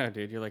 I know,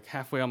 dude. You're like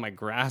halfway on my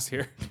grass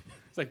here.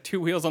 It's like 2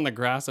 wheels on the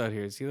grass out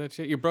here. See that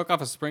shit? You broke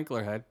off a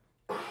sprinkler head.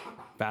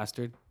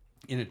 Bastard.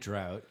 In a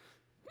drought.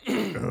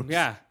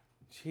 Yeah.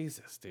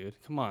 Jesus, dude.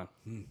 Come on.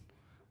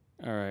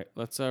 All right.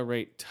 Let's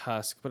rate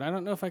Tusk. But I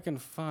don't know if I can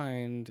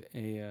find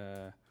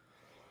a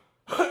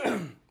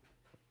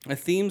a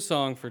theme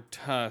song for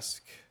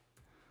Tusk.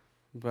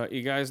 But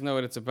you guys know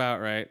what it's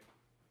about, right?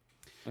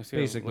 Let's see.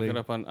 Basically. Look it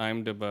up on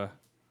IMDb.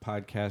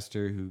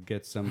 Podcaster who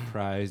gets some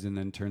prize and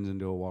then turns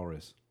into a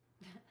walrus.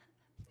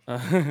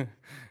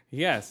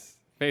 Yes.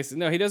 Basically,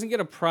 no, he doesn't get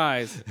a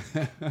prize.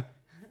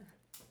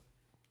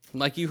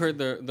 Like you heard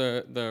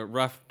the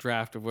rough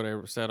draft of what I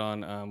said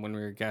on when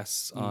we were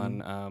guests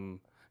on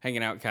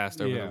Hanging Out Cast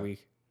over the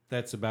week.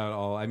 That's about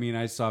all. I mean,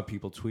 I saw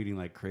people tweeting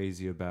like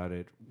crazy about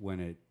it when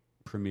it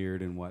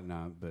premiered and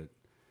whatnot, but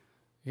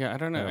Yeah, I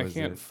don't know. That I was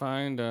can't it.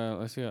 find.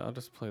 Let's see. I'll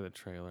just play the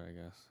trailer. I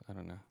guess. I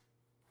don't know.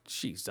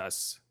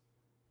 Jesus.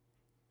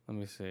 Let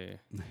me see.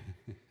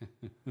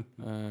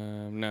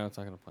 No, it's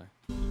not gonna play.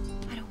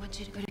 I don't want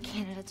you to go to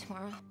Canada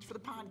tomorrow. For the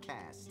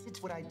podcast.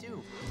 It's what I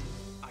do.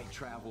 I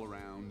travel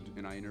around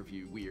and I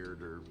interview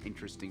weird or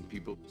interesting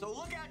people. So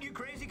look out, you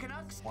crazy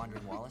Canucks!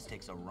 Wandering Wallace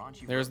takes a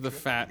raunchy There's road the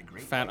trip fat to the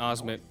Great fat White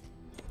Osment.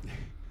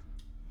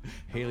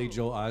 Haley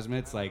Joel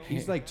Osment's like,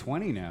 he's like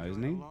 20 now,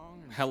 isn't he?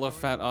 Hella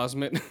fat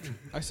Osment.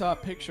 I saw a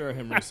picture of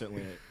him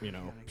recently,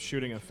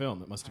 shooting a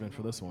film. It must have been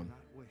for this one.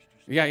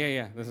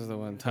 yeah. This is the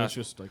one. It's Tusk.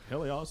 just like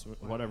Haley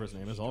Osment, whatever his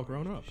name is, all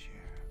grown up.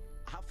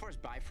 How far is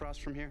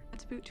Bifrost from here?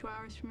 It's about 2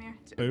 hours from here.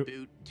 It's Boot.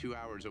 about 2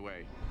 hours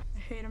away. I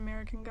hate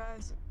American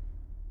guys.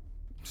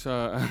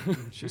 So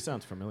She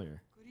sounds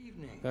familiar.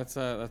 that's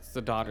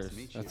the daughters.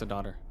 That's the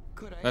daughter.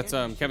 Could I That's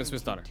interest you Kevin in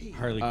Smith's some daughter. tea?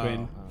 Harley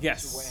Quinn.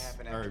 Yes.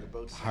 Or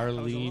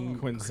Harleen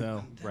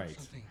Quinzel. Right.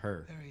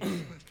 Her.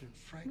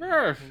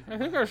 Yes, I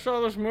think I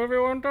saw this movie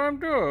one time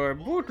too. I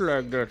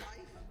bootlegged it.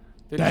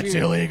 Did That's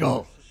you-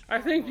 illegal. I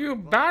think you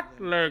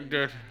bat-legged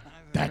it,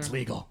 That's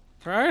legal.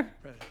 right?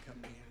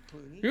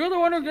 You're the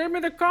one who gave me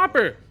the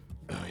copy.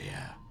 Oh,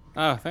 yeah.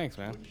 Oh, thanks,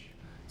 man.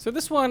 So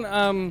this one,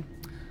 I don't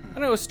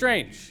know, it was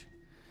strange.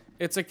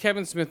 It's a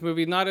Kevin Smith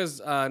movie, not as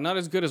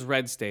good as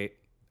Red State.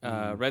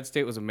 Red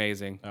State was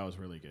amazing. That was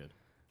really good.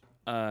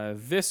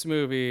 This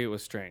movie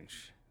was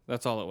strange.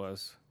 That's all it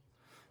was.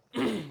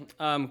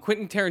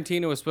 Quentin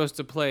Tarantino was supposed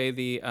to play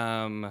the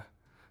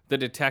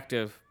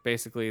detective,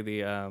 basically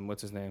the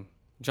what's his name,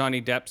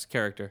 Johnny Depp's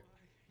character.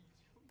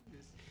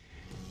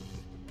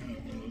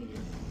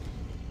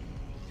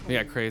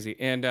 Yeah, crazy.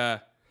 And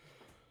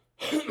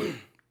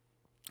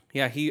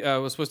yeah, he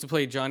was supposed to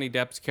play Johnny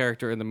Depp's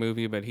character in the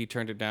movie, but he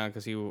turned it down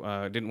because he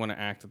didn't want to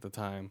act at the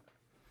time.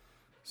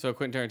 So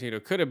Quentin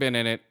Tarantino could have been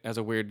in it as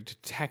a weird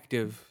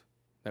detective,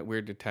 that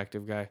weird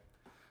detective guy.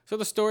 So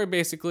the story,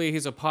 basically,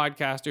 he's a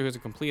podcaster who's a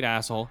complete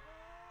asshole.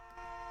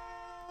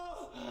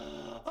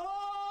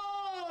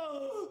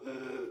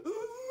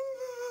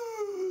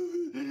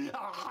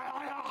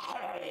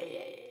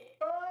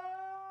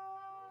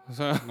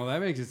 So, Well,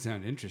 that makes it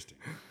sound interesting.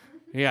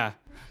 yeah.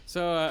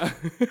 So,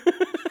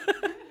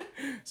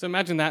 so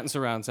imagine that in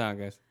surround sound,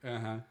 guys.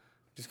 Uh-huh.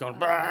 Just going,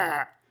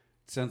 "Bah!"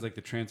 Sounds like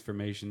the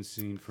transformation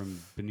scene from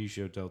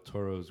Benicio del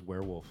Toro's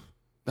Werewolf.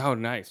 Oh,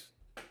 nice.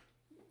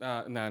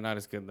 No, not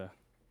as good though.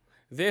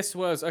 This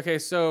was okay.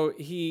 So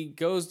he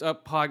goes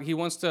up he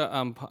wants to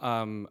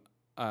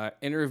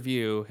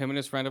interview him and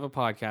his friend of a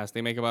podcast.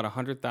 They make about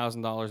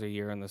 $100,000 a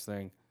year on this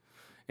thing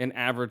in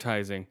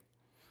advertising.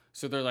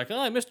 So they're like,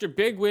 oh, Mr.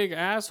 Bigwig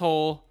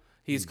asshole.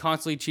 He's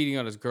constantly cheating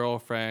on his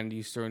girlfriend.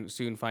 You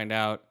soon find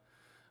out.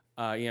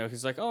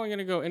 He's like, oh, I'm going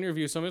to go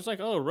interview someone. It's like,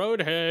 oh,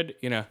 roadhead,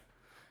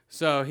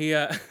 So he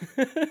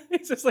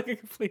he's just like a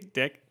complete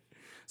dick.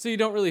 So you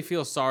don't really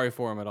feel sorry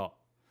for him at all.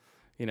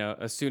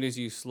 As soon as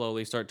you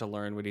slowly start to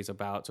learn what he's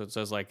about. So it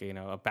says like,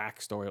 a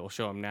backstory. It will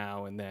show him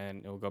now and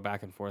then it will go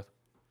back and forth.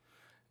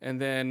 And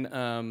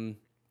then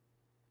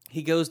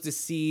he goes to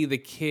see the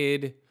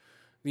kid,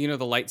 the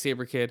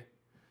lightsaber kid.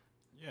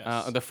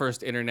 Yes. The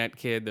first internet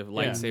kid, the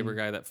lightsaber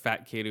guy, that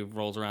fat kid who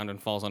rolls around and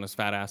falls on his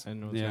fat ass.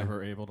 And was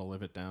never able to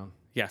live it down.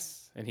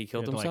 Yes. And he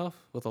killed himself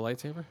with a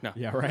lightsaber? No.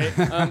 Yeah, right?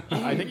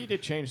 I think he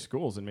did change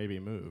schools and maybe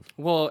move.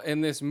 Well,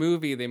 in this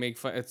movie, they make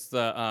fun. It's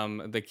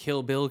the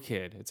Kill Bill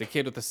kid. It's a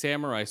kid with a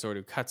samurai sword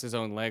who cuts his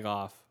own leg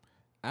off.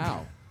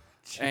 Ow.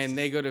 And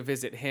they go to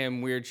visit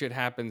him. Weird shit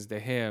happens to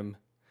him.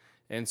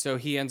 And so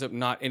he ends up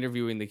not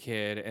interviewing the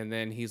kid. And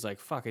then he's like,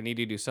 fuck, I need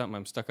to do something.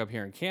 I'm stuck up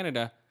here in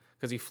Canada.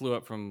 Because he flew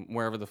up from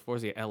wherever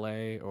was he,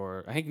 L.A.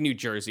 or I think New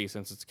Jersey,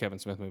 since it's a Kevin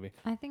Smith movie.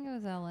 I think it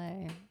was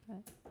L.A.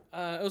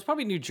 But it was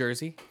probably New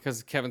Jersey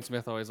because Kevin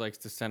Smith always likes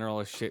to center all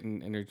his shit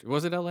in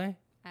was it L.A.?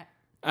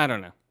 I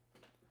don't know.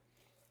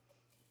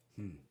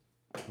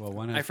 Well,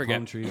 one has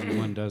palm trees and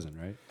one doesn't,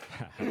 right?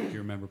 Do you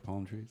remember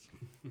palm trees?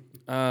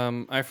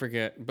 I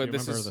forget, but you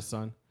this remember is the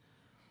sun.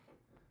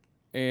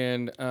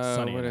 And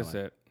what is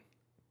it?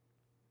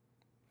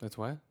 That's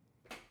what?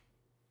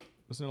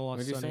 Wasn't it a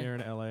lot sunnier in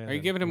LA? Are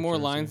you giving him more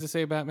lines to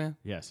say, Batman?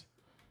 Yes.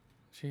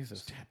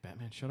 Jesus. Damn,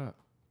 Batman, shut up.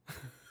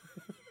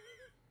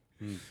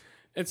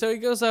 And so he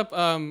goes up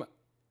and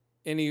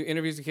he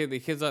interviews the kid. The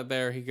kid's out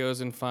there. He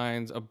goes and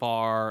finds a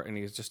bar and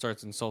he just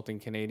starts insulting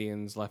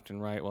Canadians left and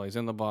right while he's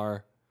in the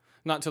bar.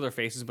 Not to their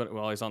faces, but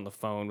while he's on the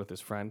phone with his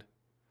friend.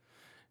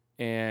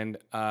 And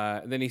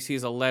then he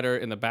sees a letter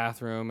in the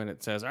bathroom and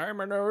it says,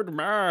 I'm an old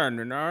man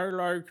and I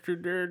like to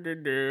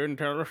do and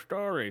tell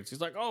stories.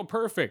 He's like, oh,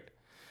 perfect.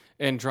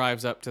 And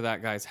drives up to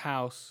that guy's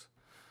house,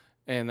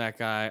 and that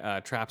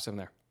guy traps him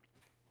there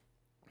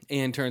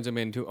and turns him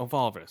into a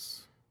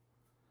walrus.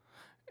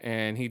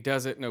 And he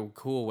does it in a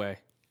cool way.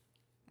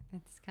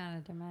 It's kind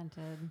of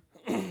demented,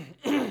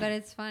 but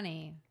it's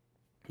funny.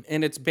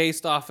 And it's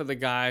based off of the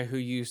guy who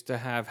used to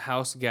have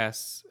house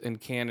guests in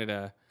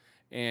Canada,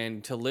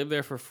 and to live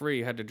there for free,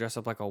 you had to dress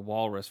up like a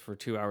walrus for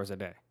 2 hours a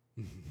day,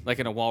 like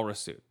in a walrus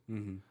suit.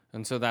 Mm-hmm.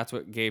 And so that's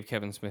what gave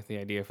Kevin Smith the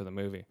idea for the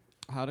movie.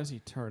 How does he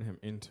turn him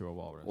into a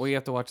walrus? Well, you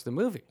have to watch the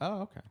movie.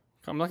 Oh, okay.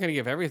 I'm not going to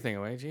give everything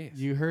away. Jeez.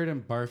 You heard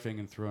him barfing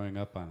and throwing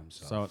up on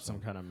himself. So it's some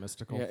kind of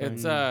mystical thing?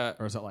 It's,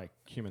 or is it like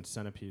human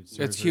centipede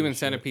surgery? It's human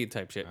centipede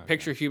type shit. Okay.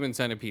 Picture human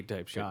centipede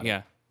type shit.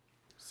 Yeah.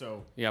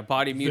 So yeah,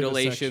 body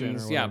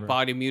mutilations. Yeah,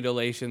 body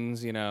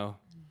mutilations, Yeah,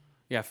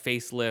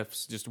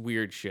 facelifts, just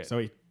weird shit. So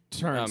he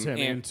turns him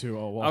into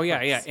a walrus. Oh,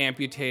 yeah.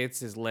 Amputates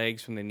his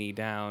legs from the knee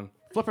down.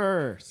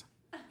 Flippers.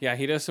 Yeah,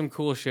 he does some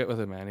cool shit with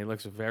it, man. He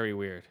looks very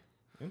weird.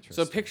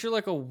 Interesting. So picture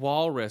like a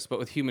walrus, but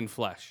with human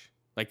flesh.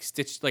 Like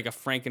stitched like a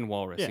Franken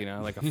walrus,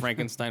 like a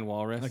Frankenstein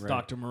walrus. Like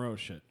Dr. Moreau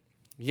shit.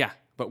 Yeah,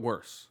 but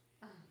worse.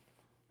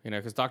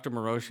 Because Dr.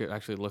 Moreau shit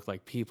actually looked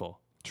like people.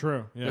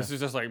 True. Yeah. This is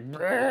just like,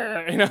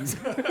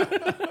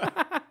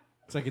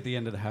 It's like at the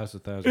end of the House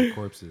of 1,000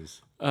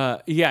 Corpses.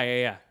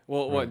 Yeah.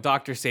 Well, what,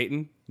 Dr.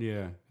 Satan?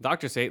 Yeah.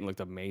 Dr. Satan looked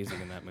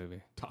amazing in that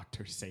movie.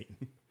 Dr.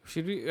 Satan.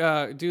 Should we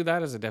do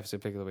that as a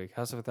deficit pick of the week?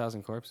 House of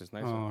 1,000 Corpses.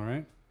 Nice one. All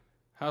right.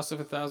 House of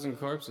 1,000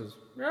 Corpses.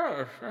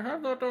 Yes, I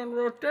have that on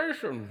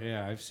rotation.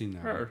 Yeah, I've seen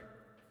that one.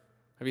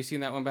 Have you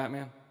seen that one,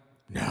 Batman?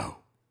 No.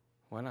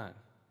 Why not?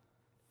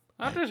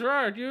 That is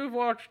right. You've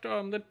watched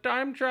The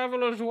Time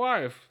Traveler's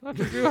Wife. That's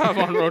what you have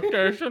on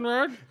rotation,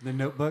 right? The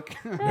Notebook?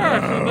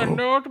 Yes, The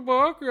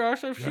Notebook.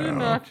 Yes, I've seen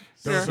that.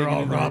 Those are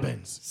all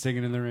Robins.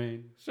 Singing in the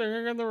Rain.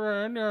 Singing in the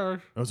Rain, yes.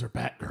 Those are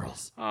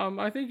Batgirls.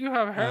 I think you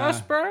have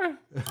Hairspray.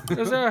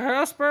 Is there a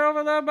Hairspray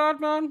over there,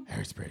 Batman?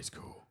 Hairspray's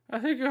cool. I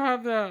think you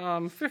have the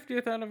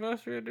 50th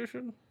anniversary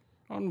edition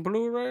on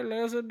Blu-ray,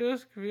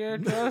 Laserdisc,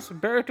 VHS,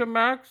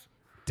 Betamax.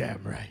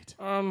 Damn right.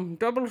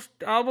 Double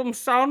album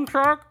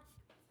soundtrack.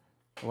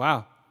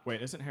 Wow.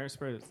 Wait, isn't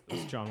Hairspray?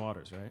 It's John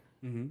Waters, right?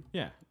 Mm-hmm.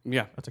 Yeah.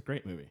 Yeah. That's a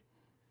great movie.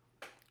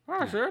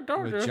 Oh, sure,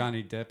 don't you? With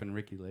Johnny Depp and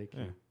Ricky Lake.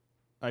 Yeah.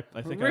 I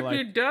think Ricky I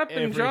like Depp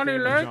and Johnny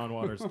everything that Lake? John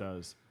Waters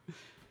does.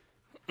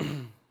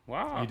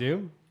 Wow. You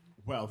do?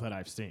 Well, that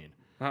I've seen.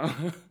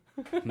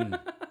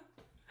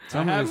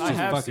 Some of it's just I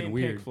have fucking seen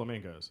weird. Pink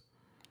Flamingos.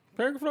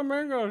 Pink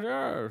Flamingos,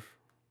 yes.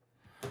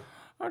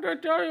 I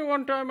did tell you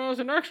one time I was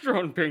an extra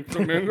on Pink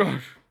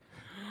Flamingos.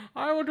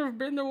 I would have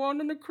been the one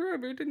in the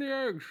crib eating the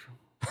eggs.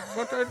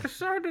 But I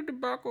decided to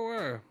back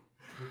away.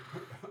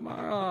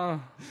 My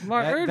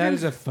agent... That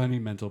is a funny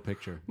mental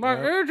picture.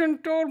 My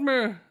agent told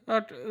me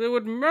that they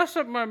would mess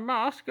up my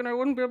mask and I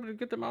wouldn't be able to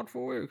get them out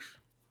for weeks.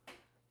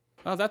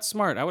 Oh, that's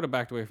smart. I would have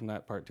backed away from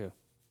that part, too.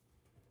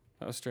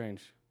 That was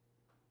strange.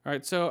 All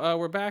right, so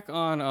we're back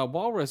on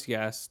Walrus,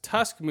 yes.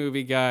 Tusk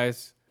movie,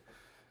 guys.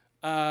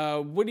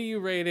 What do you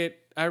rate it?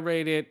 I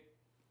rate it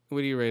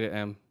What do you rate it,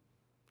 M?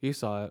 You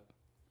saw it.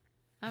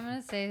 I'm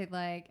gonna say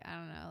like I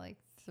don't know, like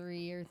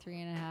 3 or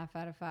 3.5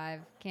 out of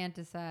 5. Can't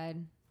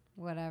decide.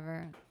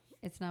 Whatever.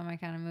 It's not my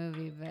kind of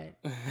movie, but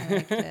I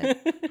liked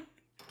it.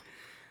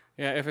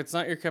 Yeah, if it's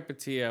not your cup of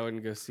tea, I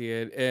wouldn't go see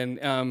it.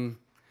 And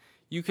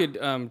you could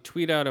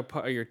tweet out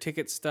your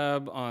ticket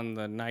stub on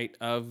the night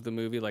of the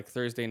movie, like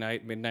Thursday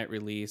night, midnight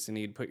release, and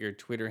you'd put your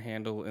Twitter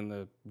handle in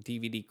the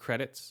DVD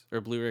credits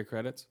or Blu-ray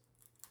credits.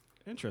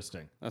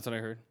 Interesting. That's what I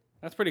heard.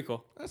 That's pretty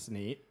cool. That's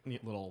neat.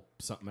 Neat little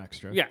something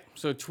extra. Yeah,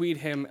 so tweet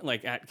him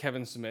like at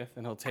Kevin Smith,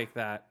 and he'll take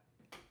that.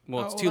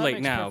 Well, it's too that late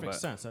makes now, perfect but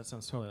sense. That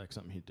sounds totally like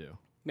something he'd do.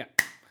 yeah,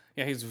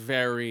 yeah, he's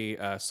very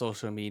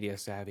social media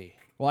savvy.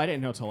 Well, I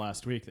didn't know till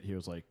last week that he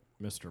was like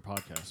Mr.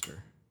 Podcaster.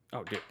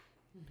 Oh, dude,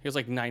 he has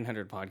like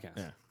 900 podcasts.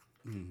 Yeah.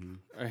 Mm-hmm.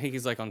 I think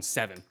he's like on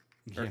 7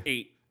 or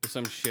 8 or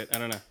some shit. I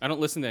don't know. I don't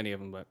listen to any of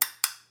them, but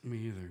Me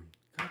either.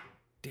 God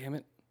damn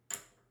it.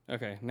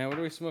 Okay, now what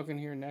are we smoking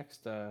here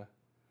next? What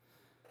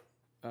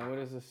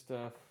is this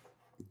stuff?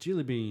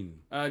 Jelly bean.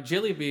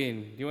 Jelly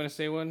bean. Do you want to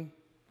say one,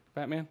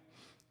 Batman?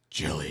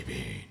 Jelly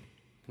bean.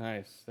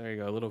 Nice. There you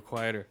go. A little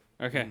quieter.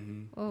 Okay.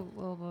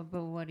 Well,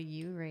 but what do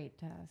you rate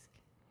Tusk?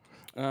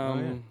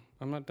 I'm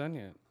not done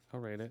yet. I'll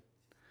rate it.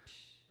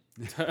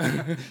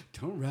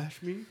 Don't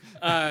rush me.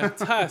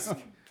 Tusk.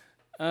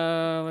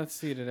 Let's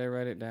see. Did I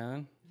write it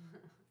down?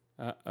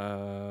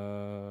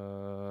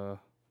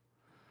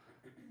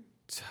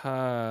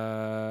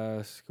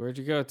 Tusk. Where'd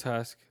you go,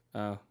 Tusk?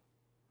 Oh.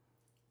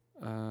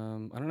 I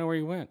don't know where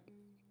you went.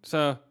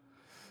 So,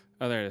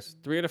 there it is.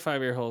 3 out of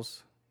 5 ear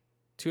holes,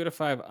 2 out of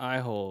 5 eye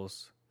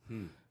holes,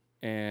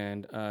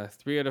 and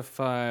 3 out of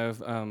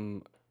 5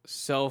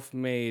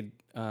 self-made.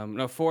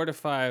 4 out of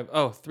 5.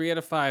 Oh, 3 out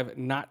of 5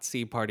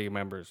 Nazi Party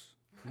members.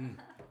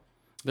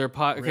 Their their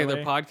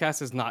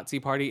podcast is Nazi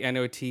Party,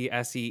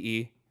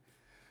 NOTSEE.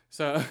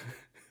 So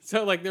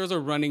like there was a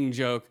running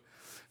joke.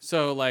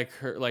 So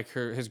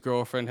his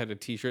girlfriend had a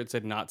T-shirt that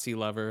said Nazi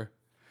lover,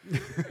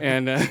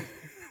 and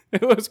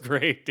it was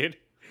great, dude.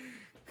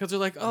 Because they're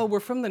like, oh, we're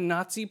from the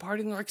Nazi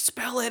Party, and they're like,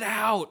 spell it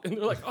out, and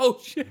they're like, oh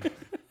shit,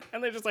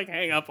 and they just like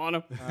hang up on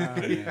him.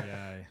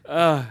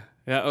 Yeah,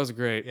 that was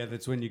great. Yeah,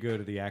 that's when you go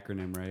to the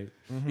acronym, right?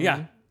 Mm-hmm.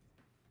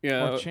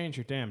 Yeah. Or change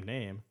your damn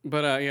name.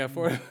 But it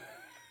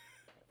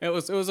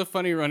was a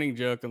funny running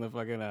joke on the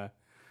fucking it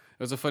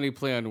was a funny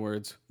play on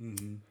words.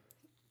 Mm-hmm.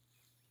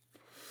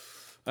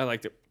 I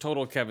liked it.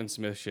 Total Kevin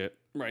Smith shit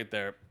right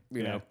there.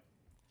 You know,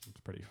 it's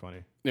pretty funny.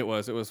 It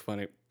was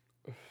funny.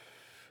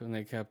 And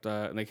they kept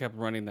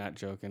running that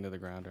joke into the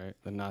ground, right?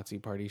 The Nazi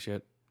Party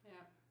shit. Yeah.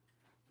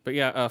 But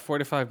yeah, 4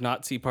 to 5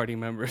 Nazi Party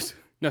members.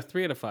 No,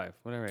 3 out of 5.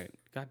 What I write?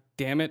 God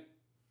damn it.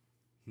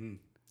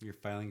 Your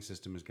filing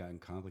system has gotten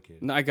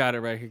complicated. No, I got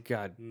it right here.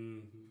 God.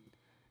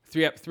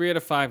 3 out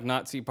of 5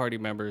 Nazi Party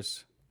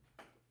members.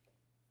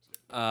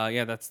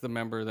 Yeah, that's the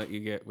member that you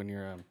get when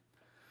you're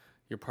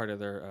part of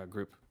their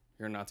group.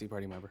 You're a Nazi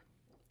Party member,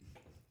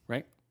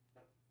 right?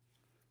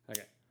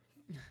 Okay.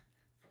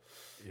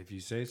 If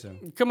you say so.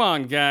 Come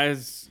on,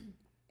 guys.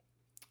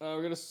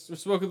 We're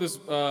smoking this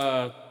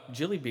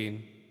jelly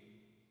bean.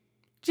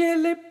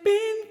 Jelly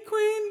bean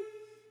queen.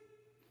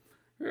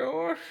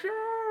 You're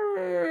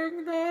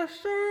sharing the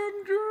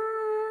same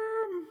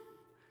dream,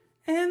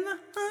 and the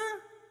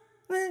heart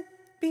that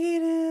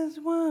beat as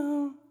one.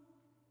 All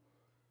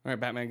right,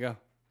 Batman, go.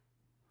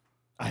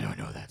 I don't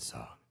know that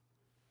song.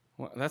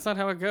 Well, that's not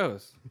how it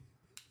goes.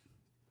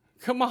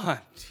 Come on,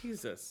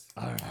 Jesus.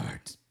 Our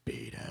hearts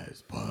beat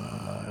as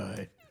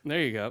one. There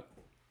you go.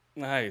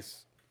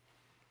 Nice.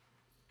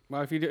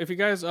 Well, if you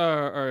guys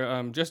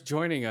are just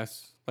joining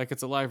us, like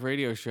it's a live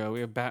radio show,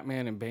 we have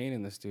Batman and Bane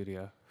in the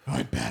studio.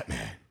 I'm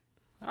Batman.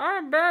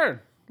 I'm Bane.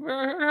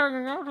 We're here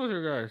hanging out with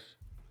you guys.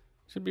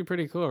 Should be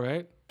pretty cool,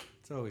 right?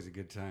 It's always a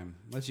good time,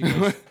 unless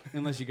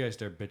you guys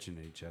start bitching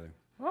at each other.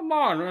 Come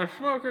on, we're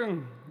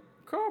smoking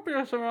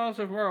copious amounts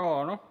of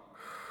marijuana,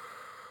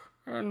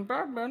 and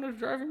Batman is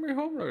driving me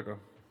home later.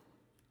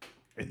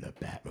 In the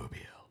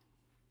Batmobile.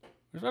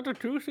 Is that a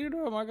 2-seater,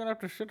 or am I going to have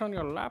to sit on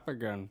your lap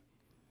again?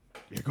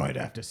 You're going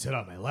to have to sit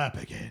on my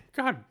lap again.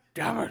 God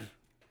damn it.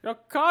 Your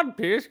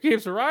codpiece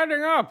keeps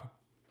riding up.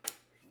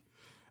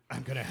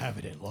 I'm going to have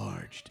it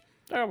enlarged.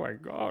 Oh my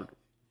God.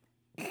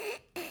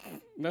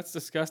 That's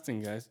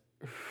disgusting, guys.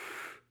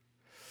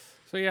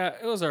 So yeah,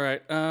 it was all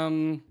right.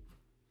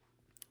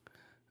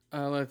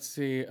 Let's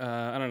see.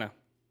 I don't know.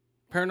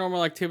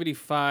 Paranormal Activity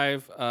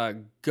 5,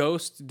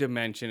 Ghost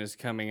Dimension is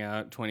coming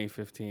out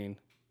 2015.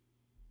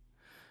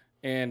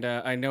 And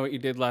I Know What You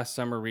Did Last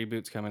Summer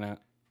reboot's coming out.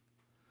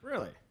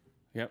 Really?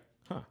 Yep.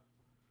 Huh.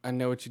 I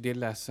Know What You Did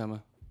Last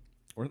Summer.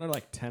 Weren't there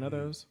like 10 of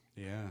those?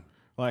 Yeah.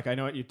 Like, I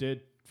Know What You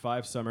Did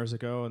 5 summers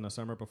ago and the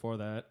summer before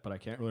that, but I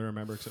can't really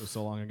remember because it was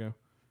so long ago.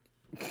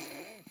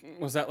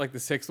 Was that like the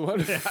 6th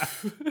one? Yeah.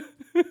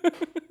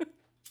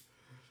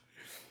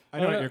 I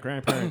Know What Your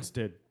Grandparents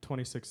Did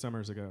 26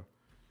 summers ago.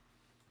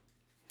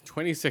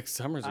 26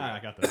 summers ago. I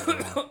got that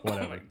wrong.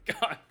 Whatever. Oh my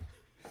God.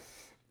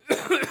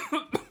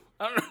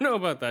 I don't know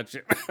about that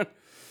shit, man.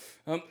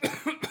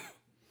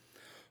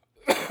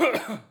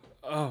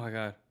 Oh my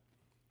God.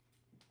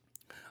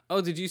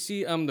 Oh, did you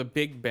see the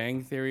Big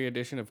Bang Theory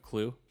edition of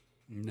Clue?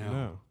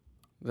 No.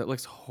 That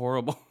looks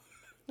horrible.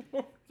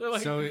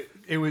 Like, so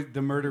it was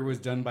the murder was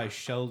done by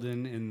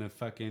Sheldon in the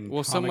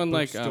fucking someone book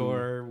like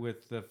store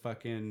with the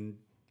fucking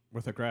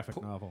with a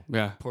graphic novel.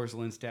 Yeah.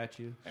 Porcelain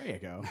statue. There you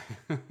go.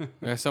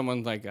 Yeah,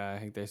 someone like I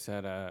think they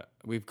said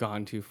we've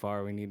gone too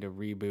far. We need to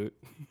reboot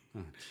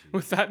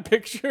with that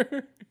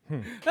picture.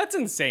 That's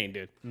insane,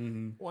 dude.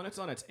 Mm-hmm. Well, and it's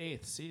on its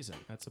 8th season.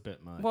 That's a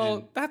bit much.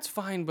 Well, that's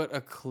fine, but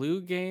a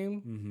Clue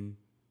game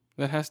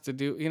that has to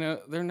do,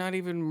 they're not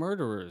even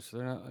murderers.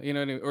 They're not, what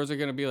I mean? Or is it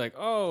going to be like,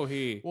 oh,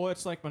 he? Well,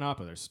 it's like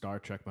Monopoly. There's Star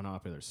Trek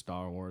Monopoly. There's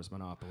Star Wars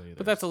Monopoly.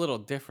 But that's a little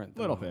different. A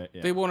little bit,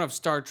 yeah. They won't have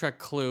Star Trek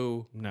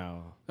Clue.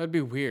 No. That'd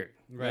be weird.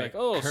 Right. Like,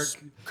 oh,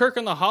 Kirk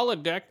on the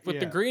holodeck with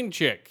the Yeah. green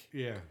chick.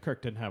 Yeah.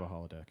 Kirk didn't have a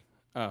holodeck.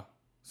 Oh,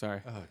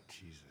 sorry. Oh,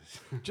 Jesus.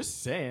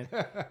 Just saying.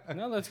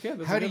 No, that's good.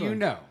 That's How a do good you one.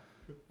 know?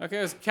 Okay,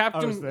 it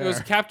was there.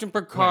 Captain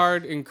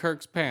Picard in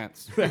Kirk's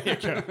pants. There you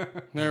go.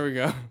 There we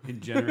go. In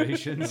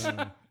Generations.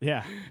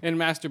 Yeah. In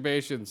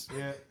masturbations.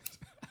 Yeah.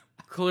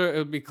 It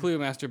would be Clue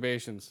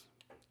masturbations.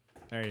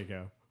 There you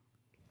go.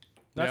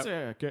 That's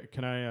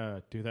can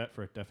I do that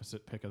for a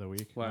deficit pick of the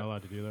week? What? Am I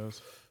allowed to do those?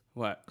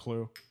 What?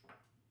 Clue.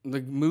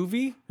 The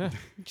movie?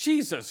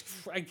 Jesus,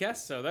 I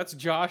guess so. That's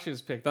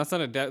Josh's pick. That's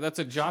not that's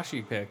a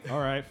Joshy pick. All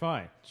right,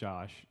 fine.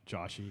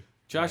 Joshy.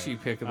 Joshy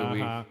pick of the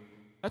week.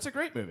 That's a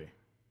great movie.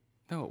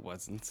 No, it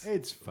wasn't.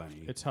 It's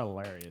funny. It's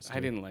hilarious. I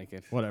dude. didn't like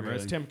it. Whatever.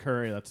 Really? It's Tim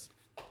Curry.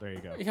 There you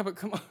go. Yeah, but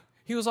come on.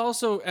 He was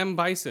also M.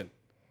 Bison.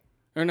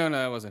 Or no,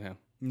 that wasn't him.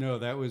 No,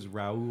 that was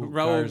Raul Raul.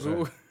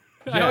 Garza.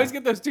 I always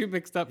get those two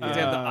mixed up because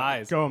he had the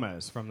eyes.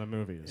 Gomez from the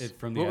movies.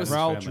 From the What was Addams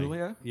Raul Family.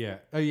 Julia? Yeah.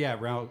 Oh yeah,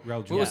 Raul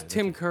Julia. What was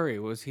Tim Curry?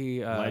 Was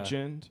he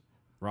Legend,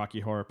 Rocky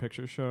Horror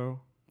Picture Show.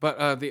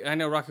 But I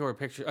know Rocky Horror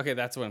Picture. Okay,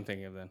 that's what I'm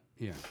thinking of then.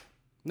 Yeah.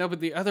 No, but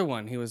the other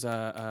one, he was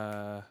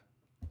God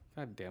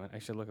damn it, I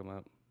should look him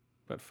up.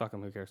 But fuck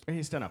him, who cares?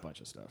 He's done a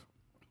bunch of stuff.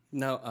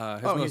 No,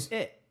 he's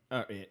It.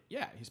 It.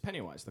 Yeah, he's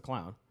Pennywise the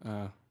clown.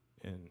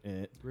 In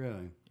It.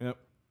 Really? Yep.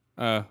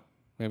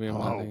 Maybe I'm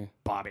not Hello, thinking.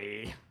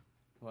 Bobby.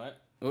 What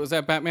was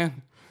that,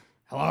 Batman?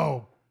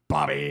 Hello,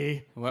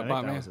 Bobby. What I think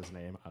Batman? That was his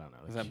name. I don't know.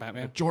 Is that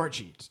Batman?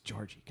 Georgie. It's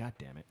Georgie. God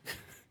damn it.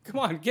 Come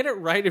on, get it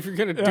right if you're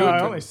gonna do it. I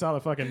only saw the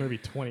fucking movie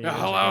 20 years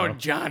Hello, ago.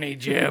 Johnny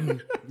Jim.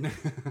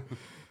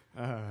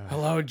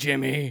 Hello,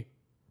 Jimmy.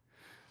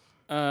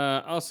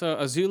 Also,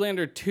 a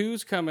Zoolander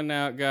 2's coming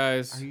out,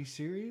 guys. Are you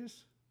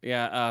serious?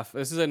 Yeah,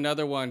 this is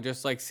another one,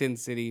 just like Sin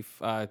City.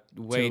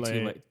 Way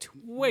too late.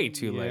 Way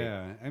too late.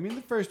 Yeah. I mean,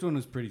 the first one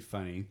was pretty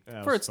funny.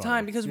 Yeah, For its funny.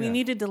 time, because we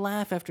needed to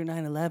laugh after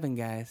 9/11,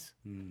 guys.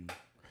 Is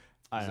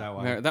that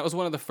why? That was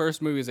one of the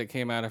first movies that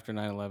came out after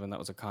 9/11. That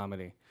was a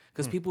comedy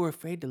because people were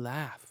afraid to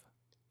laugh.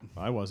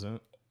 I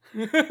wasn't.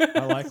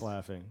 I like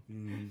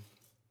laughing.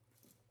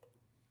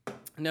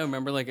 No,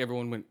 remember, like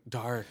everyone went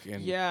dark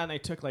and Yeah, and they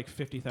took like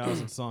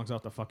 50,000 songs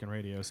off the fucking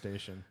radio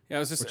station. Yeah, it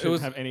was just Which it was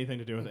didn't have anything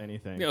to do with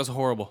anything. Yeah, it was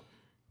horrible.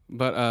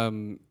 But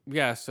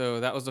yeah, so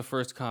that was the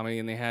first comedy,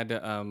 and they had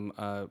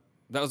to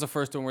that was the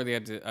first one where they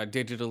had to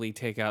digitally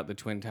take out the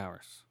Twin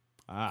Towers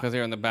because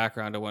they're in the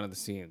background of one of the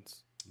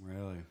scenes.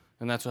 Really?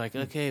 And that's like,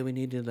 okay, we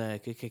need to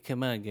okay,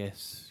 come on,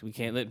 guys, we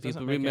can't let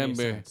Doesn't people make any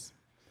remember. sense.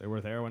 They were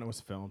there when it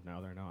was filmed.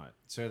 Now they're not.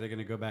 So are they going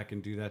to go back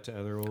and do that to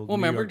other old? Well, New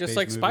remember, York-based just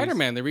like movies?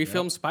 Spider-Man, they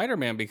refilmed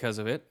Spider-Man because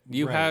of it.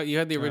 You had the I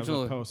have the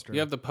original poster. You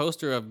have the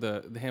poster of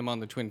the him on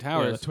the Twin Yeah,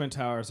 Towers. the Twin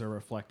Towers are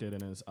reflected in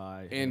his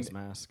eye, in his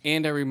mask.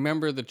 And I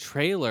remember the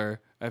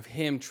trailer of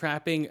him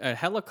trapping a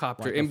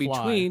helicopter Like in a fly.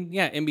 between,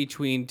 in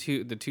between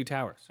the two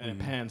towers. And it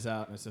pans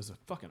out, and it's just a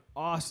fucking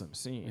awesome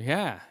scene.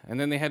 Yeah, and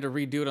then they had to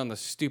redo it on the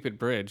stupid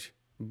bridge.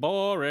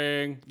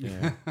 Boring.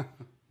 Yeah.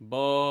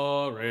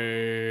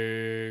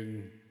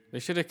 Boring. They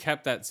should have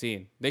kept that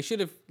scene. They should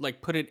have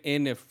like put it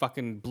in a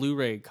fucking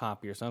Blu-ray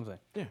copy or something.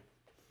 Yeah.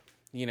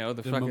 You know,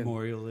 the The fucking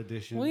memorial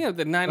edition. Well, yeah,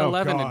 the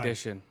 9/11 God.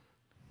 edition.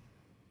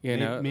 You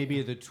know,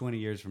 maybe the 20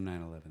 years from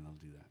 9/11 they'll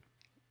do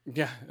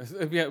that.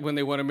 yeah, when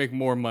they want to make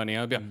more money,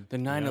 I'll be the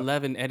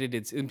 9/11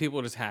 edited, and people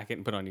will just hack it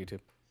and put it on YouTube.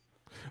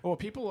 Well,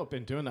 people have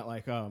been doing that,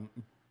 like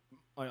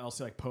I'll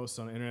see like posts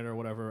on the internet or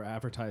whatever,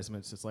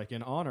 advertisements. It's like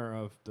in honor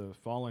of the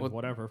fallen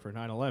whatever for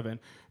 9/11.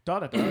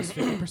 Is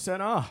 50%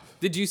 off.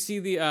 Did you see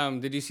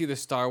the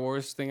Star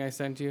Wars thing I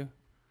sent you?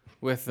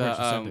 With Where'd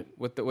you send it?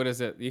 with the, what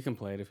is it? You can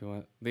play it if you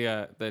want.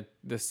 The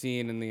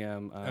scene in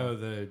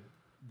the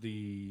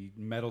the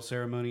medal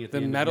ceremony at the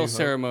the end of medal New Hope?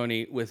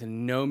 ceremony with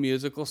no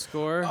musical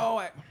score.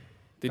 Oh,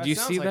 did you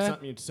sounds see like that?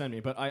 Something you'd send me,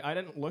 but I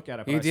didn't look at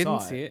it. But You I didn't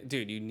saw see it,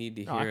 dude. You need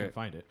to No, I hear can it.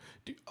 find it.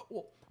 Dude,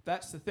 well,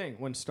 that's the thing.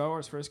 When Star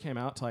Wars first came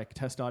out to like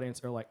test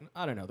audience, or like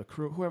I don't know, the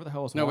crew, whoever the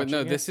hell was No, but watching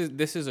no, it.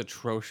 this is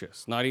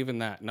atrocious. Not even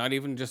that. Not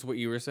even just what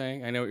you were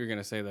saying. I know what you're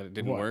gonna say that it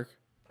didn't What? work.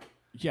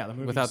 Yeah, the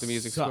movie without the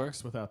music score?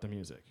 sucks without the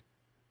music.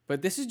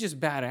 But this is just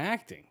bad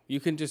acting. You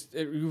can just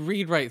you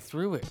read right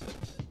through it.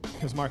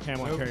 Because Mark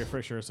Hamill and Carrie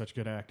Fisher are such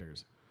good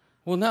actors.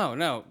 Well, no.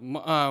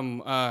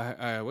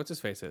 What's his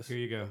face is? Here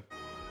you go.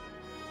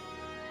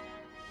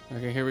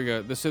 Okay, here we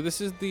go. So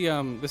this is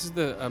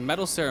the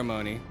medal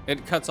ceremony.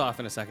 It cuts off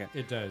in a second.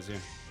 It does, yeah.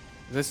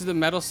 This is the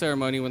medal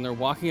ceremony when they're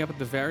walking up at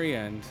the very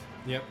end.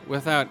 Yep.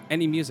 Without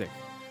any music.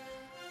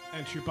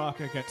 And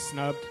Chewbacca gets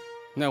snubbed.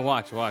 No,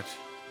 watch.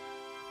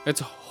 It's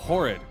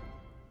horrid.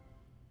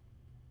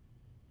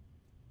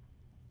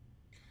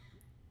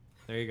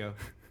 There you go.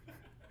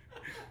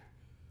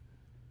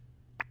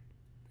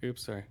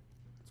 Oops, sorry.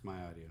 It's my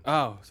audio.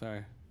 Oh,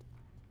 sorry.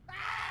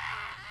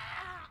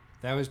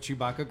 That was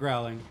Chewbacca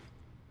growling.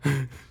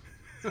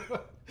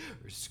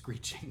 Or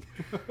screeching.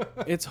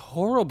 It's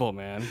horrible,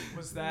 man.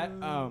 Was that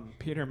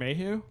Peter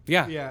Mayhew?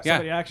 Yeah.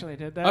 Somebody actually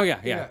did that? Oh,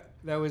 yeah.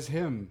 That was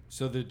him.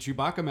 So the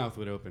Chewbacca mouth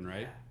would open,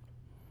 right?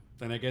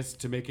 And I guess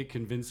to make it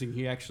convincing,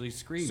 he actually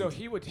screamed. So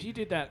he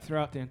did that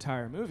throughout the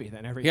entire movie.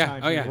 Then every Yeah.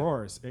 time Oh, he yeah.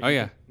 roars. Oh,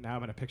 yeah. Now I'm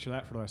gonna picture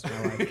that for the rest of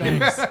my life.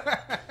 Thanks.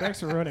 Thanks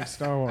for ruining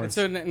Star Wars. And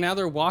so now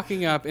they're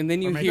walking up, and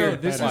then you Or maybe hear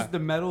this is the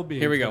metal being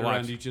Here we go, put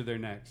around watch. each of their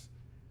necks.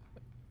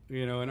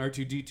 You know, and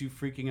R2-D2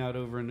 freaking out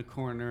over in the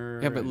corner.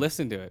 Yeah, but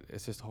listen to it.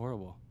 It's just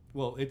horrible.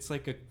 Well, it's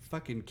like a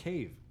fucking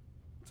cave.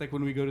 It's like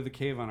when we go to the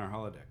cave on our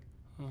holodeck.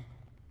 Huh.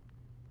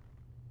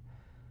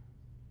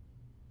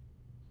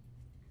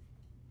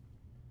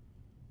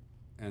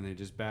 And they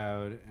just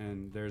bowed,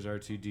 and there's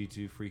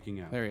R2-D2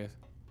 freaking out. There he is.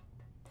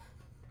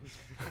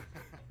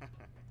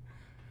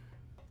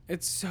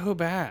 It's so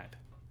bad.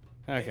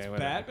 Okay, it's whatever.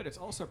 bad, but it's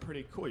also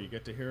pretty cool. You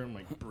get to hear him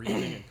like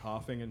breathing and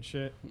coughing and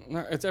shit.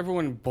 No, it's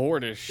everyone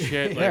bored as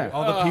shit. Yeah, Like,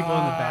 all the people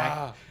in the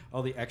back,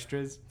 all the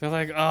extras. They're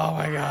like, oh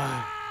my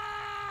god.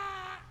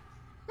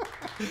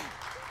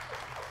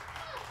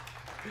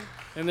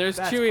 And there's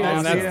Chewie,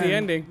 and that's the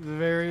ending. The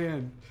very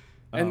end.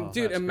 And Oh,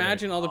 dude, that's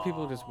imagine all the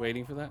people just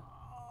waiting for that.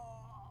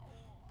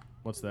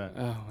 What's that?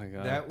 Oh my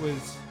god. That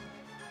was.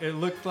 It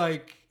looked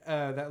like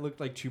that looked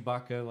like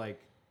Chewbacca like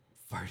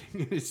farting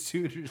in his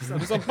suit or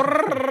something.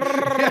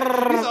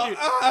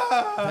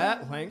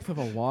 That length of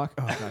a walk.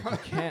 Oh god, you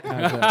can't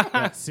have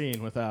that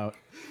scene without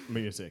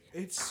music.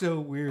 It's so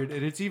weird,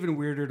 and it's even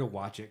weirder to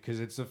watch it because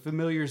it's a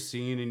familiar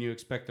scene, and you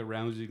expect the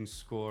rousing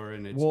score,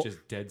 and it's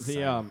just dead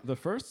silent. The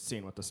first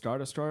scene with the Star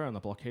Destroyer and the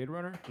Blockade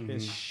Runner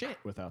is shit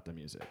without the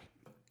music.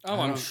 Oh,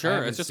 I'm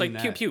sure. It's just like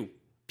pew pew.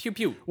 Pew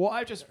pew. Well,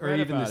 I just Or read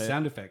even about the it.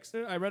 sound effects.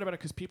 I read about it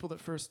because people that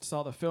first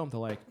saw the film, they're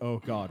like, "Oh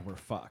God, we're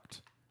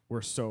fucked.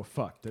 We're so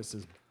fucked. This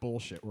is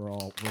bullshit. We're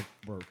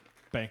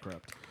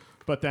bankrupt."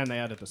 But then they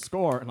added the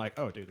score and like,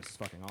 "Oh, dude, this is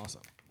fucking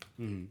awesome."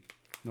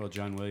 Mm-hmm. Well,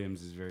 John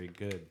Williams is very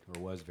good,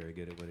 or was very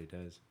good at what he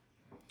does.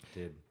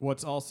 Did.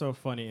 What's also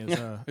funny is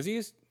Is he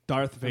just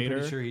Darth I'm Vader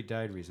pretty sure he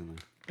died recently.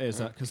 is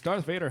because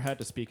Darth Vader had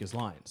to speak his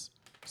lines.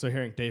 So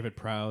hearing David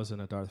Prowse in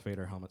a Darth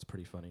Vader helmet's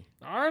pretty funny.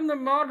 I'm the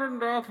modern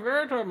Darth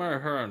Vader, my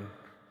friend.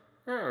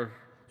 Yes,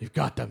 You've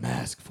got the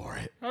mask for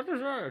it. that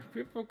is right.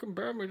 People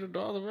compare me to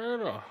Darth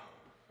Vader,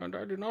 and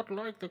I do not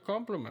like the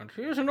compliment.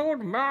 He is an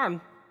old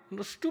man in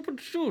a stupid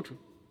suit.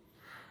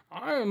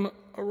 I am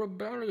a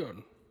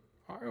rebellion.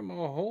 I am a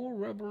whole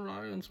rebel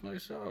alliance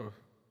myself.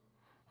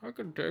 I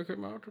can take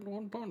him out in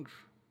one punch.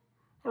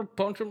 I'll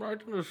punch him right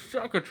in the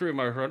circuitry,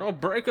 my friend. I'll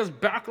break his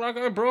back like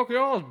I broke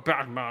yours,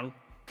 Batman.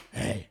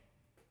 Hey,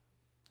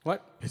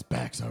 what? his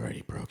back's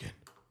already broken.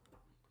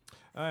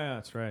 Oh yeah,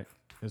 that's right.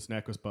 His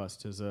neck was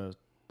bust. His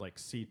like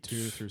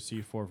C2 through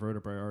C4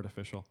 vertebrae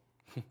artificial.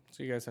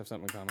 So you guys have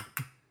something in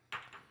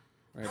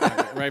common.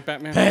 Right,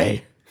 Batman?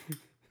 Hey!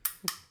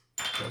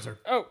 Those are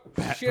Oh,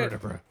 bat shit.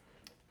 vertebrae.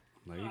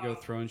 There you go,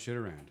 throwing shit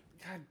around.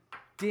 God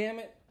damn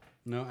it.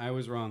 No, I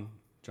was wrong.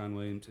 John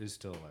Williams is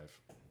still alive.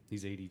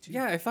 He's 82.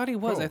 Yeah, I thought he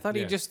was. Cool. I thought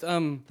he Yeah. just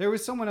There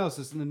was someone else.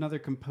 This is another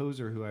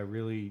composer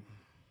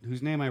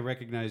whose name I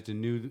recognized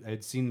and knew.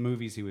 I'd seen the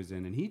movies he was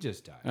in, and he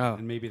just died. Oh.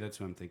 And maybe that's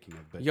who I'm thinking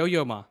of. But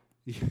Yo-Yo Ma.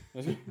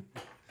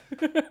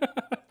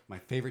 my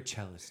favorite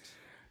cellist.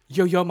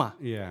 Yo-Yo Ma.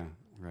 Yeah,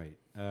 right.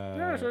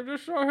 Yes, I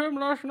just saw him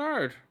last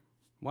night.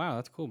 Wow,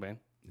 that's cool, man.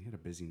 He had a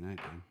busy night,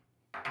 man.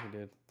 He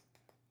did.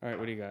 All right,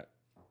 what do you got?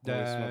 Let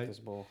me smoke this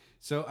bowl.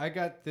 So I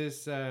got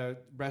this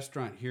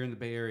restaurant here in the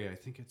Bay Area. I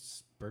think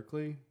it's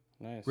Berkeley,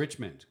 Nice.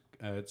 Richmond.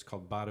 It's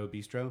called Bado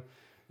Bistro,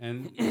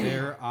 and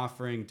they're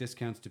offering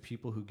discounts to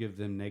people who give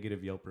them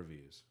negative Yelp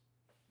reviews.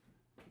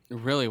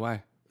 Really?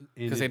 Why?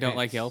 In Because they don't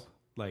like advance.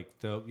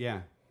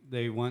 Yelp?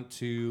 They want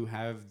to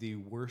have the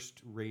worst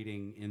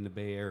rating in the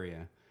Bay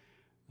Area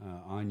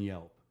on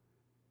Yelp,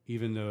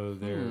 even though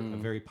they're a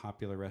very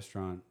popular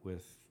restaurant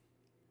with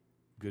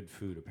good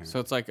food, apparently. So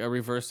it's like a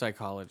reverse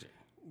psychology.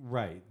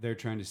 Right. They're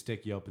trying to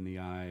stick Yelp in the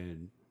eye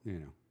and, you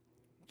know.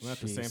 Isn't that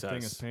the same thing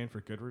as Jesus. paying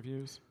for good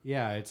reviews?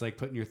 Yeah, it's like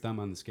putting your thumb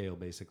on the scale,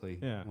 basically.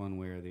 Yeah. One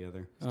way or the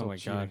other. Oh my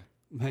God.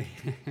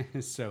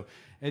 So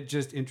it's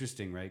just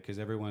interesting, right? Because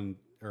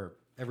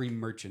every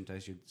merchant, I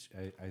should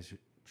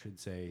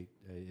say,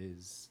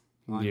 is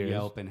on Yes.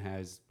 Yelp and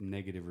has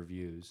negative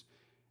reviews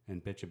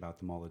and bitch about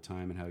them all the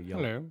time, and how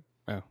Yelp Hello.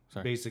 Oh,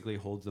 sorry. basically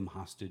holds them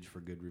hostage for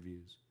good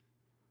reviews.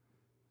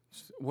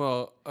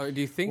 Well,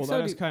 do you think Well, so?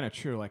 that is kind of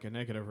true. Like a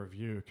negative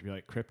review could be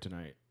like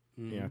kryptonite.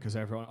 You know, because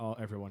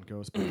everyone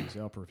goes by these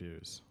Yelp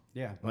reviews.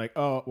 Yeah. Like,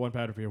 oh, one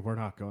bad review, we're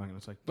not going. And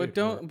it's like, But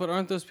dude, but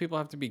aren't those people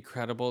have to be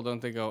credible? Don't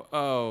they go,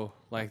 oh,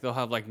 like they'll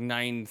have like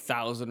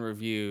 9,000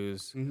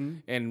 reviews,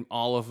 and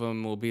all of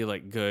them will be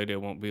like good. It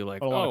won't be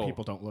like a lot of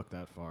people don't look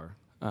that far.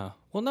 Oh,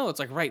 well, no, it's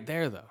like right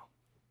there though.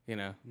 You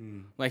know,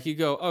 like you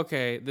go,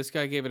 okay, this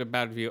guy gave it a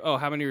bad review. Oh,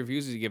 how many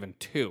reviews has he given?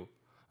 2.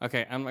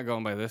 Okay, I'm not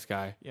going by this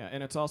guy. Yeah,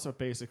 and it's also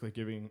basically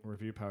giving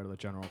review power to the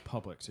general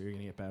public. So you're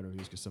going to get bad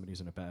reviews because somebody's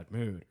in a bad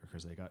mood, or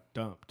because they got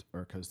dumped,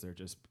 or because they're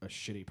just a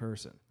shitty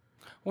person.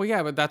 Well,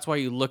 yeah, but that's why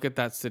you look at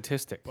that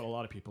statistic. But a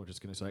lot of people are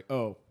just going to say,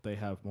 oh, they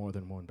have more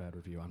than one bad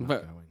review. I'm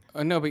not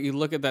going. No, but you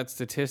look at that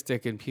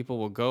statistic and people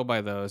will go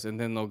by those, and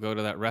then they'll go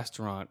to that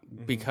restaurant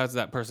because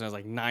that person has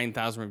like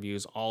 9,000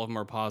 reviews. All of them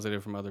are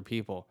positive from other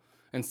people,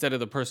 instead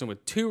of the person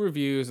with 2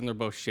 reviews and they're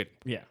both shitty.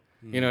 Yeah.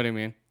 You know what I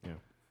mean? Yeah.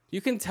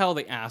 You can tell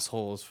the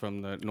assholes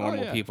from the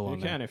normal people on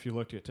You there. can if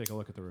you take a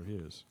look at the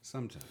reviews.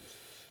 Sometimes.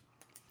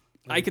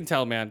 I can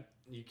tell, man.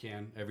 You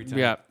can every time.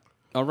 Yeah.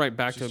 I'll write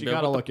back to him. You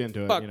got to look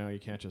into it. You know, you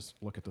can't just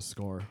look at the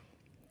score.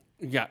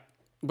 Yeah.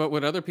 But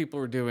what other people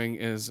were doing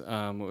is,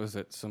 what was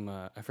it?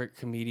 I forget,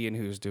 comedian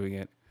who was doing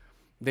it.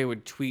 They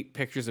would tweet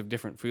pictures of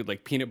different food,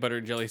 like peanut butter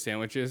and jelly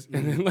sandwiches,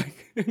 and then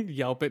like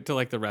Yelp it to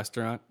like the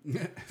restaurant.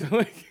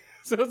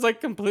 So it's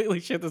like completely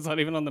shit that's not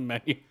even on the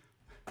menu.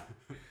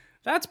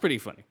 That's pretty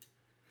funny.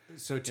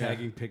 So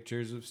tagging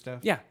pictures of stuff?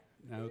 Yeah.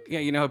 Okay. Yeah,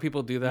 you know how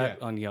people do that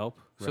Yeah. on Yelp?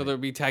 So Right. there'll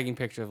be tagging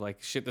picture of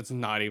like shit that's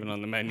not even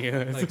on the menu.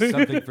 Like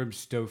something from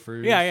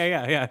Stouffer's.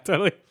 Yeah,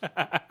 totally.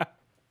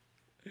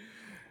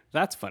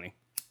 That's funny.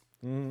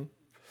 All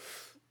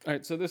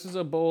right, so this is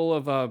a bowl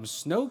of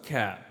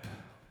Snowcap.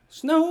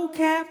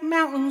 Snowcap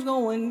mountains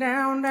going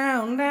down,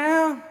 down,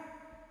 down.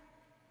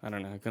 I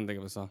don't know. I couldn't think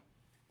of a song.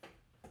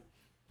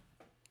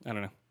 I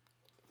don't know.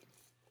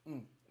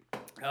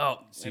 Oh,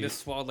 I just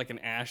swallowed like an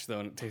ash, though,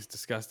 and it tastes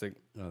disgusting.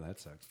 Oh, that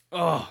sucks.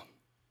 Oh.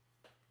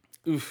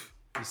 Oof.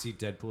 You see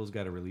Deadpool's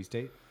got a release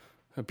date?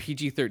 A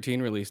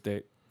PG-13 release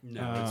date.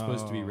 No, it's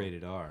supposed to be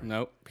rated R.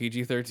 Nope,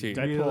 PG-13.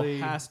 Deadpool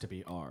has to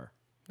be R.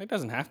 It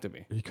doesn't have to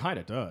be. He kind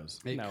of does.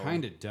 It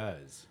kind of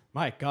does.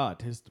 My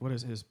God, what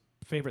is his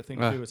favorite thing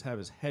to do is have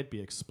his head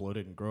be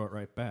exploded and grow it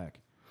right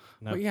back.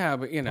 But yeah,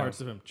 but you know, parts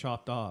of him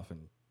chopped off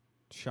and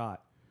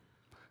shot.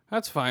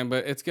 That's fine,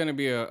 but it's going to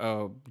be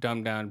a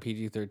dumbed down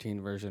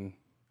PG-13 version.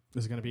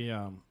 Is it going to be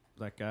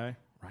that guy,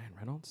 Ryan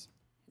Reynolds?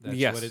 That's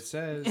Yes. what it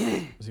says.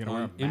 Is he going to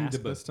wear a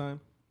mask this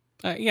time?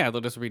 Yeah, they'll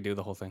just redo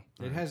the whole thing.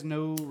 It has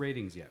no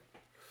ratings yet.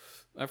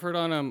 I've heard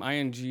on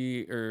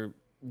ING or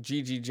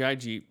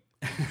GGGG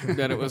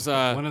that it was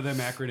one of them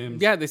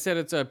acronyms. Yeah, they said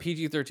it's a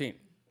PG-13.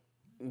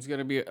 It's going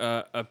to be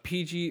a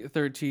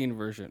PG-13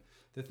 version.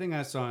 The thing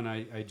I saw on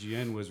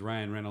IGN was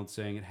Ryan Reynolds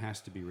saying it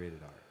has to be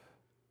rated R.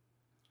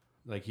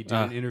 Like he did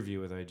an interview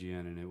with IGN,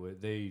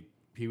 and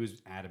he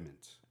was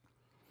adamant.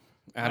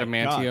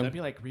 Adamantium. God, that'd be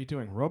like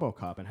redoing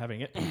RoboCop and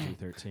having it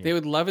PG-13. They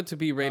would love it to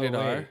be rated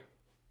R.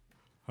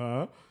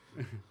 Huh?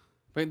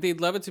 But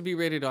they'd love it to be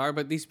rated R.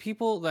 But these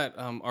people that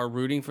are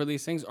rooting for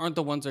these things aren't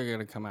the ones that are going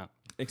to come out.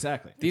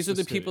 Exactly. These are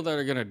the people that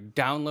are going to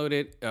download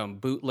it,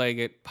 bootleg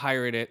it,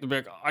 pirate it. They'll be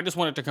like, I just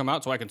want it to come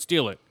out so I can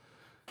steal it.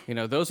 You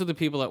know, those are the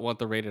people that want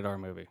the rated R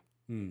movie.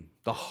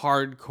 The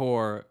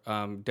hardcore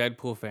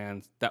Deadpool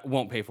fans that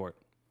won't pay for it.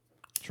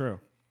 True.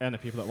 And the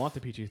people that want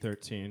the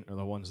PG-13 are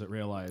the ones that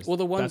realize that's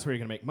where you're going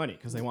to make money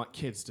because they want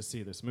kids to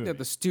see this movie. Yeah,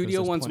 the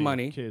studio wants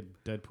money. Kid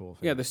Deadpool fans.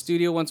 Yeah, the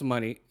studio wants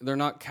money. They're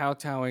not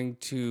kowtowing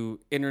to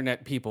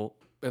internet people.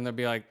 And they'll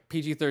be like,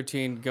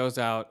 PG-13 goes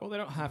out. Well, they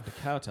don't have to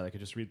kowtow. They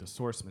could just read the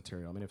source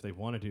material. I mean, if they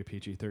want to do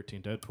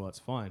PG-13 Deadpool, that's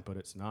fine, but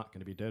it's not going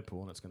to be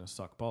Deadpool and it's going to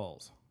suck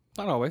balls.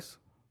 Not always.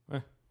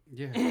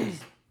 Yeah.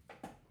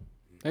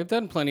 They've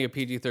done plenty of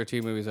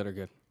PG-13 movies that are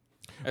good.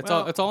 It's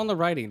all in the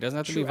writing. It doesn't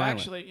have to be violent.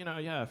 Actually,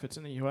 if it's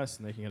in the U.S.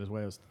 and they can get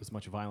away with as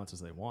much violence as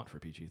they want for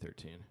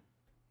PG-13.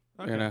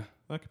 Okay. You know?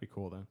 That could be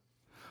cool then.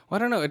 Well, I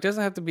don't know. It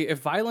doesn't have to be. If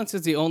violence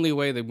is the only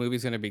way the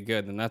movie's going to be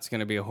good, then that's going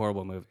to be a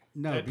horrible movie.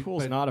 No,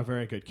 Deadpool's not a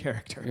very good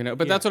character. You know,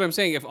 but that's what I'm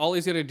saying. If all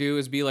he's going to do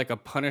is be like a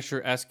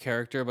Punisher-esque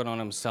character, but on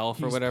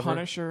himself or whatever.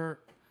 Punisher,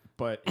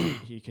 but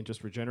he can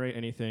just regenerate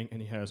anything,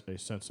 and he has a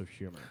sense of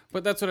humor.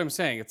 But that's what I'm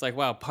saying. It's like,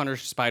 wow,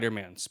 Punish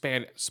Spider-Man.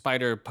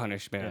 Spider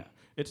Punish Man. Yeah.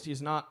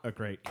 He's not a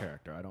great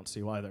character. I don't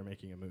see why they're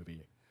making a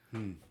movie.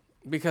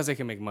 Because they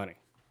can make money.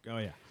 Oh,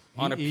 yeah.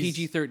 On a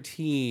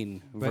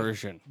PG-13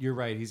 version. You're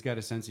right. He's got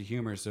a sense of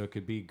humor, so it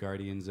could be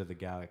Guardians of the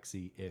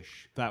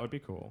Galaxy-ish. That would be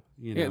cool.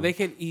 Yeah, they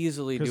could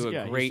easily do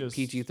a great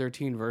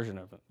PG-13 version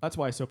of it. That's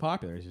why he's so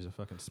popular. He's a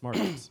fucking smart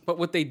ass. But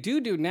what they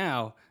do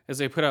now is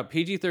they put out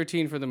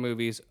PG-13 for the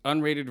movies,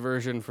 unrated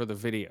version for the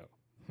video.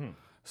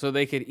 So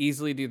they could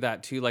easily do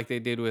that too, like they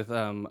did with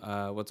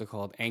what's it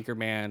called,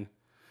 Anchorman,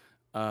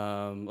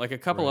 like a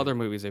couple other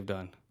movies they've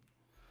done.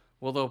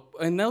 Well,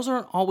 and those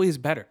aren't always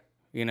better,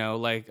 you know,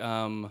 like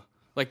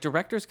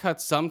director's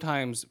cuts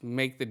sometimes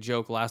make the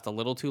joke last a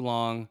little too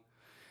long,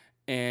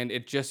 and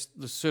it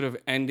just sort of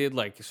ended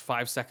like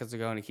 5 seconds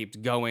ago, and it keeps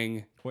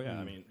going. Well, yeah,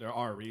 I mean, there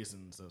are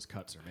reasons those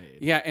cuts are made.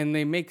 Yeah, and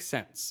they make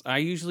sense. I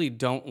usually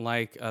don't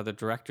like the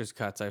director's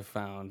cuts, I've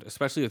found,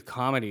 especially with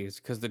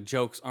comedies, because the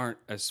jokes aren't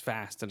as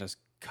fast and as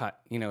cut,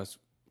 as,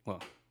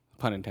 well,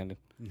 pun intended.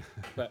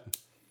 But,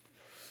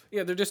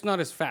 yeah, they're just not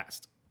as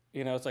fast.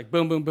 It's like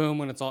boom, boom, boom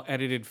when it's all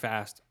edited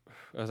fast.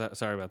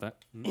 Sorry about that.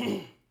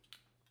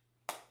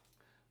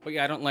 But,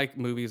 yeah, I don't like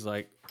movies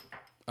like,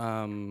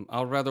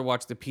 I'll rather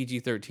watch the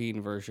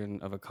PG-13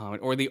 version of a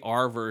comedy, or the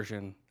R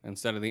version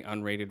instead of the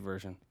unrated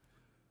version.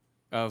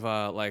 Of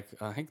I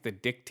think The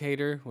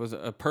Dictator was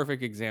a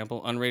perfect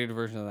example. Unrated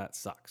version of that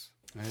sucks.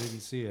 I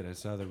didn't see it. I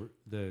saw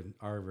the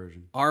R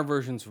version. R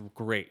version's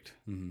great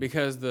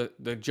because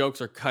the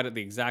jokes are cut at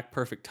the exact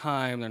perfect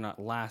time. They're not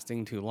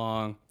lasting too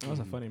long. That was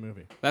a funny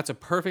movie. That's a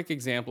perfect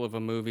example of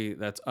a movie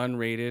that's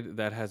unrated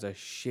that has a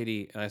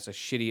shitty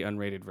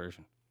unrated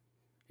version.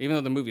 Even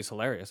though the movie's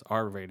hilarious,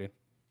 R rated.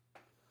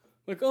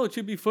 Like, oh, it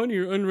should be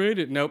funnier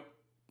unrated. Nope.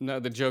 No,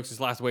 the jokes just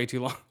last way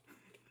too long.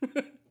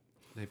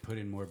 They put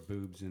in more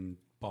boobs and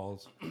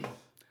balls.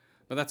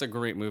 But that's a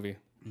great movie.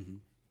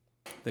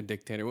 The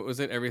Dictator. What was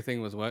it?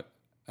 Everything was what?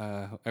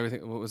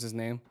 Everything. What was his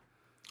name?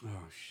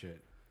 Oh shit!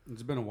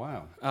 It's been a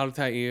while.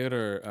 Altair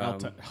or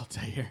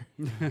Altair.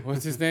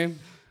 What's his name?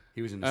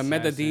 He was in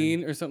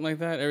Medellin or something like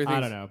that. Everything. I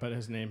don't know, but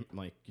his name,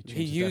 like,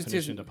 he used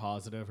his definition to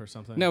positive or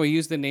something. No, he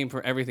used the name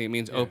for everything. It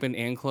means open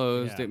and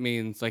closed. Yeah. It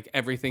means like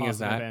everything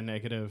positive is that. And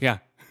negative. Yeah.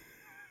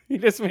 He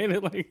just made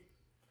it like.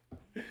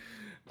 Aladdin.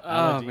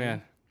 Oh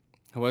man.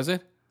 What was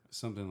it?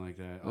 Something like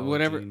that.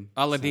 Whatever.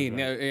 Aladdin.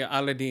 Right. Yeah,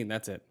 Aladdin.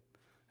 That's it.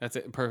 That's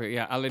it. Perfect.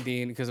 Yeah,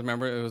 Aladdin. Because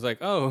remember, it was like,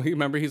 oh, you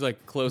remember he's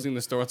like closing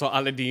the store. It's all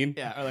Aladdin.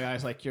 Yeah. Or the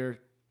guy's like, your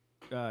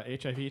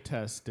HIV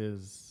test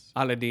is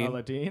Aladdin.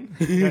 Aladdin.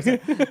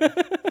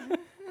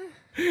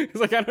 He's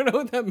like, I don't know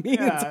what that means.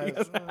 Yeah,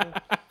 that's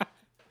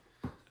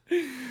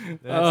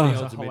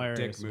the ultimate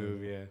dick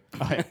move. Yeah.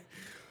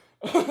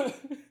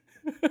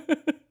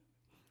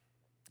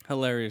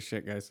 Hilarious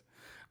shit, guys.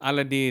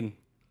 Aladdin.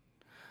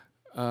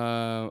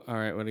 All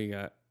right, what do you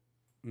got?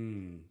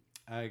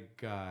 I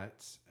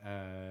got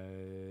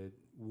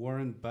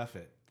Warren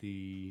Buffett,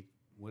 the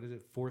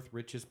fourth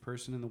richest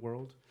person in the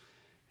world.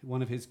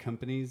 One of his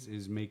companies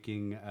is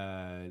making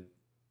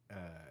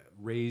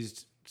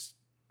raised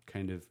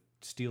kind of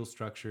steel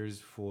structures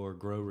for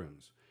grow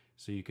rooms,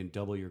 so you can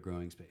double your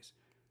growing space.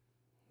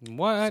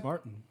 What?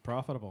 Smart and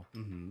profitable.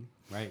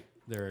 Right.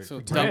 They're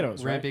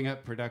tomatoes, ramping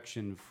up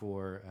production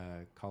for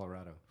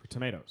Colorado. For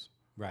tomatoes.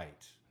 Right.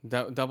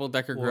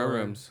 Double-decker grow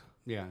rooms.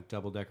 Yeah,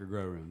 double-decker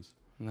grow rooms.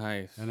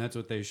 Nice. And that's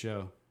what they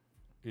show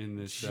in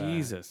this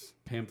Jesus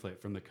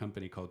pamphlet from the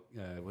company called,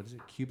 what is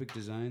it, Cubic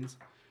Designs,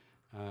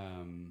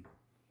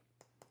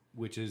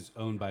 which is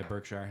owned by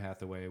Berkshire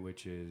Hathaway,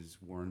 which is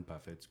Warren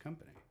Buffett's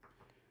company.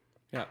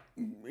 Yeah.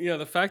 Yeah,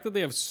 the fact that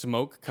they have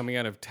smoke coming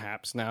out of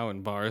taps now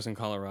in bars in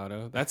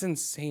Colorado, that's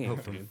insane. Oh,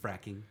 from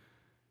fracking?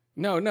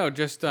 No,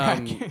 just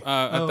at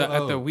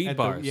the weed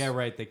bars. Yeah,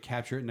 right. They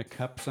capture it in a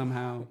cup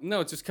somehow.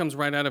 No, it just comes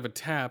right out of a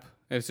tap.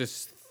 It's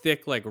just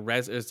thick, like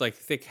it's like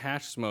thick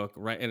hash smoke,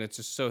 right? And it's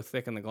just so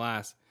thick in the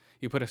glass.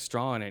 You put a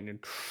straw in it, and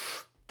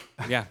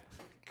yeah,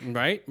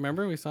 right.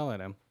 Remember we saw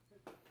that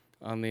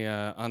on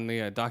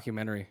the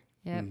documentary.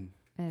 Yep.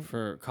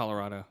 For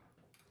Colorado.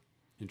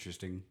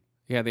 Interesting.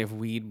 Yeah, they have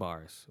weed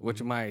bars,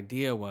 which my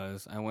idea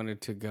was I wanted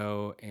to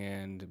go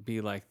and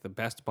be like the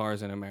best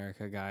bars in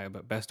America guy,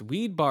 but best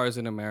weed bars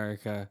in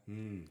America.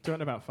 Do it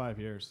in about 5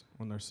 years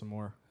when there's some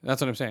more. That's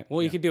what I'm saying.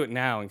 Well, you could do it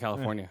now in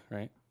California,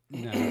 right?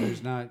 No,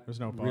 there's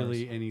no bars.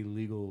 really any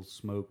legal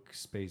smoke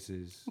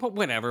spaces. Well,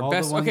 whatever. All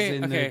best the ones okay,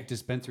 in okay. The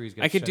dispensaries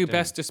got I could shut do down.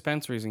 best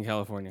dispensaries in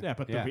California. Yeah,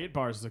 but the weed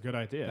bars is a good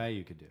idea. That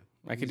you could do.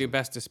 I could do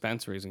best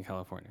dispensaries in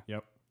California.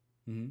 Yep.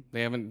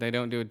 They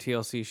don't do a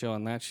TLC show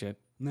on that shit.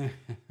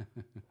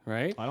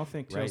 Right? I don't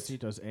think TLC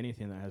does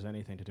anything that has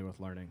anything to do with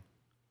learning.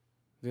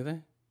 Do they?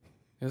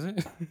 Is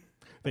it?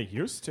 They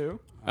used to.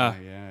 Yeah,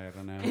 I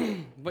don't know.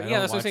 But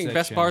yeah, that's what I'm saying.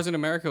 Best bars in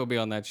America will be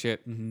on that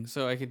shit.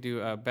 So I could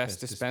do best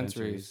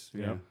dispensaries.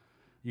 Yeah.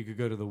 You could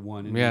go to the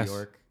one in Yes. New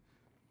York.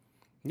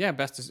 Yeah,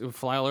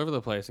 fly all over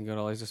the place and go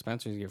to all these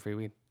dispensaries and get free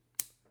weed.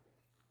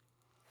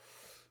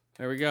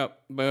 There we go.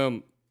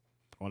 Boom.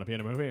 Want to be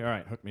in a movie? All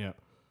right, hook me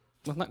up.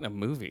 Well, not in a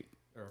movie.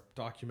 Or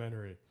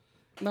documentary.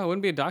 No, it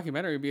wouldn't be a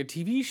documentary. It'd be a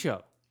TV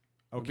show.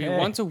 Okay. It'd be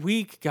once a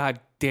week. God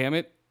damn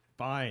it.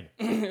 Fine.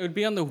 It would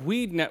be on the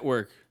Weed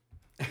Network.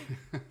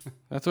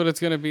 That's what it's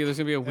going to be. There's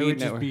going to be a It Weed would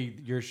Network. just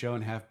be your show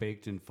and Half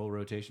Baked in full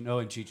rotation. Oh,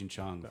 and Cheech and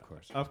Chong, of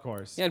course. Of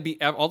course. Yeah, it'd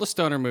be all the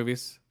stoner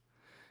movies.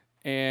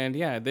 And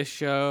yeah, this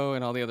show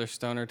and all the other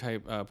stoner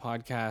type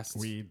podcasts.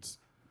 Weeds.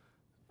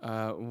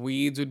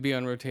 Weeds would be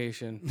on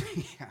rotation.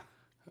 Yeah.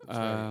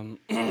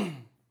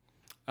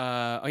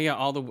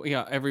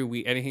 Every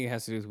weed, anything that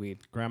has to do with weed.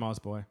 Grandma's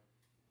Boy.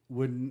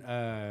 Wouldn't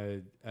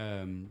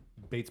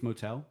Bates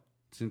Motel,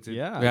 since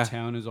the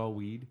town is all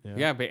weed?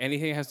 Yeah, but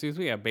anything that has to do with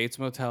weed. Yeah, Bates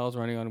Motel's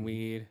running on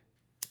weed.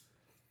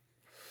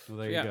 Well,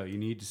 there you go. You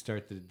need to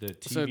start the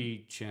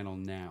TV channel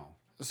now.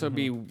 So it'd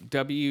be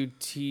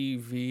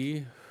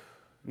WTV.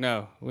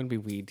 No, it wouldn't be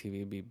Weed TV.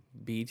 It'd be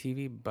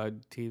BTV,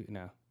 Bud TV.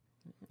 No,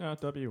 No,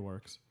 W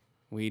works.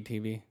 Weed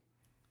TV.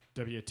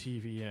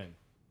 WTVN,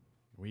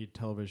 Weed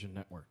Television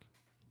Network.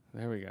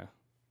 There we go.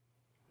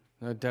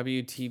 No,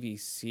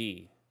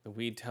 WTVC, the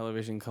Weed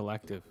Television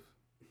Collective.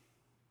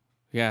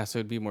 Yeah, so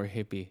it'd be more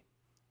hippie.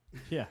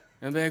 Yeah.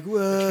 And be like,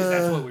 whoa. Because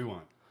that's what we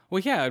want.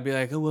 Well, yeah, it'd be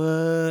like,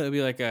 what? It'd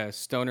be like a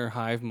stoner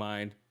hive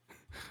mind.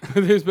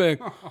 There's like,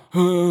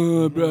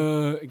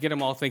 bruh. Get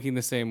them all thinking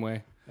the same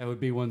way. That would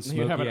be one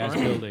You'd have smoky an ass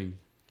army. building.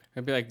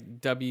 It'd be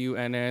like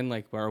WNN,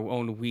 like our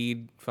own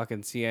weed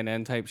fucking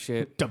CNN type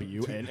shit.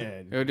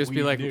 WNN. It would just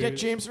be like, Get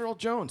James Earl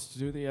Jones to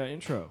do the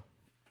intro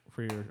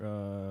for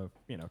your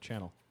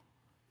channel.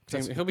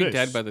 he'll be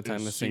dead by the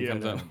time this thing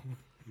comes CNN. up.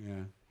 Yeah.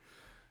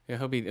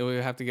 Yeah,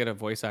 we'll have to get a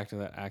voice actor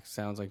that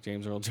sounds like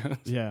James Earl Jones.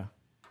 Yeah.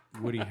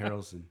 Woody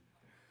Harrelson.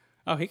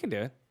 Oh, he can do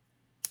it.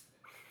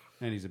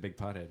 And he's a big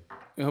pothead.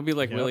 He'll be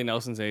like Yep. Willie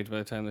Nelson's age by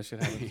the time this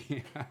shit happens.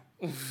 Yeah.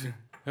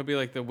 He'll be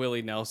like the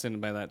Willie Nelson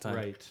by that time.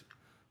 Right.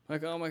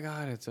 Like, oh my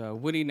God, it's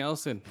Woody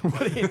Nelson.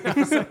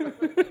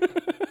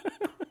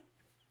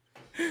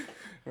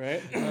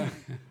 Right?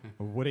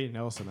 Woody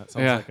Nelson. That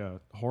sounds Yeah. like a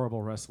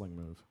horrible wrestling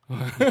move.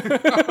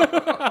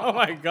 Oh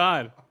my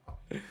God.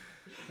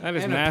 That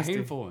is And nasty. a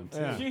painful one, too.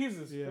 Yeah.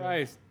 Jesus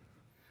Christ.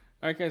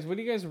 All right, guys, what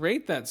do you guys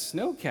rate that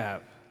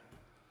snowcap?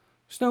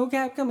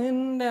 Snowcap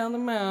coming down the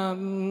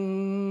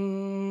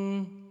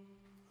mountain.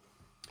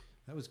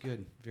 That was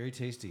good. Very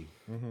tasty.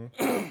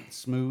 Mm-hmm.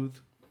 Smooth.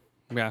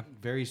 Yeah.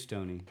 Very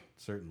stony,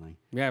 certainly.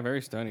 Yeah,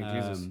 very stony.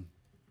 Jesus.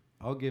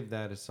 I'll give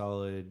that a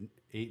solid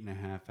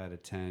 8.5 out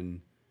of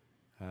 10.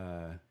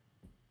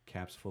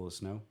 Caps full of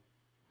snow.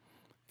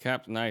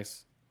 Cap's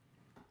nice.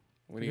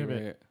 What do you Give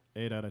rate it it?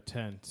 8 out of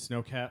 10.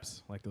 Snow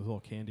caps, like those little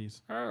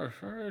candies. Oh,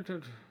 sorry.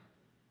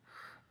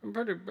 I'm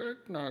pretty big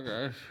now,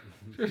 guys.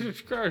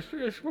 Jesus Christ,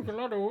 you smoke a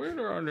lot of weed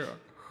around here.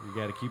 You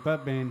got to keep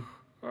up, man.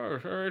 Oh,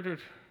 sorry.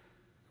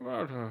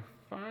 About a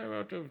 5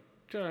 out of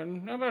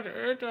 10. About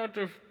 8 out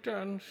of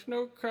 10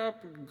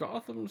 snow-capped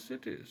Gotham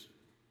cities.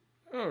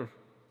 Oh.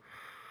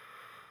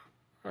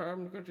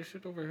 I'm going to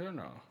sit over here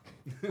now.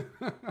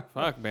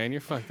 Fuck, man, you're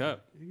fucked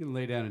up. You can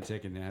lay down and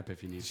take a nap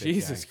if you need. big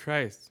Jesus guy.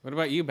 Christ. What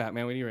about you,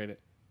 Batman? What do you rate it?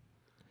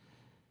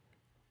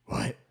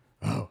 What?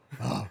 Oh.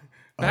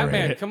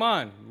 Batman, rate it. come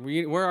on.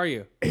 Where are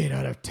you? 8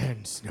 out of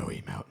 10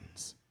 snowy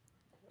mountains.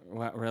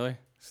 What, really?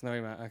 Snowy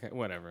Mountain? Okay,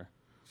 whatever.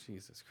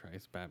 Jesus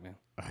Christ, Batman.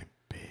 I'm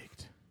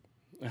baked.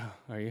 Oh,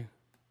 are you?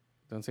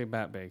 Don't say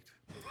bat baked.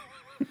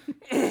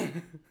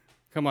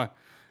 Come on.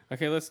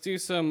 Okay, let's do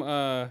some.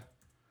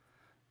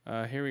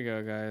 Here we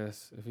go,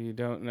 guys. If you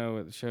don't know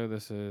what show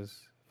this is,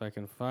 if I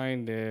can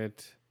find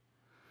it.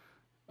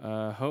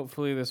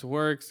 Hopefully this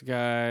works,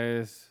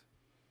 guys.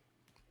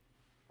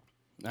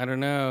 I don't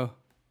know.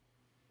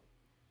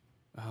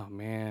 Oh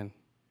man.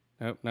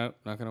 Nope, not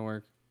gonna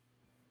work.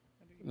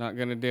 Not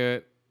gonna do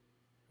it.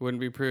 Wouldn't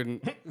be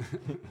prudent.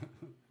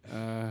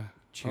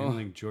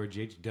 Channeling George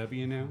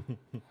H.W. now.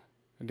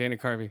 Dana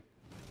Carvey.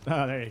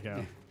 Oh, there you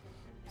go.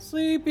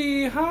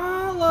 Sleepy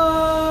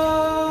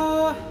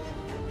Hollow.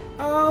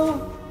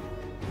 Oh.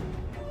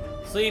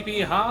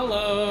 Sleepy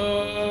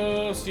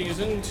Hollow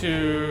Season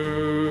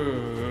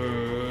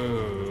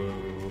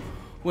 2.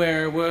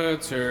 Where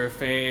what's her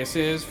face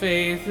is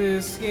Faith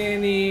is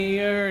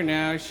skinnier.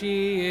 Now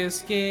she is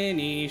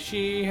skinny.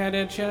 She had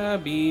a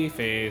chubby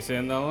face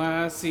in the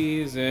last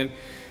season.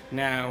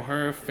 Now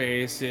her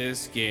face is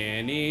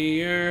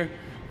skinnier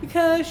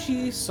because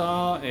she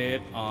saw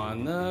it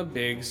on the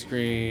big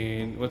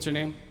screen. What's her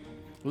name?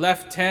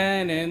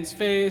 Lieutenant's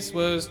face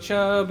was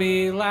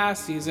chubby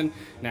last season.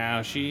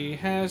 Now she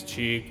has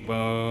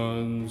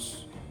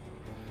cheekbones.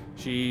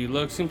 She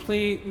looks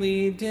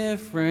completely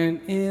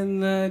different in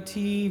the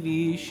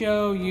TV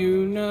show,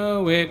 you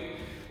know it.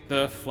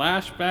 The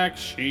flashback,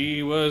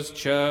 she was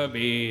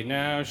chubby,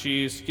 now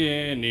she's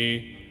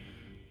skinny.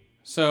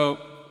 So,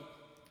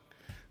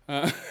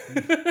 All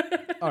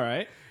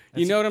right.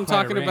 you know what I'm quite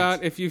a talking rant.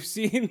 about. If you've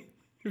seen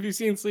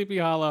Sleepy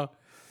Hollow,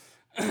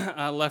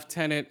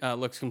 Lieutenant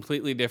looks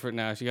completely different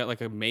now. She got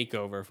like a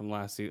makeover from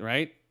last season,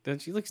 right? Then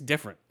she looks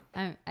different.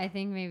 I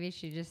think maybe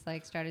she just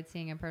like started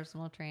seeing a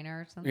personal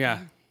trainer or something. Yeah.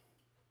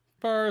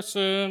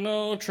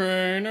 Personal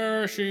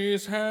trainer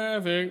she's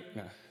having.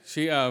 No,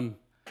 she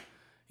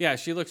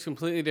she looks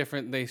completely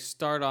different. They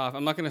start off.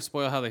 I'm not going to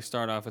spoil how they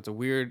start off. It's a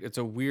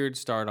weird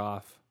start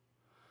off.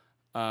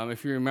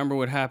 If you remember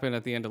what happened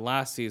at the end of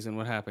last season,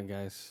 what happened,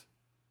 guys?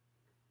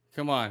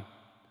 Come on.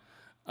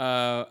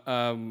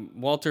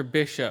 Walter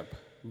Bishop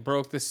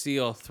broke the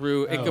seal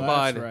through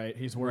Ichabod. That's right.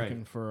 He's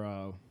working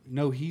for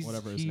No, he's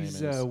whatever his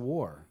he's name is.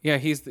 War. Yeah,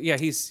 he's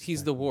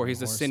the war. He's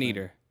the horse sin thing.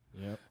 eater.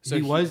 Yep. So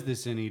He was the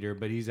Sin Eater,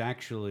 but he's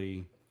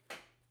actually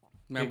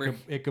Remember?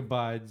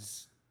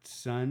 Ichabod's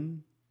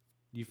son.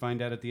 You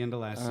find out at the end of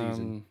last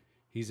season.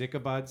 He's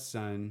Ichabod's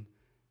son,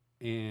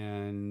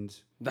 and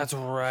That's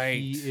right.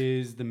 he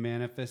is the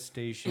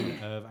manifestation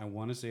of, I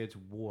want to say it's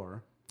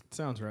war.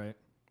 Sounds right.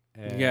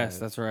 Yes,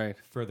 that's right.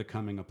 For the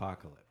coming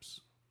apocalypse.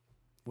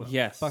 What a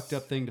Yes. fucked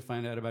up thing to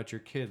find out about your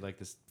kid, like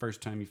this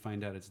first time you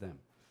find out it's them.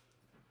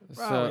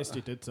 Well, at least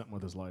he did something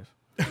with his life.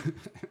 I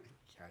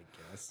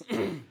guess.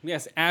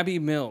 Yes, Abby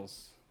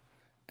Mills.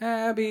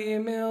 Abby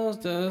Mills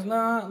does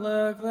not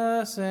look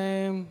the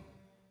same.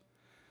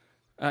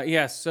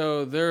 Yes,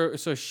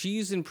 so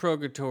she's in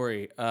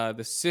purgatory.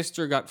 The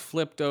sister got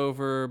flipped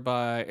over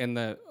in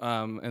the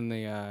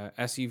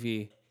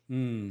SUV.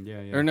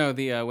 Yeah. Or no,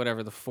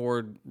 the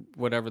Ford,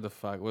 whatever the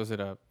fuck was it,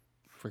 a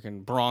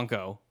freaking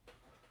Bronco?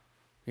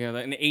 Yeah,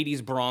 an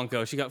 '80s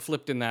Bronco. She got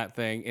flipped in that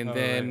thing, and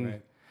then,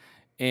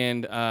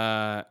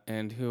 right.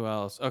 And who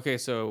else? Okay,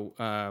 so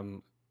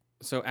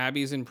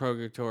Abby's in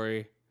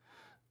purgatory,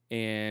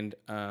 and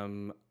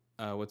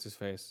what's his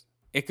face?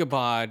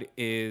 Ichabod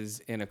is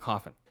in a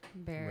coffin.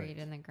 Buried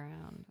in the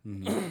ground.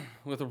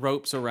 With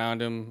ropes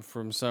around him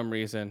for some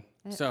reason.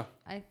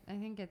 I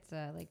think it's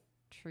like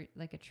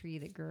a tree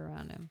that grew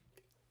around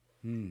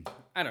him.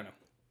 I don't know.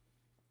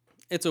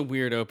 It's a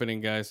weird opening,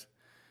 guys.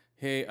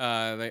 Hey,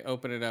 they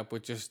open it up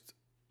with just,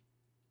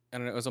 I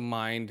don't know, it was a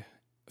mind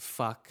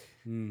fuck,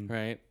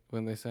 right?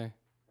 When they say.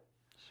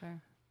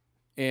 Sure.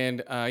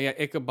 And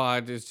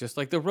Ichabod is just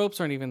like, the ropes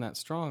aren't even that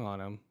strong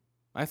on him.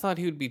 I thought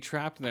he would be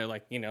trapped in there,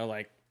 like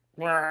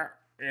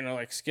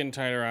skin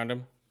tight around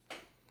him.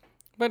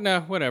 But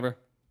no, whatever.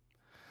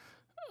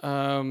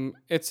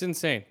 It's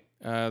insane.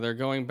 They're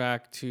going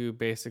back to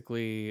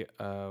basically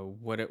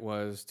what it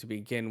was to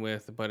begin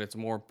with, but it's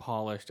more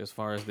polished as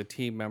far as the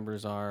team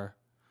members are.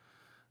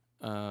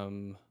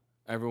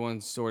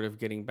 Everyone's sort of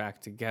getting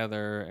back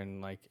together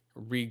and like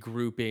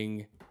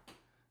regrouping,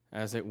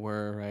 as it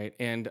were, right?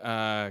 And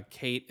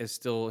Kate is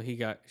still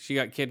she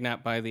got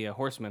kidnapped by the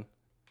horseman,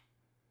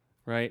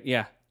 right?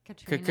 Yeah,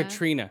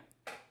 Katrina.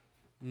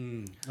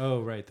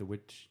 Oh, right, the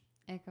witch.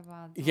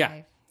 Ichabod's wife.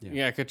 wife.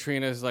 Yeah,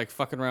 Katrina's like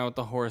fucking around with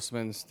the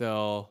horseman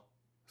still.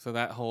 So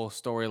that whole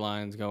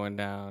storyline's going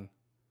down.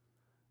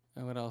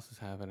 And what else is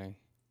happening?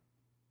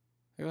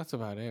 I think that's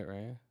about it,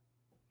 right?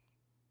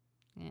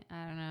 Yeah,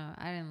 I don't know.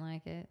 I didn't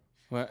like it.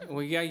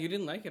 Well, yeah, you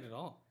didn't like it at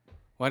all.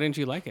 Why didn't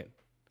you like it?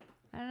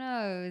 I don't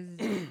know.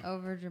 It was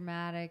over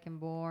dramatic and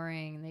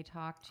boring. And they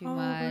talked too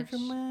much.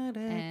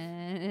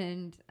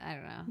 And I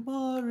don't know.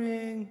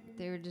 Boring.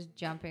 They were just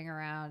jumping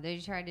around. They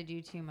tried to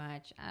do too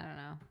much. I don't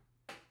know.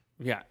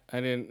 Yeah, I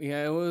didn't.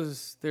 Yeah, it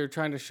was. They're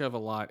trying to shove a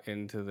lot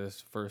into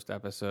this first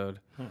episode.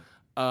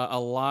 A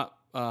lot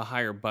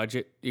higher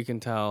budget. You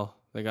can tell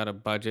they got a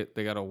budget.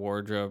 They got a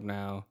wardrobe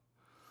now.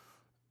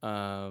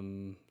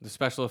 The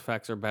special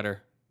effects are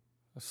better,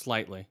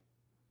 slightly.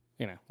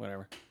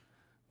 Whatever.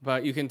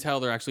 But you can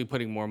tell they're actually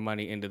putting more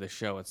money into the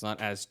show. It's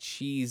not as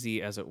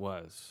cheesy as it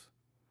was.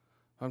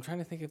 I'm trying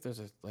to think if there's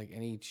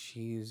any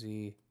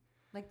cheesy.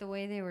 Like the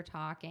way they were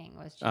talking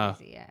was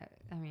cheesy.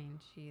 I mean,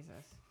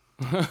 Jesus.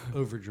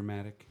 Over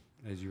dramatic,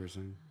 as you were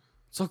saying.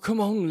 So come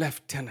on,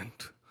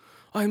 Lieutenant.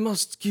 I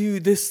must do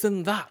this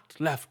and that,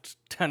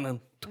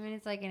 Lieutenant. I mean,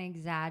 it's like an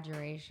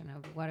exaggeration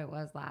of what it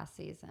was last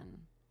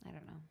season. I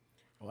don't know.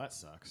 Well, that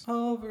sucks.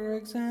 Over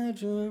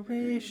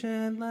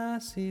exaggeration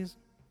last season.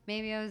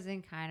 Maybe I was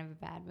in kind of a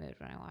bad mood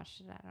when I watched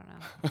it. I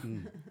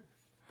don't know.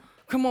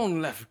 Come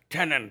on,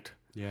 Lieutenant.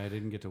 Yeah, I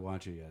didn't get to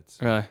watch it yet.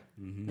 So.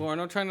 Really? Well,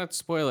 I'm trying not to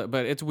spoil it,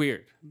 but it's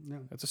weird. No.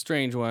 It's a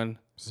strange one.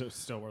 So it's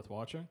still worth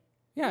watching?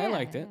 Yeah, I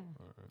liked it.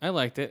 I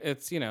liked it.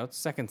 It's, it's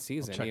second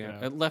season. check it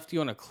out. It left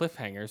you on a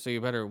cliffhanger, so you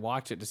better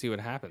watch it to see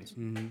what happens.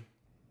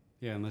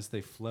 Yeah, unless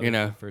they float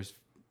the first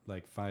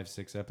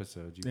 5-6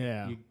 episodes,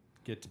 you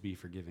get to be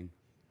forgiving.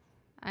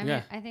 I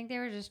mean, I think they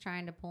were just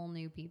trying to pull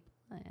new people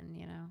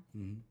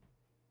in,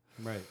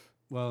 Right.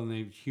 Well, and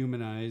they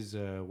humanize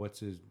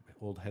what's his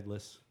old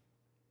Headless?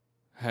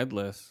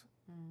 Headless?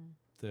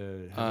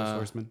 The Headless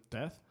Horseman?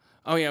 Death?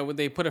 Oh, yeah,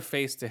 they put a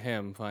face to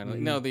him, finally.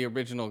 No, the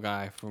original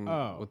guy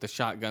with the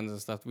shotguns and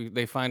stuff.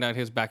 They find out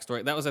his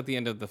backstory. That was at the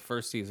end of the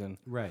first season.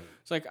 Right.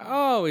 It's like,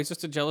 oh, he's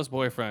just a jealous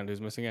boyfriend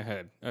who's missing a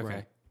head. Okay.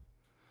 Right.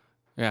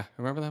 Yeah,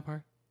 remember that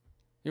part?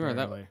 You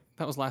remember that?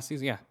 That was last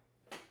season, yeah.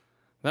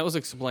 That was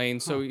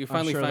explained, so you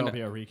finally I'm sure find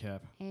there'll out. be a recap.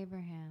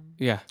 Abraham.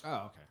 Yeah.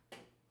 Oh,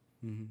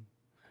 okay.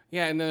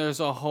 Yeah, and then there's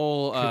a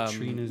whole...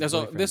 Katrina's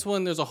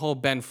boyfriend. there's a whole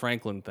Ben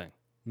Franklin thing.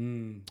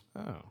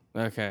 Oh.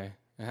 Okay.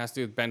 It has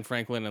to do with Ben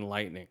Franklin and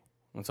lightning.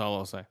 That's all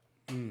I'll say.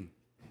 They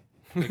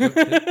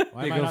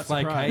go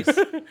fly kites.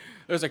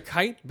 There's a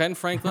kite, Ben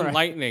Franklin,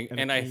 lightning,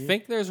 and I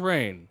think there's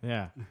rain.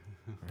 Yeah.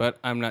 But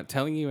I'm not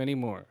telling you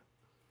anymore.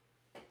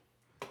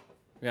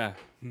 Yeah,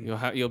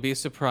 you'll be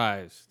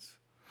surprised.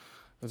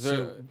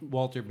 So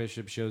Walter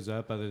Bishop shows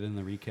up, other than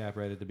the recap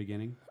right at the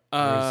beginning, or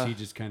has he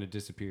just kind of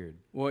disappeared?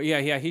 Well,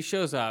 yeah, he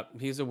shows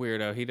up. He's a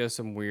weirdo. He does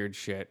some weird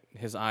shit.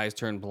 His eyes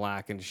turn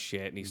black and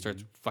shit, and he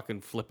starts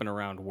fucking flipping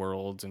around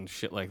worlds and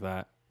shit like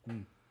that.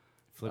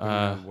 Flipping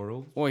around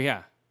worlds? Well,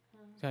 yeah.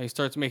 Yeah, he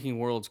starts making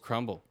worlds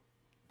crumble.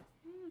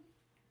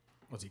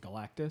 Was he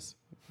Galactus?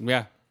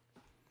 Yeah.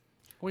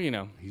 Well,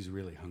 He's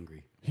really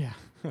hungry. Yeah.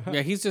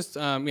 yeah, he's just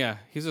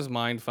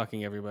mind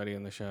fucking everybody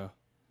in the show.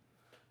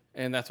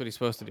 And that's what he's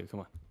supposed to do.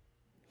 Come on.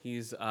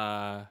 He's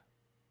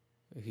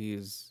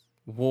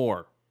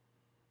war.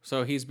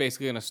 So he's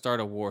basically going to start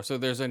a war. So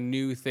there's a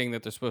new thing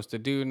that they're supposed to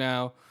do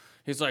now.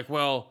 He's like,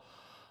 well,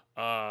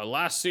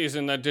 last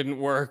season that didn't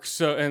work.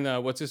 So,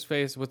 and what's his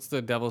face? What's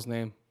the devil's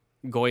name?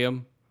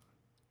 Goyim.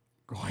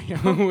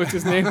 What's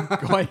his name?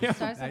 Goyim.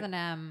 Starts with an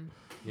M.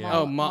 Yeah.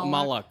 Oh,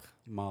 Moloch.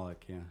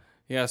 Moloch, yeah.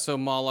 Yeah, so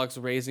Moloch's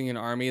raising an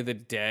army of the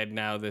dead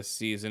now this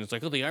season. It's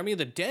like, oh, the army of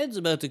the dead's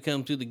about to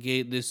come through the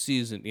gate this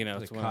season. You know,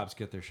 The cops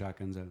get their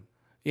shotguns out.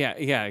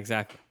 Yeah,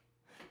 exactly.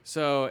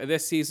 So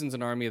this season's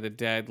an army of the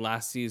dead.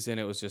 Last season,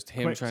 it was just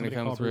him trying to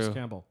come through. Bruce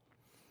Campbell.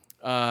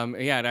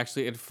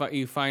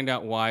 You find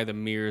out why the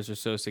mirrors are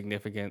so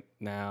significant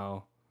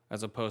now,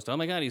 as opposed to, oh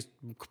my god, he's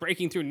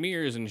breaking through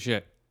mirrors and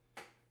shit.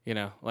 You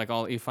know, like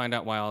you find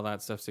out why all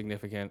that stuff's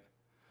significant.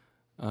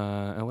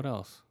 And what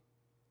else?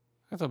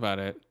 That's about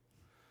it.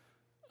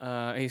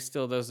 He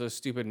still does those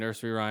stupid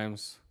nursery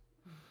rhymes.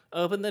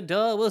 Open the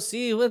door, we'll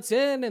see what's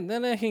in, and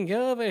then I can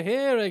go over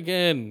here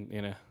again.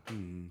 You know.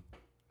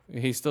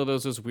 He still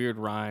does those weird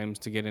rhymes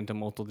to get into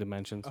multiple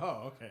dimensions.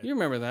 Oh, okay. You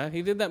remember that?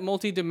 He did that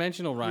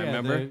multi-dimensional rhyme,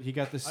 remember? He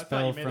got the I thought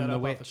spell you made from that the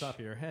up witch. off the top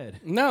of your head.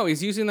 No,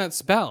 he's using that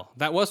spell.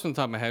 That was from the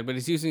top of my head, but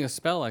he's using a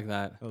spell like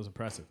that. That was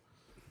impressive.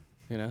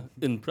 You know?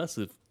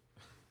 Impressive.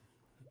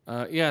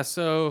 Yeah,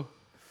 so...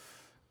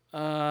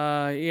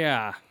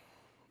 yeah.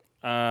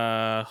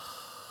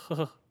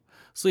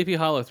 Sleepy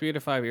Hollow, 3 to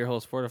 5 ear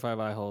holes, 4 to 5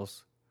 eye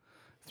holes.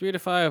 3 to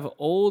 5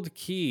 old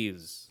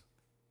keys.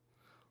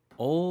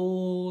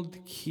 Old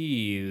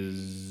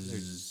keys.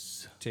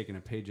 Taking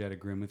a page out of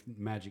Grimm with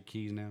magic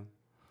keys now.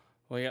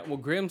 Well, yeah. Well,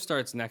 Grimm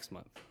starts next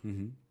month.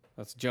 Mm-hmm.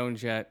 That's Joan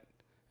Jett,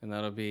 and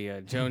that'll be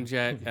Joan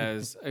Jett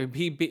as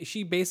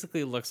she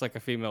basically looks like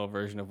a female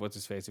version of what's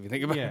his face if you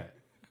think about it.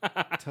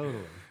 Yeah,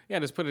 totally. Yeah,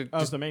 just put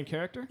As the main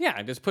character?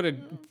 Yeah, just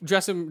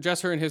dress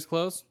her in his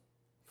clothes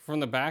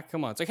from the back.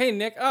 Come on, it's like, hey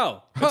Nick,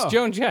 it's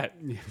Joan Jett.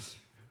 Yes.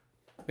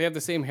 They have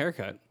the same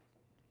haircut,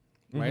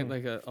 right?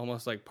 Like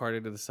almost like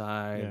parted to the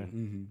side. Yeah.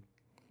 Mm-hmm.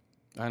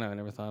 I know. I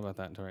never thought about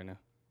that until right now.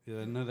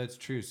 Yeah, no, that's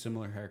true.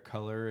 Similar hair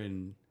color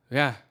and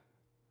Yeah.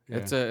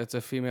 Yeah. It's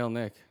a female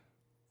Nick.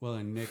 well,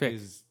 and Nick Fick.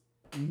 is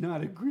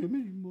not a Grimm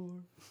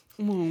anymore.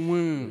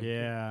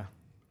 Yeah.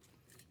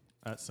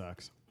 That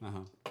sucks.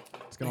 Uh-huh.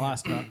 It's going to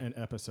last about an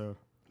episode.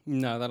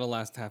 No, that'll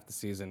last half the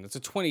season. It's a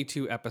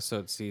 22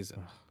 episode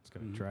season, It's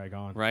going to drag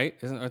on. right?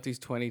 Aren't these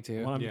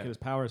 22? I want him Yeah. to get his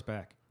powers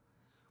back.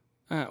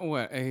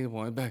 What? He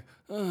wanted back.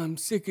 Oh, I'm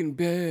sick in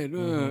bed.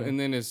 And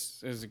then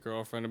his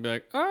girlfriend would be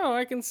like, "Oh,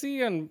 I can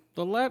see on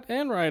the left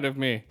and right of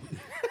me.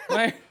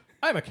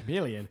 I'm a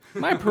chameleon.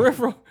 My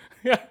peripheral.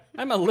 Yeah,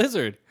 I'm a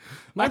lizard.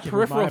 My I can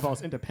move peripheral. my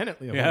eyeballs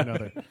independently of one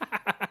another.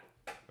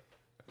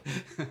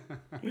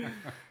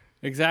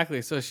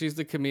 Exactly. So she's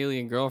the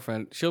chameleon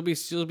girlfriend. She'll be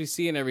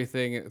seeing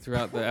everything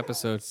throughout the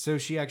episode. So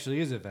she actually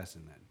is a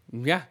Vessin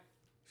then. Yeah.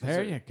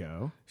 There you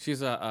go.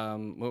 She's a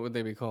what would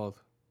they be called?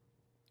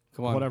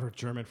 Come on. Whatever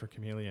German for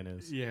chameleon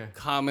is. Yeah.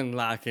 Common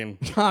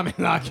Laken. Common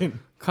Laken.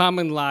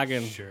 Common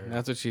Lagen. Sure.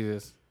 That's what she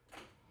is.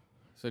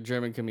 So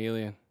German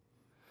chameleon.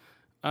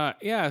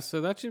 Yeah, so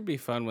that should be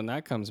fun when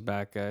that comes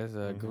back, guys.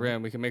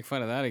 Grimm, we can make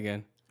fun of that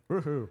again.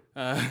 Woohoo.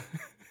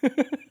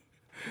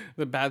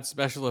 The bad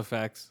special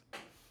effects.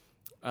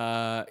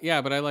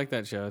 Yeah, but I like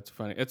that show. It's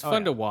funny. It's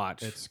fun to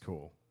watch. It's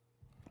cool.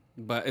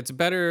 But it's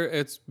better.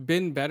 It's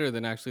been better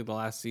than actually the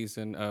last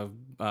season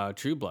of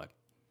True Blood.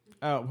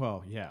 Oh,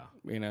 well, yeah.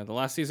 You know, the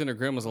last season of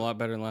Grimm was a lot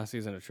better than the last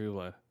season of True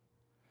Blood.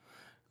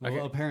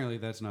 Well, apparently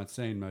that's not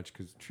saying much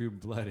because True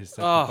Blood is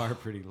set the bar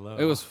pretty low.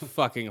 It was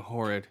fucking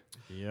horrid.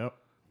 Yep.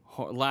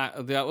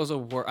 That was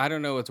I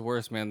don't know what's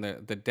worse, man.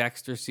 The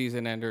Dexter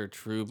season ender or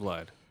True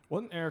Blood.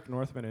 Wasn't Eric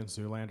Northman in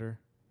Zoolander?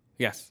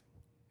 Yes.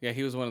 Yeah,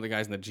 he was one of the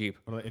guys in the Jeep.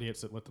 One of the idiots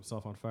that lit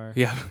themselves on fire?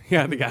 Yeah,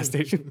 at the gas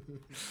station.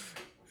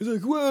 He's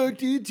like, "What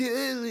do you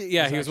tell me?"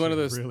 Yeah, he was one of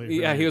those.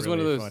 He was one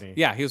of those. Funny.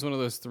 Yeah, he was one of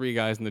those 3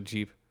 guys in the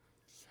Jeep.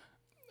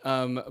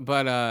 Yeah,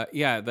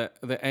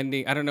 the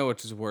ending. I don't know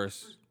which is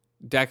worse,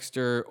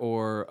 Dexter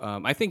or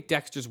I think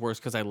Dexter's worse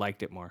because I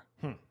liked it more.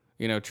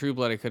 You know, True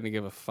Blood I couldn't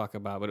give a fuck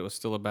about, but it was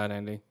still a bad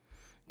ending.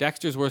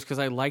 Dexter's worse because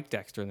I liked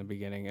Dexter in the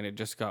beginning, and it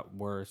just got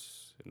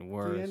worse and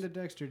worse. The end of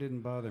Dexter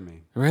didn't bother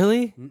me.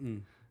 Really?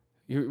 Mm-mm.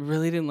 You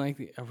really didn't like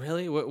the?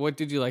 Really? What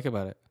did you like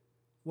about it?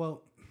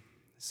 Well,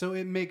 so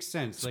it makes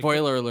sense.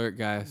 Spoiler alert,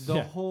 guys.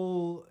 The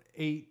whole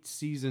 8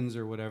 seasons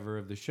or whatever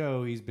of the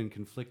show, he's been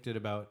conflicted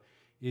about,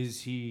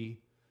 is he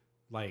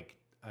like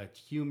a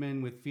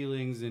human with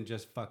feelings and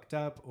just fucked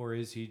up, or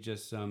is he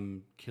just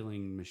some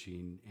killing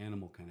machine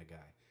animal kind of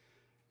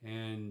guy?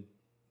 And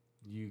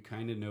you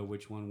kind of know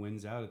which one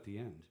wins out at the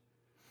end.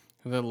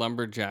 The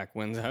lumberjack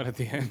wins out at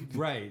the end.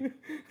 Right.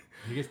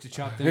 He gets to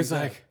chop things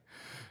up.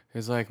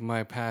 He's like,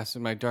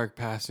 my dark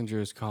passenger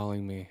is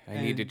calling me.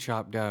 I need to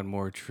chop down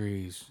more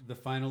trees. The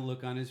final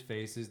look on his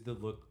face is the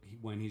look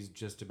when he's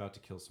just about to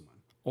kill someone.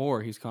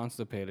 Or he's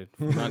constipated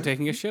from not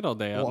taking a shit all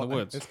day out in the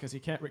woods. It's because he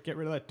can't get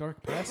rid of that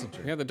dark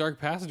passenger. Yeah, the dark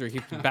passenger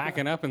keeps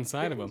backing up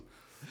inside of him.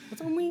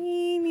 It's a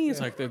weenie.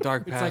 It's like the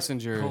dark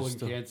passenger It's like is colon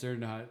still... cancer,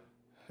 not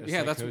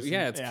psychosis.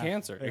 It's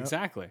cancer. Yep.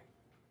 Exactly.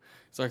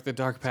 It's like the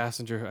dark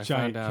passenger. I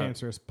Giant found out.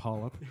 cancerous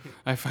polyp.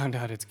 I found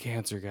out it's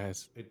cancer,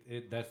 guys.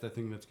 That's the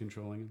thing that's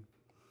controlling him.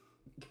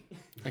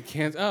 A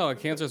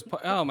cancerous.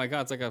 Oh my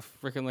God! It's like a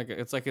freaking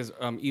it's like his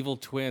evil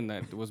twin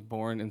that was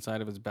born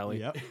inside of his belly.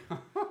 Yep.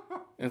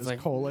 And it's like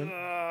colon.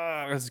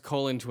 It's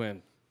colon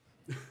twin.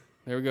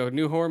 There we go.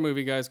 New horror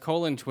movie, guys.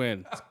 Colon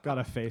twin. It's got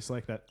a face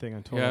like that thing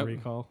on Total Yep.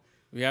 Recall.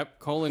 Yep.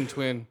 Colon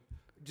twin.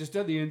 Just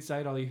on the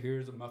inside, all you hear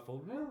is a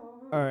muffled.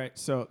 All right,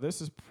 so this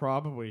is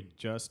probably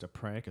just a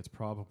prank. It's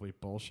probably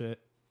bullshit,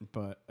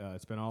 but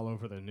it's been all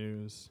over the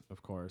news,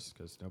 of course,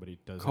 because nobody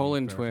does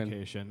Colon any twin.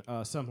 verification.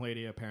 Some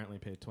lady apparently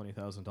paid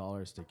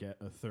 $20,000 to get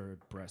a third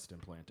breast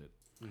implanted.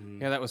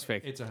 Yeah, that was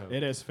fake. It's a hoax.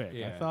 It is fake.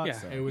 Yeah. I thought Yeah.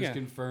 so. It was Yeah.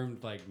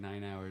 confirmed like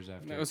 9 hours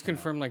after. It was it came out.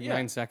 confirmed like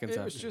 9 seconds It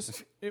after. was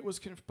just. It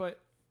was. But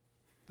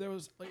there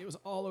was it was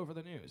all over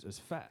the news. It's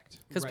fact.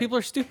 Because people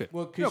are stupid.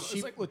 Well, No, because it's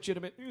she like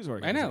legitimate news I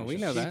organization. know. We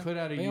know she that. put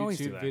out a They always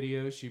do YouTube that.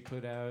 video. She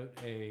put out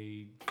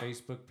a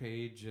Facebook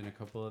page and a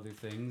couple other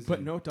things. But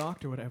and no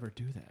doctor would ever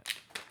do that.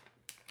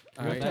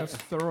 Uh, You have to have yeah.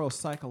 thorough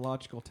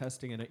psychological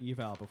testing and an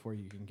eval before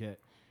you can get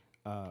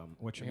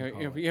what you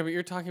Yeah, but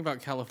you're talking about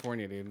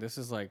California, dude. This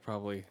is like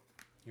probably.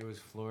 it was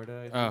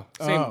Florida. Oh,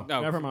 same. Oh,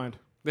 no, never mind.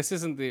 This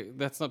isn't the.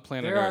 That's not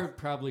planet There are Earth.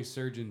 probably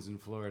surgeons in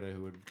Florida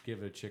who would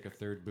give a chick a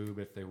third boob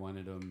if they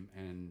wanted them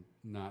and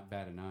not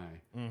bat an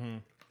eye. Mm-hmm.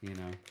 You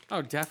know.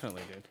 Oh,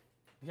 definitely, dude.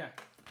 Yeah.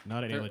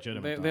 Not any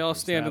legitimate. They all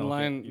doctors. stand in That'll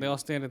line. get They you all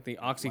stand at the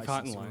OxyContin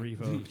license line.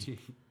 revoked.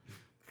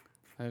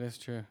 That is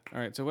true. All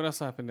right. So what else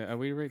happened? Are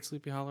we rate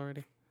Sleepy Hollow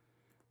already?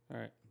 All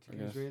right. I Did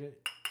you guess. guys rate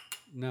it?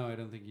 No, I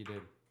don't think you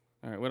did.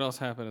 All right. What else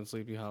happened in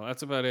Sleepy Hollow?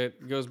 That's about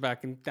it. Goes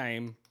back in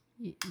time.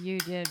 You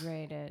did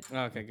rate it.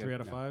 Okay, good. 3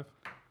 out of 5.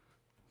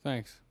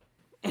 Thanks.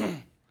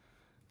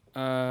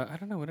 I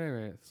don't know what I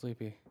rate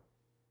Sleepy.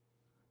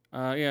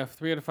 Yeah,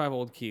 3 out of 5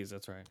 old keys.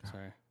 That's right.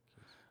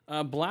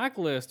 Sorry.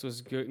 Blacklist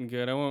was good and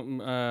good. I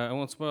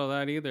won't spoil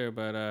that either,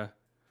 but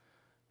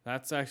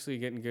that's actually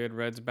getting good.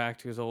 Red's back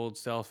to his old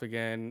self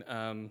again.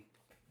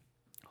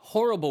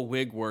 Horrible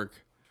wig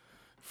work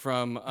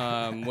from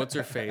what's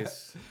her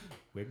face?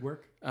 Wig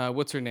work?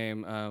 What's her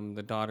name?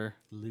 The daughter.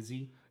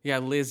 Lizzie? Yeah,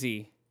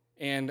 Lizzie.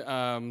 And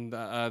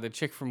the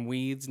chick from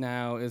Weeds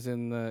now is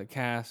in the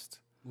cast.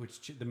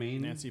 Which the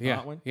main Nancy Yeah,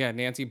 Botwin. yeah,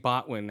 Nancy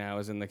Botwin now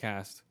is in the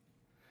cast.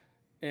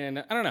 And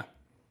I don't know.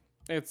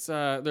 It's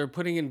they're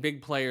putting in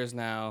big players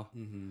now.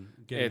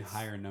 getting It's-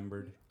 higher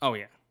numbered Oh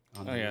yeah.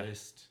 on Oh the yeah.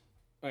 list.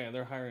 Oh yeah,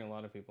 they're hiring a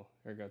lot of people.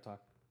 Here, go talk.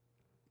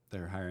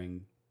 They're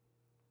hiring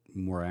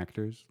more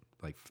actors,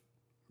 like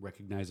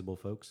recognizable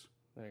folks.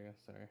 There you go.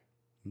 Sorry.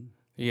 That's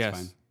Yes.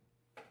 fine.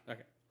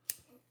 Okay.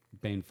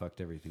 Bane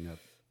fucked everything up.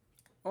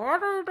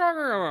 What are you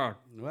talking about?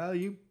 Well,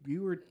 you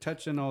were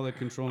touching all the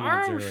control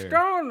nodes I'm earlier.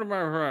 stoned,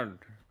 my friend.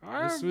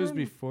 This was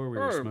before we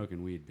were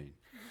smoking weed, Bane.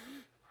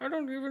 I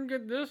don't even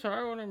get this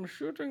high when I'm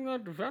shooting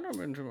that venom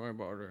into my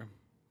body.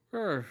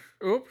 Yes.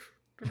 Oops.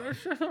 Did I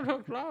say that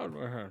out loud,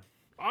 my friend?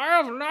 I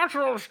have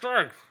natural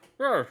strength.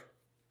 Yes.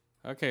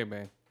 Okay,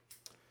 Bane.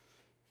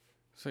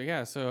 So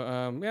yeah,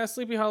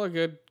 Sleepy Hollow,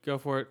 good. Go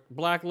for it.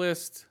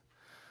 Blacklist.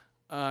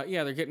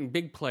 Yeah, they're getting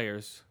big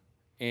players,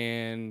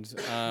 and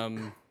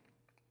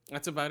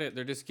that's about it.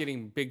 They're just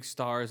getting big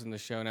stars in the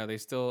show now. They're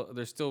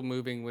still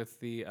moving with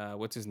the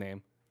what's his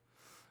name?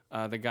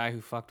 The guy who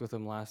fucked with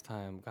him last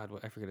time. God,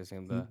 I forget his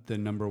name. The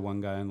number one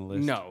guy on the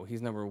list. No,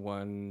 he's number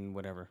one,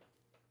 whatever.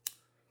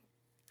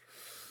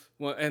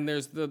 Well, and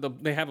there's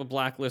they have a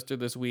blacklister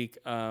this week.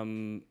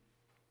 God,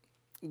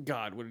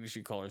 what did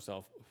she call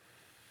herself?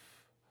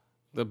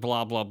 The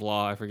blah blah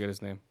blah. I forget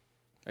his name.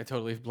 I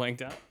totally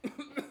blanked out.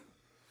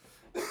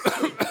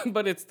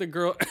 But it's the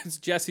girl. It's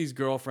Jesse's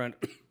girlfriend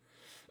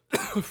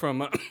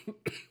from.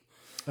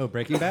 Oh,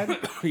 Breaking Bad?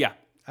 Yeah.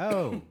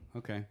 Oh,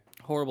 okay.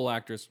 Horrible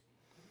actress.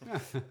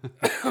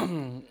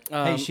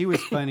 Hey, she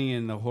was funny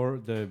in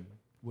the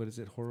what is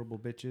it? Horrible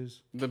Bitches?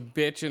 The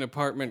bitch in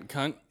Apartment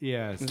Cunt.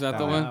 Yes. Is that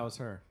the one? That was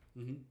her.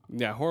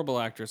 Yeah, horrible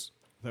actress.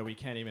 Though we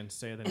can't even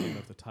say the name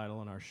of the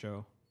title in our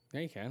show.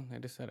 Yeah, you can. I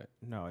just said it.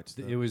 No, it's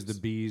It was the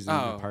bees in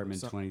Oh,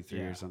 Apartment 23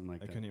 or something like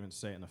I that. couldn't even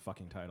say it in the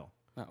fucking title.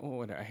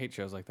 Whatever. I hate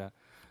shows like that.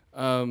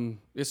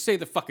 Just say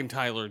the fucking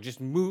Tyler.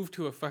 Just move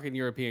to a fucking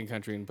European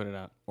country and put it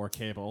out. Or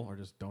cable, or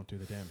just don't do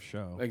the damn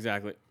show.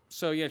 Exactly.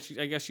 So yeah,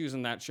 I guess she was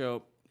in that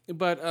show,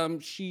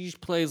 but she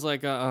plays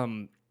like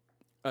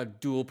a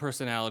dual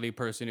personality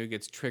person who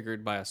gets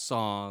triggered by a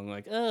song.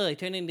 Like, oh, I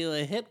turn into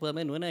a hip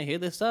woman when I hear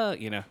this song.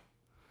 You know,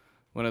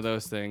 one of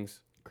those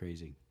things.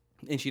 Crazy.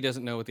 And she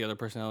doesn't know what the other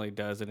personality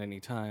does at any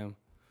time.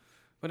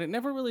 But it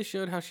never really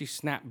showed how she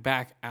snapped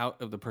back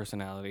out of the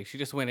personality. She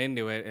just went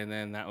into it, and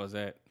then that was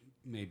it.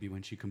 Maybe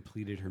when she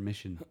completed her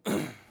mission.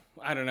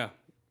 I don't know.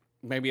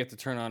 Maybe you have to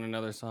turn on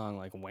another song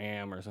like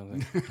Wham or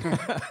something.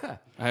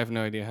 I have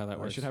no idea how that Or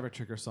I works. should have her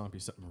trigger song be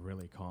something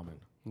really common.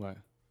 What?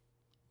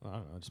 I don't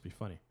know, it'd just be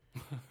funny.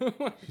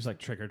 She's like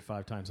triggered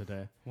 5 times a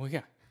day. Well,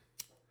 yeah.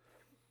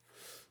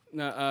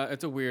 No,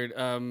 it's a weird.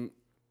 I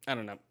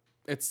don't know.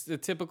 It's the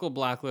typical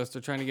blacklist.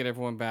 They're trying to get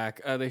everyone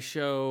back. They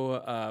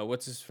show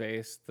what's his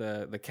face,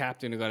 the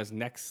captain who got his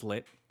neck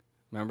slit.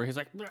 Remember, he's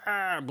like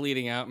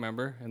bleeding out.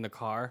 Remember in the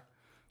car.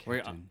 Where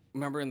he,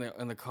 remember in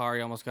the car,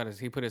 he almost got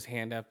he put his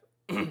hand up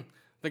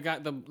The guy,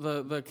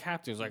 the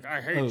captain's like,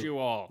 I hate you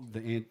all.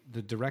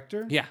 The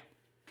director? Yeah.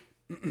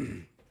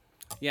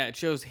 Yeah, it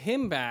shows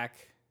him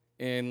back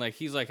in like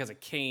he's like has a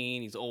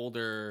cane, he's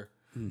older,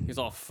 he's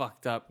all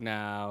fucked up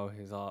now,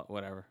 he's all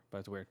whatever, but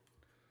it's weird.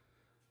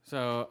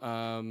 So,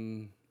 I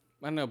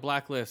don't know,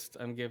 Blacklist,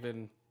 I'm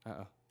giving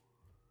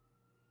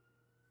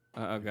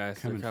guys,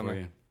 they're coming. For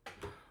you.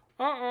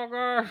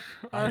 Guys.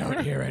 I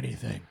don't hear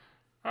anything.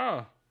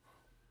 Oh.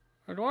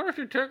 And why don't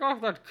you take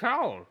off that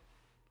cowl?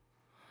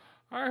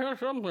 I hear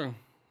something.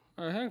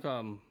 I think,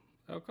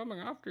 they're coming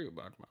after you,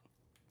 Batman.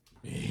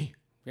 Me?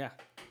 Yeah,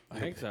 I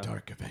think the so.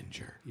 Dark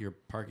Avenger. Your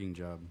parking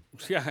job.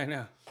 Yeah, I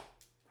know.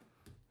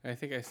 I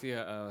think I see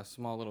a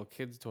small little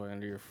kid's toy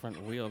under your front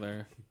wheel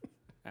there,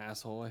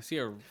 asshole. I see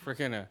a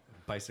freaking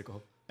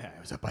bicycle. Yeah,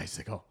 it was a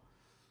bicycle.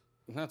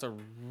 That's a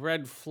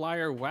red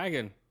flyer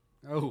wagon.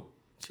 Oh.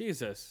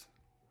 Jesus.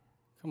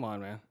 Come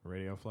on, man.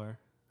 Radio flyer.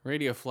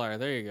 Radio flyer.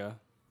 There you go.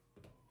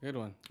 Good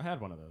one. I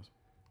had one of those.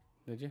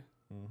 Did you?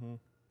 Mm-hmm.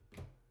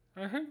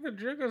 I think the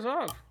jig is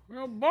up.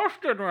 You're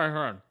busted, my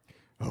friend.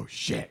 Oh,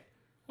 shit.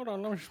 Hold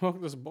on, let me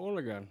smoke this bowl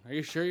again. Are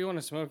you sure you want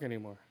to smoke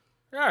anymore?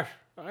 Yes,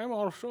 I'm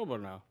all sober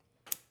now.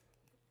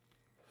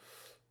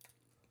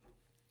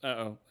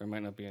 Uh-oh, there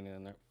might not be any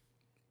in there.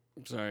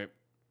 I'm sorry.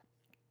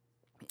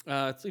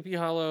 Sleepy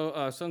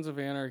Hollow, Sons of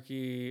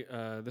Anarchy,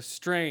 The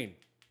Strain.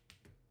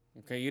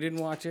 Okay, you didn't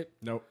watch it?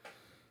 Nope.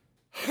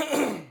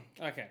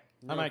 Okay,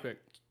 I might quick.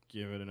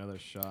 give it another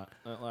shot.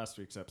 Last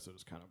week's episode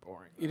was kind of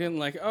boring. You didn't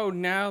like, oh,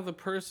 now the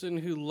person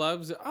who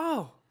loves it.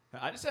 Oh,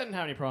 I just didn't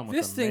have any problem with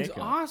this the thing's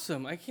makeup.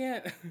 awesome. I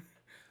can't.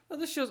 Well,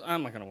 this show's.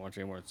 I'm not going to watch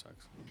anymore. It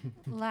sucks.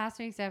 Last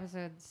week's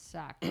episode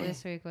sucked.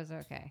 This week was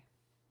okay.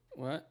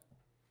 What?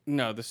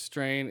 No, The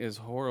Strain is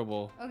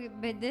horrible. Okay,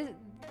 but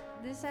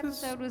this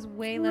episode was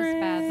way less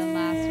bad than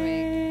last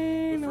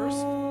week. The first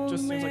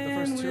just seems like the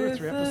first 2 or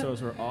 3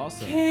 episodes were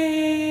awesome.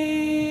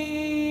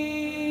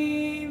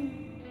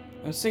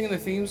 I'm singing the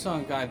theme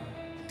song. God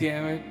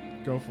damn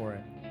it! Go for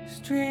it.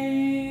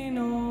 Strain,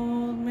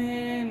 old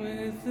man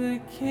with a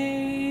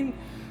cane.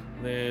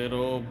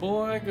 Little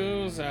boy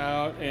goes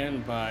out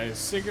and buys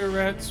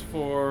cigarettes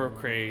for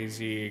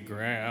crazy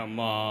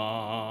grandma.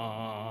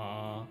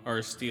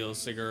 Or steals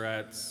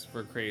cigarettes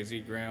for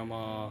crazy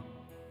grandma.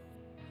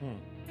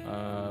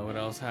 What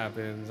else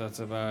happens? That's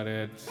about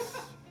it.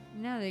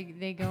 No,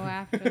 they go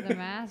after the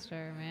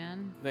master,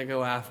 man. They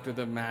go after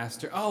the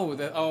master.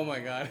 Oh my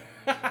god.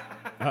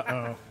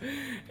 Uh-oh.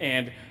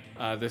 And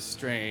the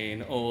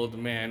Strain, old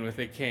man with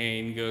a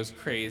cane, goes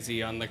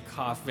crazy on the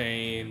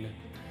coffin.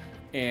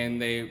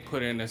 And they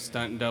put in a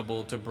stunt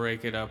double to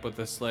break it up with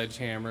a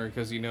sledgehammer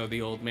because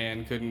the old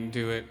man couldn't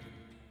do it.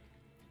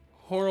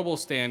 Horrible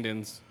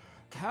stand-ins.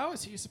 How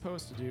is he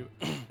supposed to do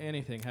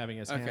anything having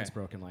his hands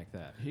broken like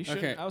that? He should.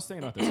 Okay. I was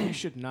thinking about this. He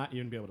should not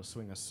even be able to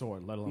swing a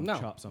sword, let alone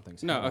chop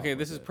something's head off Okay,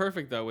 this with is it.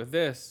 perfect though. With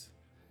this,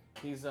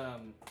 he's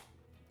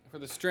for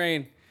the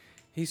Strain,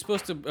 he's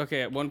supposed to.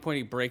 Okay, at one point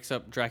he breaks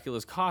up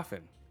Dracula's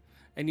coffin,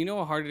 and you know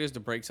how hard it is to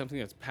break something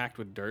that's packed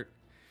with dirt.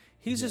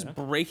 He's just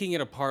breaking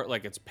it apart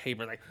like it's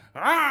paper, like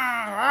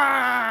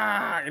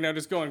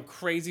just going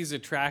crazy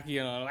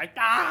Zatrakian,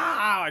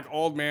 like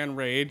old man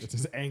rage. It's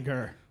his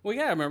anger. Well,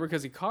 yeah, I remember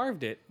because he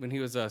carved it when he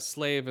was a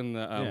slave in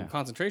the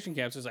concentration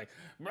camps. It's like,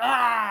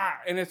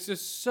 and it's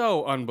just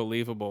so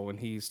unbelievable when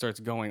he starts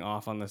going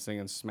off on this thing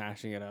and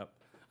smashing it up.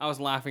 I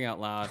was laughing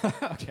out loud.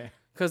 Okay.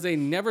 Because they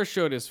never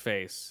showed his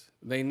face.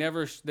 They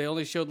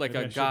only showed like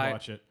Maybe a I should guy.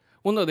 watch it.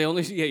 Well, no,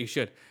 you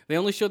should. They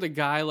only showed the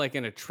guy like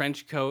in a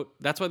trench coat.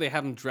 That's why they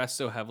have him dressed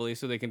so heavily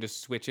so they can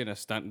just switch in a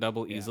stunt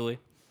double easily.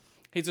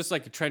 He's just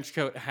like a trench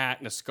coat, hat,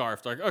 and a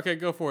scarf. They're like, okay,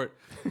 go for it.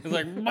 He's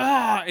like,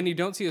 and you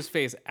don't see his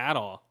face at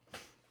all.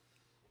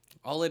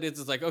 All it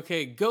is like,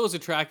 okay, goes a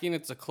tracking.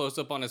 It's a close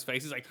up on his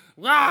face. He's like,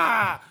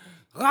 That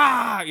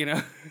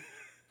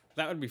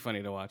would be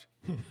funny to watch.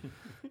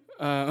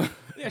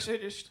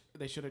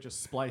 They should have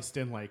just spliced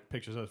in like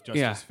pictures of just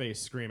his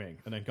face screaming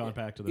and then gone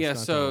back to the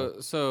stunt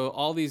double. So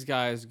all these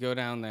guys go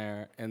down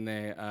there and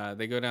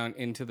they go down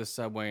into the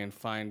subway and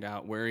find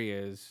out where he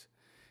is,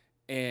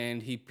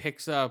 and he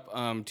picks up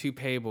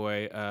Toupee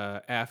Boy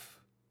F,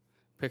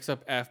 picks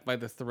up F by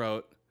the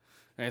throat,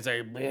 and it's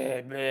like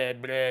bleh,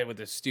 bleh, bleh, with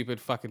his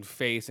stupid fucking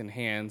face and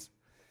hands.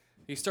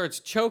 He starts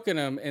choking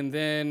him, and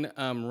then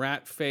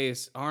Rat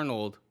Face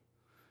Arnold,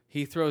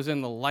 he throws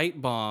in the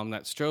light bomb,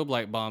 that strobe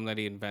light bomb that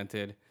he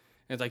invented.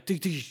 And it's like,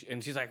 dish,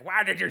 and she's like,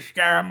 why did you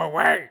scare him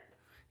away?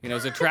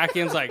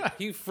 Zatrakian's like,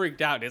 he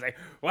freaked out. He's like,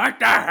 what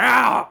the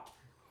hell?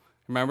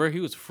 Remember, he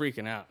was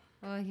freaking out.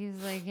 Well, he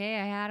was like, hey,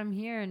 I had him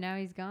here, and now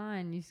he's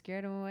gone. You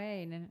scared him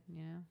away. And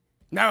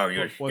No,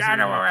 you scared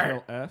him away.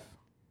 Kill F?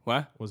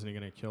 What? Wasn't he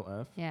going to kill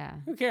F? Yeah.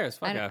 Who cares?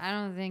 Fuck F. I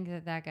don't think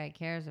that guy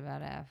cares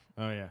about F.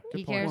 Oh, yeah.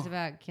 He cares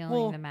about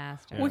killing the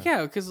master. Well,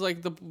 yeah, because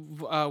like the,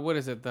 what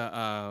is it?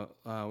 The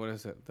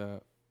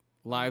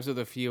lives of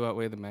the few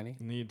outweigh the many?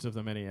 Needs of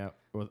the many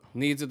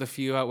Needs of the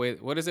few outweigh...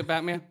 What is it,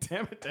 Batman?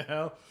 Damn it to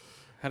hell.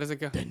 How does it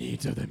go? The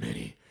needs of the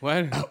many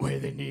outweigh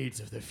the needs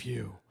of the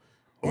few.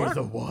 Or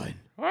the one.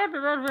 What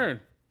did that mean?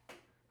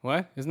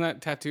 What? Isn't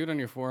that tattooed on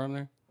your forearm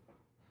there?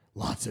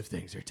 Lots of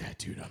things are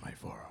tattooed on my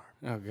forearm.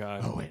 Oh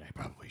God. Oh wait, I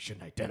probably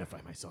shouldn't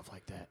identify myself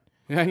like that.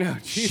 I know.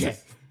 Jesus.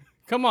 Shit.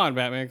 Come on,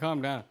 Batman.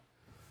 Calm down.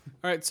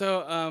 All right.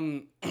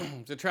 So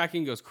the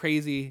tracking goes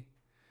crazy,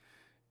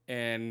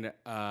 and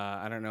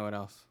I don't know what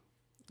else.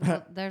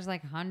 Well, there's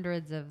like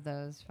hundreds of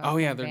those Oh,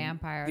 yeah, they're-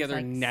 vampires. yeah, they're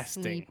like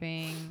nesting.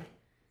 Sleeping.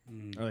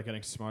 Are they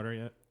getting smarter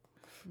yet?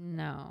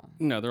 No.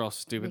 No, they're all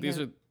stupid. Because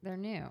These are they're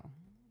new.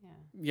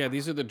 yeah,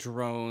 these are the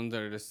drones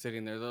that are just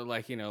sitting there. They're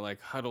like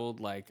like huddled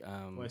like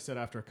Well, I said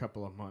after a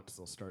couple of months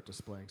they'll start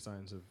displaying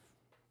signs of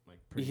like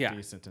pretty Yeah.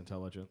 decent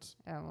intelligence.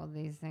 Oh well,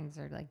 these things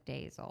are like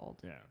days old.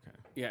 Yeah. Okay.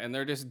 yeah, and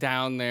they're just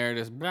down there,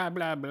 just blah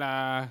blah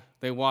blah.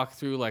 They walk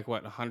through like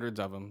what hundreds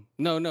of them.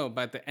 No,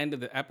 but at the end of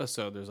the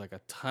episode, there's like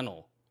a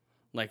tunnel,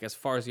 like as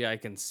far as the eye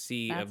can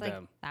see That's of like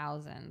them.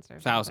 thousands or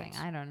Thousands.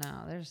 something. I don't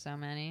know. There's so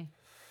many.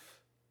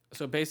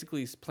 So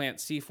basically, plant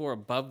C4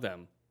 above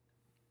them.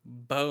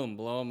 Boom,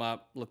 blow them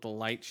up. Let the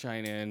light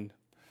shine in.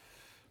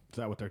 Is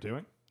that what they're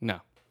doing? No,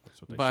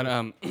 That's what they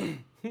but should.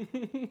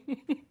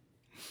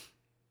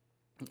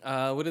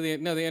 what do they?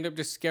 No, they end up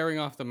just scaring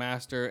off the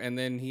master, and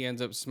then he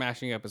ends up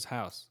smashing up his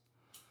house,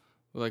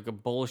 like a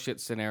bullshit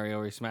scenario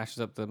where he smashes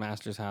up the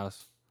master's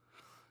house.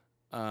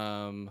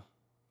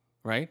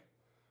 Right.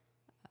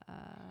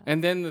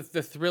 And then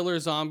the thriller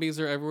zombies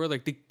are everywhere,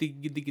 like dig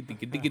dig dig dig dig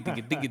dig dig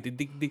dig dig dig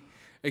dig dig.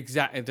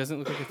 Exact. It doesn't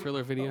look like a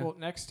thriller video. Well,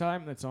 next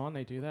time that's on,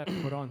 they do that.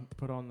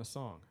 Put on the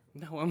song.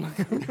 No, I'm not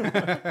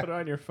gonna. Put it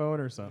on your phone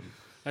or something.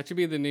 That should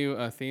be the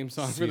new theme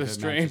song See for the if it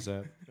strain. matches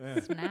up.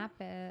 Snap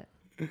it.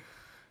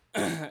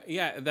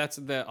 Yeah, that's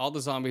all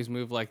the zombies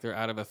move like they're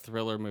out of a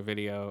thriller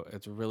video.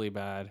 It's really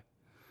bad.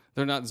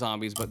 They're not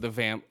zombies, but the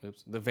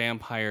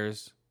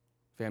vampires.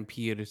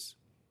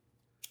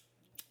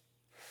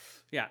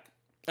 Yeah,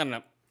 I don't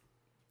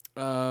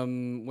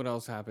know. What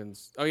else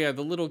happens? Oh yeah,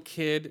 the little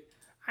kid,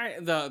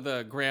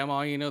 the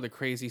grandma, the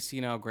crazy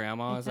senile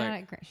grandma It's is not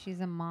like she's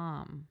a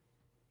mom.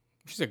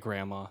 she's a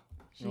grandma.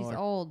 She's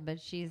old, but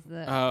she's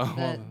the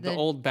the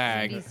old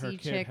bag. CDC Her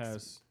kid chick's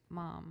has-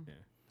 mom. Yeah.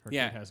 Her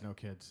Yeah. kid has no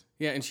kids.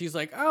 Yeah, and she's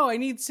like, "Oh, I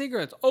need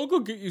cigarettes. I'll go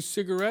get you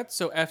cigarettes."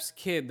 So F's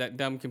kid, that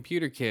dumb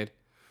computer kid,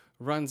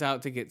 runs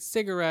out to get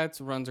cigarettes,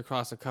 runs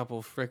across a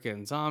couple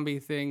frickin' zombie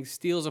things,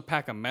 steals a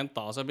pack of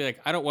menthols. I'd be like,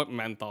 "I don't want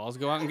menthols.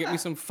 Go out and get me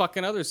some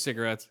fucking other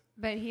cigarettes."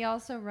 But he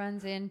also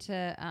runs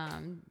into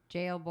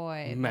Jail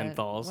Boy.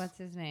 Menthols. What's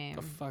his name?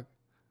 The fuck?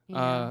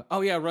 Yeah.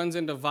 Oh yeah, runs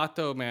into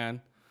Vato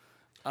Man.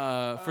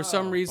 For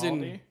some reason,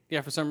 Baldy?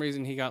 yeah, for some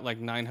reason he got like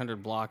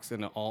 900 blocks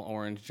in an all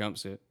orange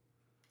jumpsuit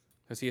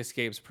because he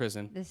escapes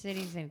prison. The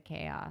city's in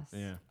chaos.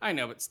 Yeah. I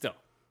know, but still.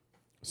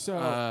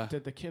 So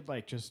did the kid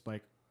just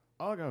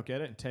I'll go get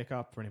it and take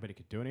off before anybody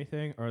could do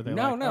anything, or are they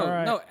No. "All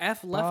right,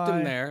 F left him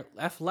bye." there.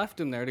 F left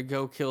him there to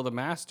go kill the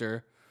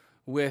master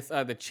with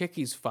the chick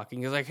he's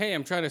fucking. He's like, "Hey,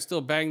 I'm trying to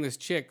still bang this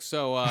chick,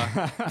 so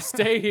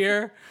stay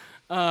here.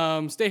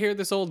 Stay here with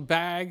this old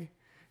bag,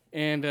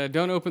 and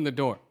don't open the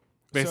door."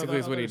 Basically,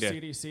 is so what he the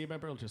did. CDC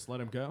member will just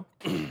let him go.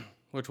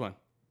 Which one?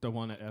 The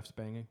one that F's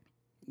banging.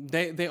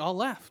 They all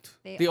left.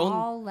 They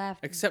all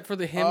left. Except for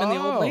him and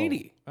the old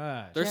lady.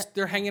 Ah,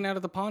 They're hanging out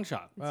at the pawn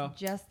shop. It's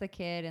just the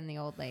kid and the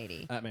old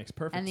lady. that makes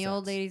perfect And the sense.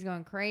 old lady's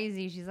going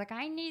crazy. She's like,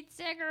 I need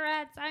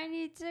cigarettes. I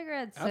need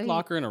cigarettes. I'd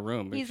lock her in a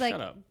room, but He's shut like,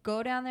 up.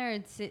 go down there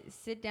and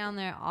sit down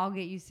there. I'll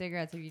get you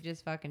cigarettes if you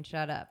just fucking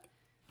shut up.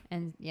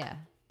 And yeah.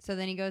 So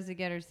then he goes to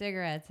get her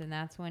cigarettes, and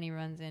that's when he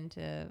runs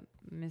into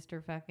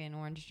Mr. fucking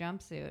Orange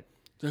Jumpsuit.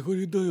 It's like, what are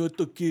you doing with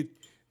the kid?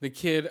 The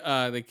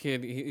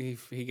kid,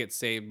 he gets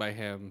saved by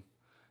him,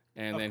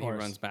 and Of then course. he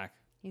runs back.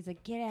 He's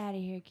like, get out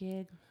of here,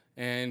 kid.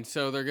 And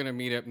so they're gonna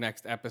meet up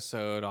next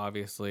episode.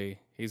 Obviously,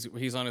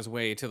 he's on his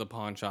way to the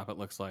pawn shop. It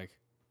looks like.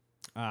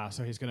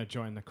 So he's gonna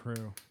join the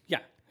crew. Yeah,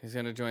 he's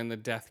gonna join the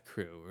Death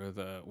Crew or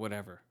the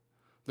whatever,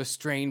 the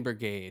Strain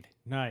Brigade.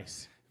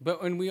 Nice.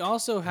 But when we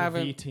also have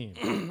V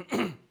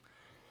team.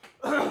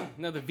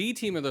 no, the V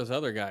team are those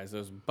other guys,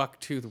 those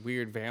bucktooth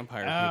weird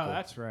vampire Oh, people.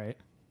 that's right.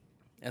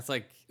 It's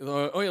like,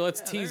 oh yeah, let's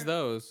tease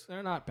those.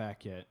 They're not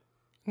back yet.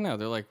 No,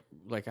 they're like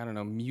I don't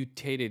know,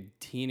 mutated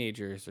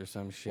teenagers or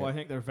some shit. Well, I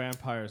think they're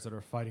vampires that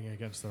are fighting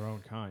against their own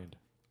kind.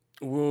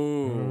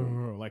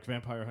 Whoa. Like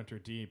Vampire Hunter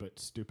D, but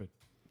stupid.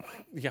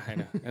 Yeah, I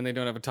know. And they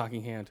don't have a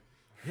talking hand.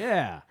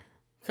 Yeah.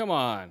 Come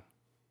on.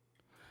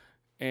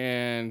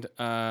 And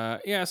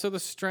yeah, so the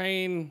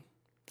strain.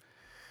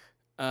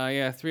 3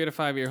 out of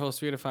 5 ear holes,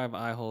 3 out of 5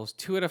 eye holes,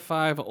 2 out of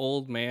 5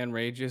 old man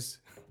rages.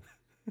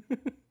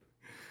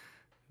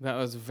 That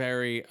was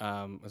very.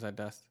 Was that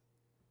dust?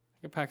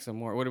 I can pack some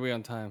more. What are we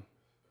on time?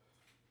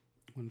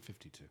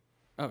 152.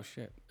 Oh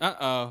shit.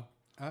 Uh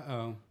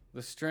oh.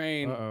 The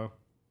strain. Uh-oh.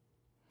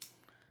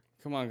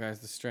 Come on, guys.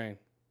 The strain.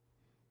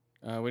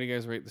 What do you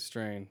guys rate the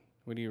strain?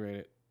 What do you rate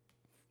it?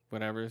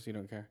 Whatever's. You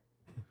don't care.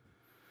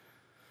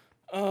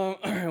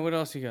 What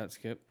else you got,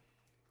 Skip?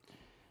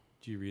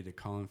 Do you read that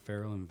Colin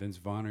Farrell and Vince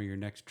Vaughn are your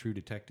next True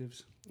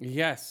Detectives?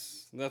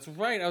 Yes, that's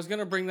right. I was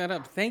gonna bring that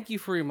up. Thank you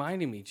for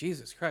reminding me.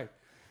 Jesus Christ.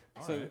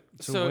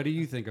 So what do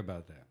you think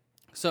about that?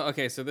 So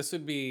okay, so this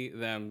would be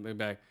them. They'd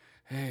be like,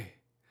 "Hey,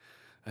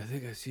 I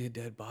think I see a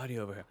dead body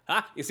over here.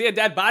 Huh? You see a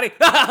dead body?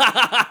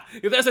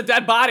 There's a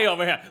dead body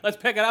over here. Let's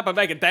pick it up and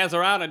make it dance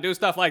around and do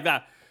stuff like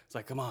that. It's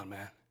like, come on,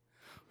 man.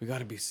 We got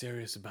to be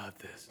serious about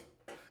this.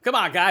 Come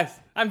on, guys.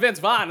 I'm Vince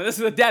Vaughn, and this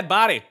is a dead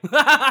body.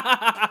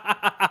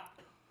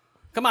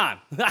 Come on.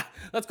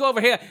 Let's go over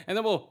here, and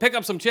then we'll pick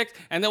up some chicks,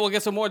 and then we'll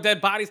get some more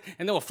dead bodies,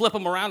 and then we'll flip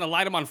them around and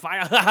light them on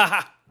fire.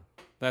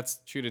 That's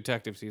True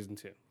Detective Season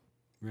 2.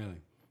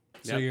 Really?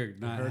 So Yep. you're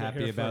not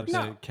happy about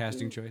the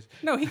casting choice?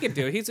 No, he could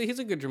do it. He's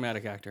a good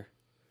dramatic actor.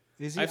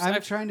 Is he?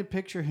 I'm trying to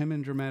picture him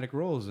in dramatic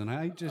roles, and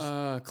I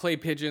just Clay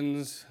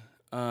Pigeons.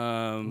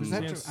 was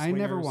that? I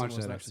never watched that.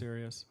 Was that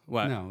serious?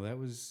 What? No, that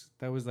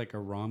was like a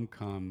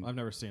rom-com. I've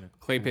never seen it.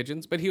 Clay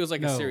Pigeons, but he was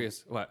like a No.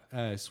 serious what?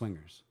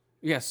 Swingers.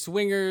 Yeah,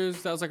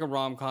 Swingers. That was like a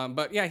rom-com,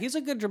 but yeah, he's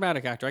a good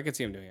dramatic actor. I could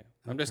see him doing it.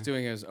 I'm just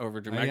doing his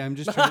over dramatic. I'm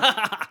just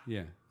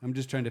trying. I'm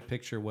just trying to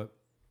picture what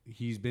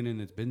he's been in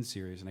that's been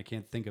serious, and I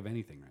can't think of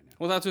anything right now.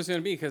 Well, that's what it's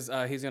gonna be because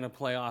he's gonna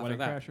play off Wedding of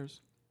that. Crashers.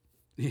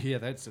 Yeah,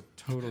 that's a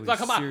totally So,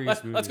 come on,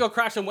 serious movie. let's go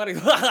crash some weddings.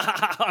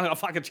 I'll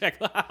fucking check.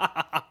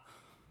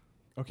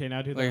 Okay,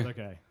 now do the Like- other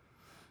guy.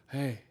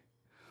 Hey,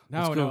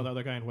 No, go. the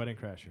other guy in Wedding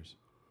Crashers.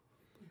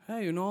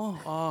 hey,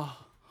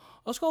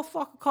 let's go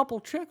fuck a couple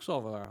chicks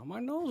over there. My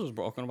nose is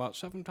broken about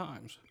 7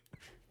 times.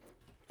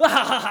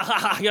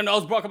 Your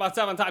nose broke about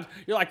 7 times.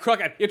 You're like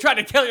crooked. You're trying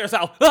to kill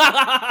yourself.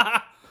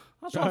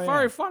 That's not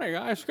very funny,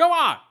 guys. Come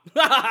on.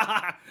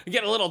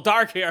 Get a little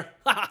dark here.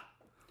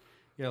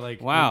 Yeah,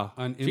 like Wow.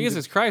 on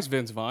Jesus Christ,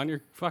 Vince Vaughn.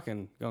 You're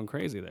fucking going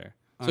crazy there.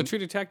 So True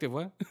Detective,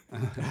 what?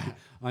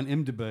 on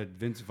IMDb,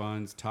 Vince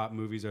Vaughn's top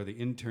movies are The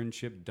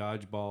Internship,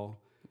 Dodgeball,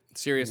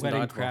 Serious and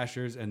Wedding Dodgeball.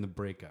 Crashers, and The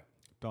Breakup.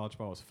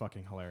 Dodgeball was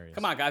fucking hilarious.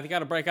 Come on, guys. You got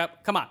to break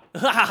up. Come on.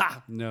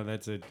 No,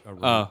 that's a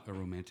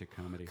romantic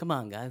comedy. Come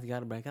on, guys. You got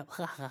to break up.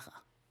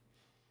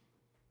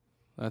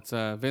 That's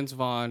Vince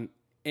Vaughn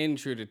in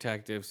True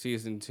Detective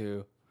Season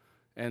 2.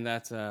 And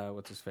that's,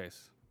 what's his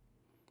face?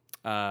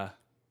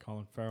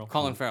 Colin Farrell.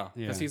 Colin Farrell.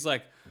 Because Yeah. he's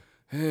like,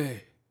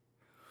 hey,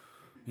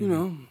 you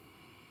know,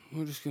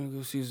 we're just going to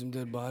go see some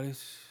dead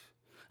bodies.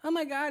 Oh,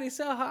 my God, he's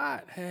so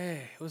hot.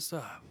 Hey, what's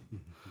up?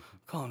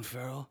 Colin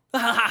Farrell.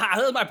 This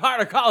is my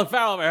partner, Colin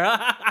Farrell over here.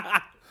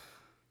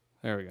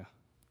 There we go.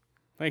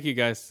 Thank you,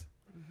 guys.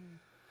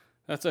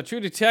 That's a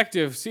True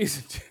Detective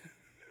Season 2.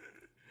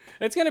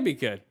 It's going to be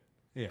good.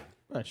 Yeah.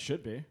 That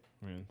should be.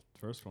 I mean, the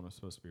first one was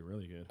supposed to be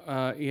really good.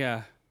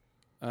 Yeah.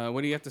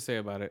 What do you have to say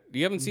about it?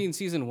 You haven't seen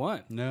Season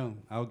 1. No,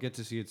 I'll get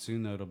to see it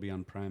soon, though. It'll be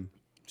on Prime.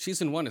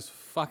 Season 1 is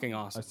fucking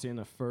awesome. I've seen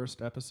the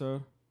first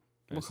episode.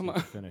 Well, come need on.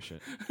 to finish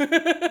it.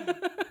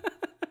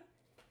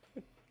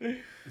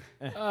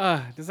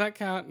 Does that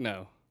count?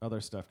 No.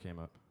 Other stuff came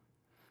up.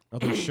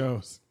 Other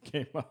shows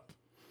came up.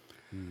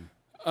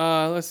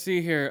 Let's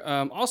see here.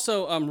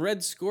 Also,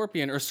 Red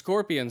Scorpion, or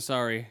Scorpion,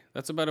 sorry.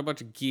 That's about a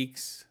bunch of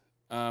geeks.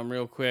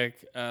 Real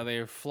quick.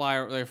 They're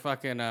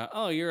fucking,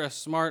 oh, you're a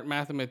smart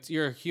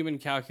you're a human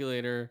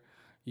calculator.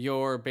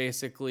 You're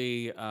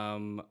basically,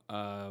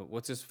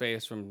 what's his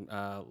face from,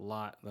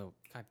 God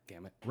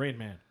damn it. Rain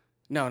Man.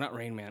 No, not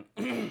Rain Man.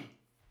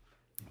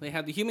 They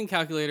have the human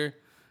calculator.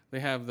 They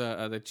have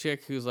the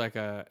chick who's like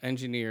a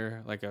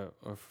engineer,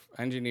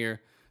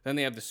 engineer. Then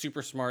they have the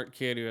super smart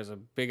kid who has a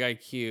big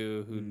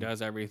IQ who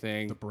does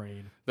everything.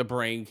 The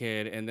brain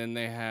kid. And then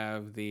they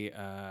have the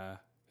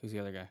who's the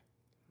other guy?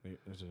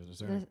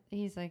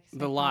 He's like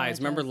The Lies.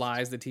 Remember psychologist.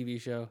 Lies, the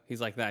TV show? He's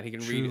like that. He can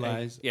True read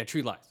Lies? Yeah,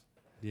 True Lies.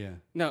 Yeah.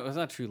 No, it's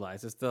not True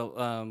Lies. It's the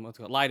what's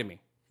it called? Lie to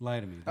Me. Lie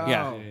to Me.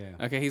 Yeah.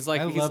 Yeah. Okay, he's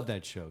I he's, love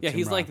that show. Yeah, Tim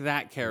he's Roth. like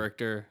that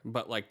character,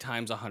 but like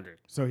times 100.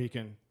 So he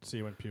can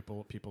see when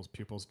people's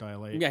pupils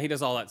dilate. Yeah, he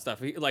does all that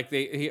stuff.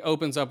 He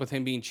opens up with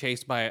him being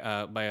chased by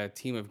a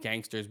team of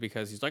gangsters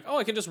because he's like, oh,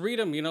 I can just read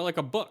them, like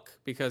a book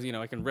because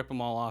I can rip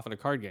them all off in a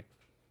card game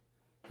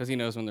because he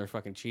knows when they're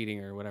fucking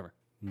cheating or whatever.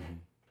 Mm-hmm.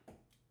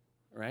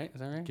 Right?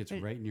 Is that right? Gets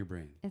right in your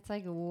brain. It's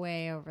like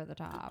way over the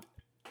top.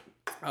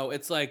 Oh,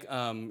 it's like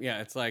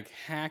it's like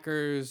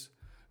Hackers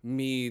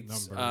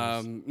meets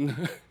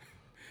Numbers.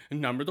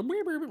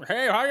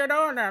 Hey, how you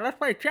doing there? Let's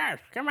play chess.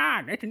 Come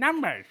on, it's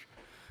Numbers.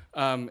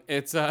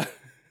 It's I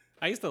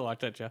used to watch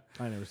that show.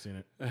 I never seen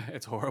it.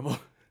 It's horrible.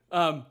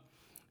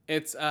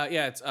 It's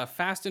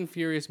Fast and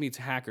Furious meets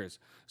Hackers.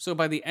 So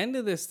by the end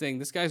of this thing,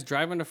 this guy's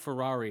driving a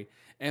Ferrari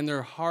and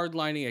they're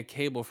hardlining a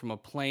cable from a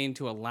plane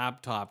to a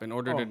laptop in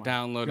order to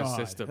download a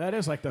system. That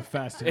is like the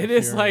Fast and It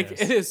Furious. is like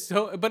it is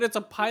so, but it's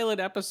a pilot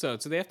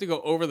episode, so they have to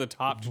go over the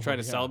top to try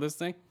to sell this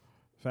thing.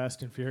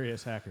 Fast and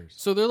Furious hackers.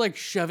 So they're like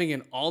shoving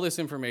in all this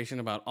information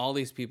about all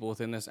these people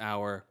within this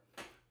hour.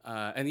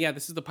 And yeah,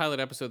 this is the pilot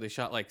episode they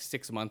shot like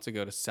 6 months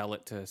ago to sell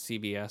it to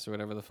CBS or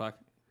whatever the fuck.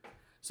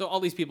 So all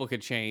these people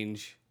could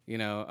change,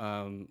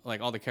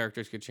 like all the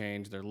characters could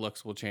change, their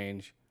looks will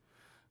change.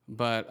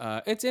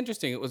 But it's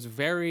interesting. It was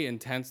very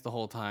intense the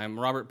whole time.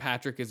 Robert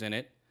Patrick is in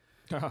it.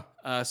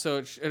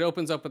 So it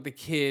opens up with the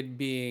kid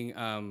being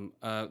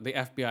the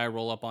FBI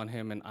roll up on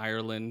him in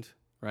Ireland,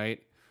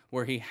 right?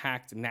 Where he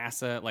hacked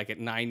NASA like at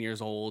 9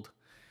 years old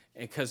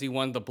because he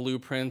wanted the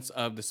blueprints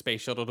of the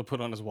space shuttle to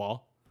put on his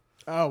wall.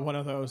 Oh, one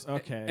of those.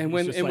 Okay. And He's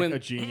when- just and like when- a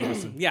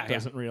genius and Yeah, yeah.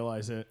 doesn't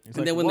realize it. He's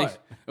And like, then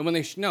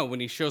what? when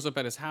he shows up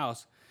at his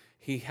house,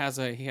 he has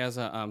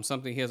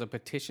a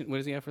petition. What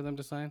does he have for them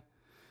to sign?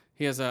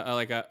 He has a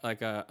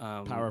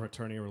Power of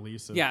attorney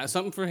release. Yeah,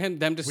 something for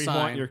them to We sign.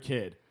 want your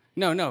kid.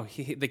 No.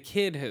 The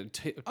kid had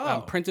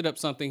Oh. printed up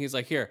something. He's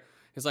like, here.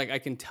 He's like, I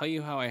can tell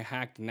you how I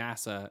hacked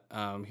NASA.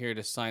 Here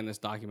to sign this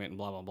document and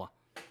blah blah blah.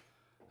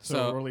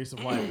 So a release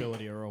of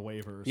liability or a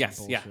waiver. Or Yes.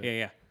 some Yeah. bullshit.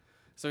 Yeah.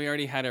 So he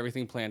already had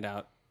everything planned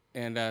out.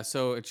 And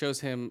so it shows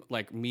him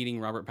like meeting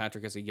Robert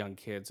Patrick as a young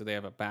kid. So they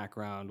have a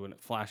background when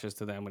it flashes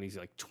to them when he's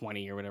like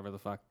 20 or whatever the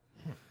fuck.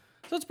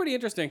 So it's pretty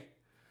interesting.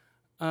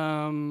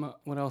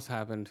 What else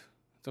happened?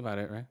 That's about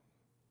it, right?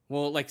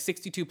 Well, like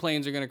 62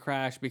 planes are going to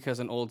crash because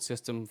an old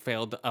system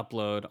failed to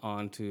upload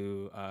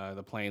onto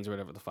the planes or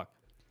whatever the fuck.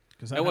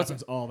 Because that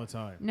happens all the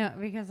time. No,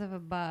 because of a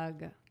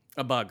bug.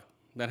 A bug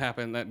that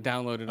happened that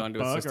downloaded onto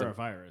a system. Or a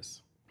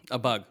virus? A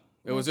bug.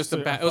 It was just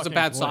it was a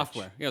bad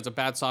software. Yeah, it was a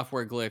bad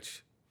software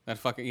glitch. That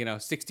fucking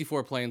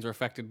 64 planes were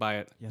affected by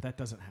it. Yeah, that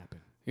doesn't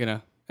happen.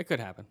 It could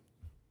happen.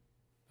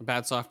 A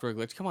bad software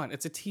glitch. Come on,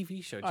 it's a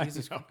TV show.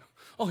 Jesus I know. Christ.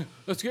 Oh,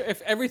 let's go.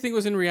 If everything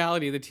was in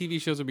reality, the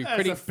TV shows would be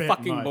pretty That's a bit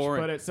fucking much,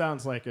 boring. But it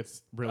sounds like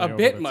it's really a over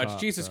bit the much. top,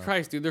 Jesus so.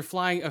 Christ, dude. They're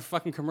flying a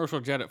fucking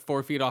commercial jet at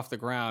 4 feet off the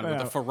ground with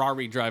Yeah. a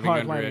Ferrari driving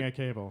Hard under lining it. a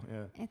cable.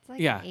 Yeah. It's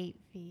like Yeah. 8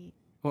 feet.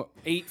 Well,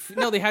 8 feet.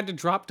 No, they had to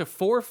drop to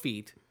 4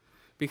 feet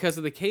because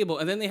of the cable.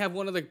 And then they have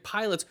one of the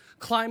pilots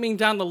climbing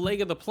down the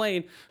leg of the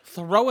plane,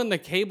 throwing the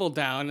cable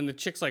down, and the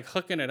chick's like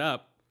hooking it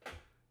up.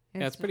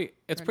 Yeah, it's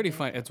pretty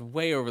fun. It's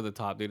way over the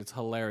top, dude. It's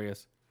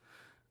hilarious.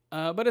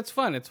 But it's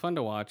fun. It's fun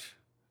to watch.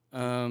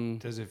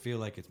 Does it feel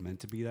like it's meant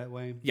to be that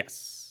way?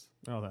 Yes.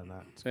 Oh, then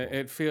that's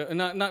It feel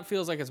not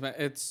feels like it's meant.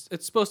 It's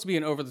supposed to be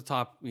an over the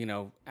top,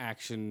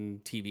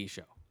 action TV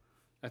show.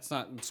 That's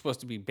not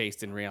supposed to be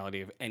based in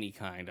reality of any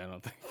kind. I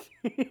don't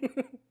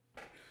think.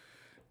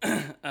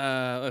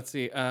 Let's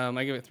see.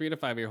 I give it 3 out of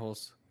 5 ear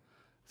holes,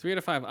 3 out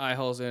of 5 eye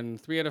holes,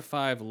 and 3 out of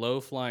 5 low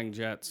flying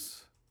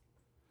jets.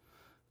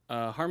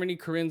 Harmony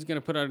Korine's gonna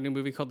put out a new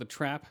movie called The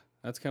Trap.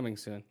 That's coming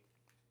soon.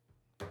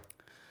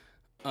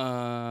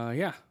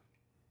 Yeah.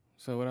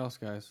 So what else,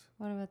 guys?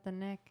 What about the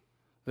Nick?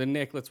 The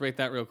Nick. Let's rate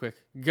that real quick.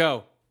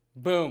 Go.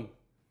 Boom.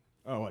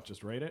 Oh, what?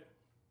 Just rate it?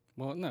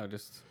 Well, no,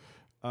 just.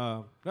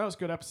 That was a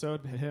good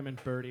episode. Him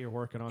and Birdie are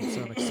working on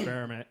some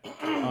experiment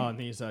on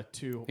these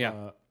two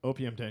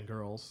opium den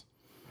girls.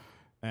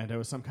 And it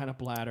was some kind of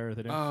bladder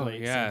that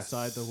inflates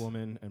inside the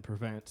woman and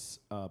prevents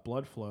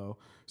blood flow,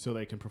 so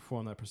they can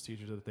perform that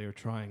procedure that they were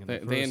trying.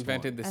 They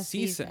invented the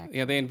C-section.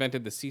 Yeah, they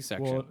invented the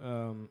C-section.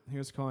 Well, he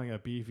was calling it a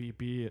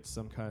BVB. It's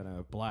some kind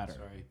of bladder.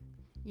 Sorry.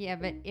 Yeah,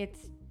 but it's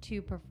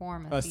to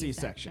perform A a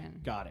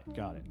C-section. Got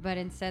it. But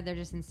instead, they're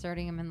just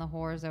inserting them in the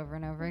whores over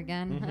and over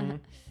again. Mm-hmm.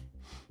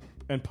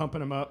 And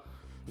pumping them up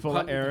full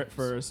of air at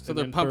first. So and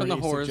they're then pumping the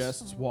Birdie whores.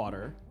 suggests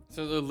water.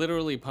 So they're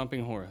literally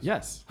pumping whores.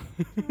 Yes,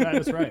 that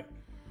is right.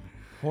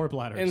 Whore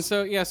bladders. And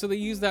so they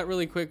use that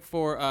really quick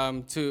for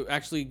to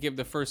actually give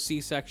the first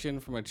C-section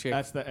from a chick.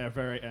 That's the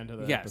very end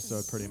of the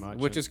episode, pretty much.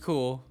 Which is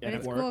cool. But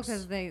it's cool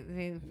because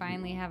they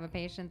finally have a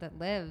patient that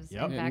lives.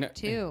 Yep. In fact,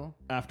 2.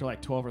 After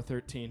like 12 or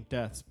 13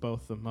 deaths,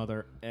 both the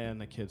mother and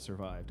the kid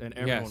survived, and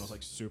everyone was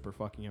like super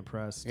fucking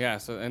impressed. Yeah.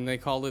 So and they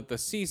called it the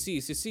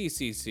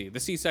CCCCCC. The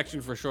C-section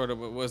for short of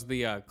it was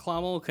the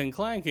Clommel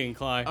Conclanking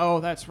Cly.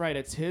 Oh, that's right.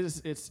 It's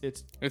his.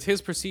 It's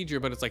his procedure,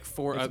 but it's like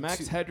 4. It's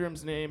Max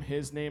Headroom's name,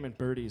 his name, and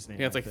Birdie's name.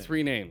 Yeah, it's like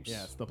 3 names.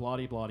 Yeah, it's the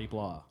bloody bloody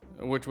blah.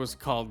 Which was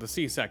called the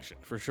C-section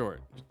for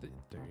short.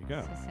 There you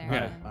go.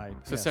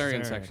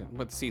 Cesarean section,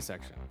 but the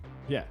C-section.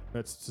 Yeah,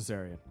 that's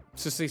cesarean.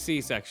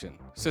 C-section.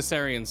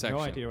 Cesarean section.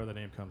 No idea where the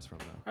name comes from,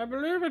 though. I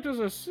believe it is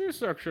a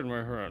C-section,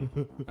 my friend.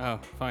 Oh,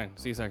 fine.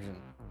 C-section.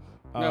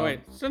 No, No, wait.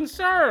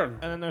 Sincere.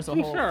 And then there's a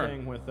whole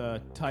thing with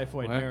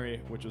Typhoid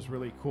Mary, which was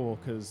really cool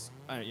because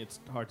it's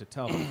hard to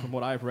tell. But from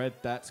what I've read,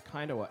 that's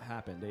kind of what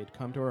happened. They'd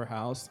come to her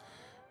house,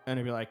 and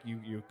they'd be like,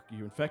 you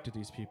infected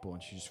these people.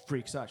 And she just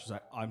freaks out. She's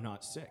like, I'm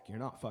not sick. You're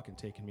not fucking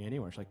taking me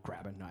anywhere. She's like,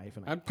 grab a knife.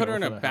 And I'd put her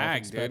in a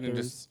bag, dude, and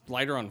just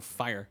light her on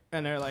fire.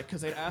 And they're like,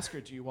 because they'd ask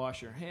her, do you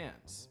wash your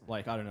hands?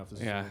 Like, I don't know if this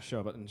is in the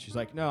show, but and she's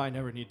like, no, I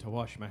never need to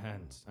wash my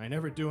hands. I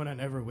never do and I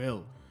never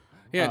will.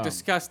 Yeah,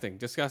 disgusting.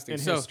 In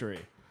history.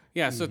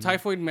 Yeah, so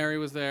Typhoid Mary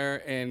was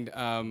there, and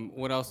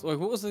what else? Like,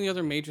 what was the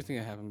other major thing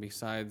that happened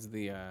besides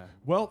the?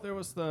 Well, there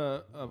was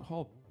the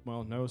whole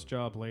nose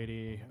job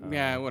lady.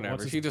 Yeah,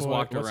 whatever. She just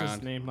walked what's around.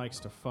 His name likes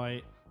to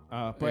fight,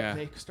 but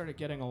they started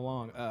getting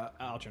along.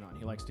 Algernon,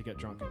 he likes to get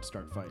drunk and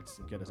start fights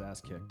and get his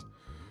ass kicked.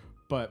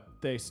 But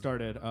they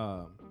started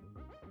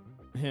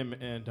him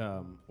and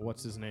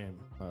what's his name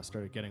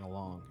started getting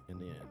along in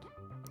the end.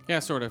 Yeah,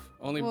 sort of.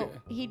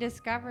 He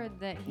discovered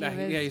that he was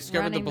he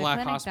discovered running the Black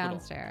clinic Hospital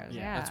downstairs.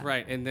 Yeah, that's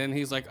right. And then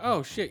he's like,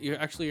 "Oh shit, you're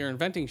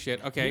inventing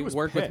shit. Okay, He was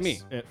work with me."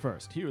 pissed at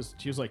first. He was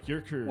like,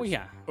 "Your career's Well,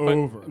 yeah,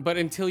 over." But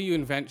until you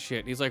invent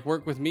shit, he's like,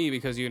 "Work with me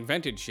because you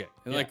invented shit."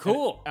 And like,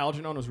 cool. And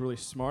Algernon was really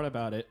smart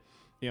about it.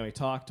 he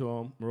talked to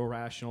him, real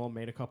rational,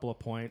 made a couple of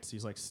points.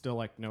 He's like, still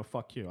like, no,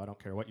 fuck you. I don't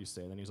care what you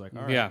say. Then he's like,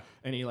 all right. Yeah.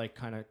 And he like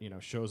kind of,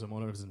 shows him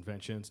one of his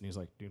inventions. And he's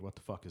like, dude, what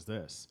the fuck is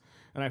this?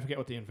 And I forget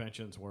what the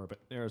inventions were, but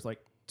there's like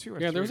 2 or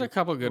 3. Yeah, there was a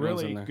couple good ones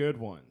in really there. good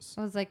ones.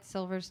 It was like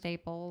silver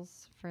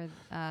staples for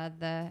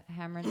the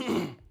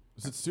hemorrhage.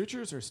 Is it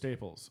sutures or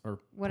staples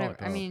or Whatever.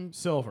 probably I mean,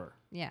 silver?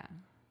 yeah.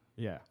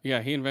 Yeah.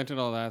 Yeah, he invented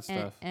all that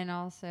stuff. And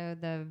also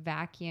the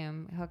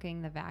vacuum,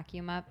 hooking the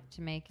vacuum up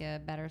to make a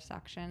better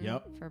suction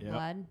for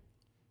blood.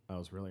 That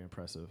was really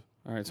impressive.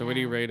 All right, so what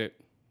do you rate it?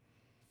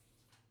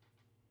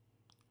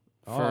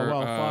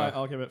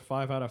 I'll give it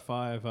 5 out of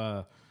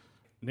 5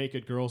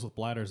 naked girls with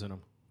bladders in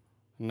them.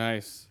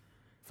 Nice.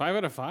 5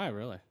 out of 5,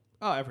 really?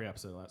 Oh, every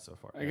episode of that so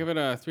far. I give it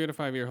a 3 out of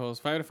 5 ear holes,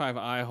 5 out of 5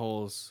 eye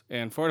holes,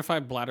 and 4 out of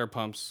 5 bladder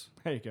pumps.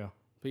 There you go.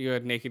 But you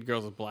had naked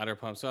girls with bladder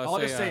pumps. So I'll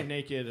just say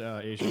naked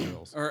Asian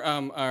girls.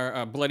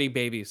 Or bloody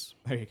babies.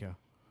 There you go.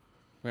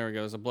 There we go.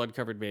 There's a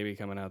blood-covered baby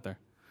coming out there.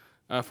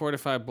 4 out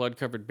of 5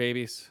 blood-covered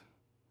babies.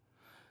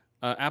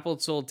 Apple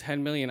sold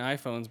 10 million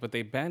iPhones, but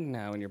they bend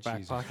now in your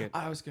back pocket.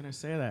 I was going to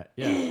say that.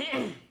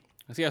 Yeah.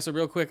 So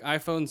real quick,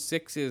 iPhone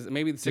 6 is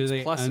maybe the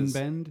 6 Plus is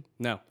unbend?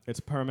 No.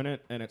 It's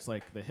permanent, and it's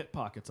like the hip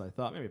pockets, I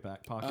thought. Maybe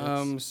back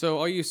pockets. So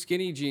all you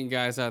skinny jean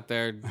guys out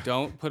there,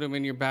 don't put them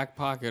in your back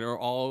pocket, or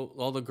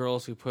all the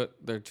girls who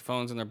put their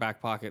phones in their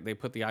back pocket, they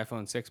put the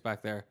iPhone 6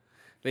 back there.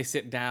 They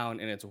sit down,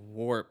 and it's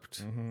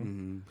warped.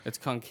 It's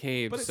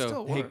concave. But it so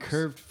still Hey, works.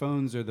 curved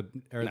phones are the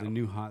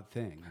new hot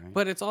thing, right?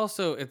 But it's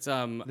also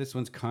this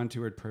one's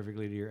contoured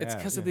perfectly to your it's ass.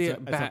 because of It's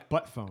the a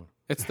butt phone.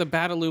 It's the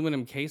bad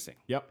aluminum casing.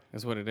 Yep.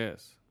 Is what it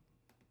is.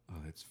 Oh,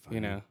 that's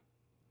funny.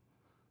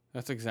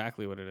 That's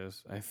exactly what it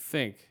is. I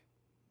think.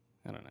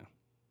 I don't know.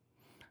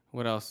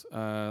 What else?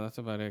 That's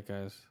about it,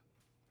 guys.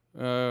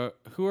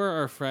 Who are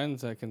our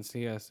friends that can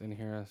see us and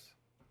hear us?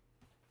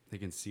 They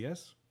can see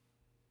us?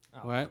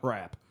 What?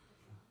 Crap.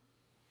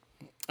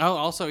 Oh,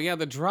 also, yeah,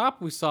 The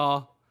Drop we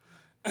saw.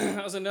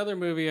 That was another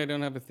movie I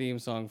don't have a theme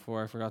song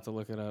for. I forgot to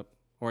look it up.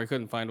 Or I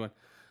couldn't find one.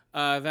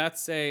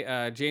 That's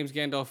a James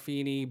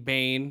Gandolfini,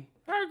 Bane.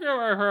 Thank you,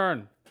 my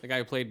friend. The guy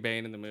who played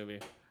Bane in the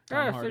movie.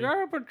 Yes, the guy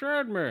who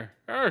portrayed me.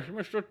 Yes,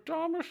 Mr.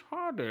 Thomas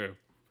Hardy.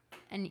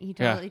 And he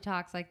totally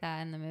talks like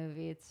that in the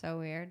movie. It's so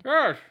weird.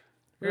 Yes.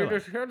 Really? He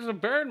just has a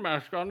Bane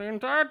mask on the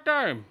entire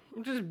time.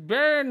 I'm just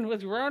Bane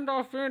with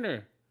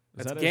Randolphini.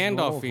 That's that his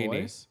normal Gandolfini.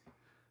 voice?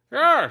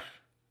 Yes.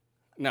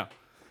 No.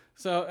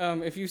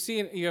 So if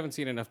you haven't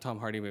seen enough Tom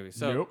Hardy movies.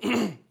 So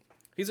Nope.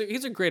 he's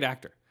a great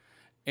actor.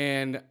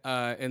 And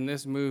in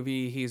this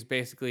movie, he's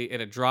basically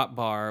at a drop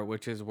bar,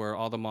 which is where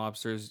all the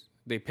mobsters,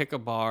 they pick a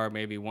bar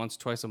maybe once,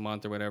 twice a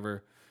month or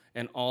whatever,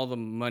 and all the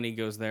money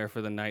goes there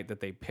for the night that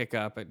they pick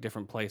up at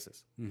different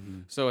places.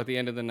 Mm-hmm. So at the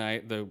end of the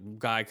night, the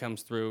guy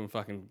comes through and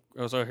fucking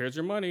goes, oh, here's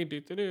your money,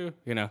 do-do-do,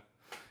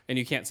 and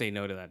you can't say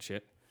no to that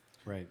shit.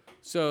 Right.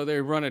 So they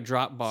run a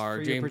drop bar.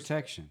 For your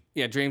protection.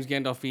 Yeah, James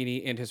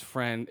Gandolfini and his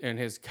friend and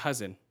his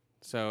cousin.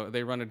 So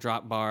they run a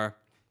drop bar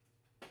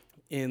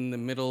in the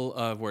middle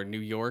of New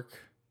York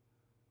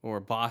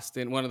or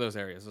Boston, one of those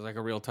areas. It's like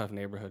a real tough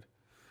neighborhood.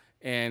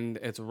 And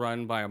it's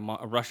run by a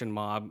Russian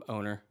mob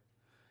owner.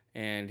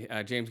 And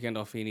James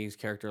Gandolfini's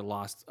character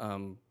lost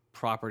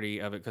property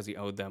of it because he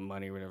owed them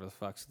money or whatever the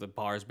fuck. So the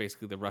bar is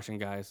basically the Russian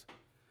guys.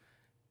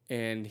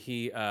 And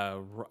he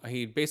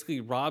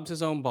basically robs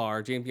his own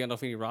bar. James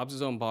Gandolfini robs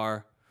his own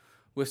bar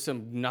with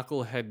some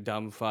knucklehead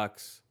dumb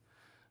fucks.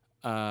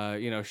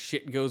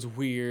 Shit goes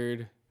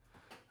weird.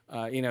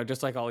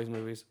 Just like all these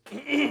movies.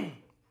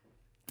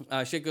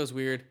 Shit goes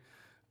weird.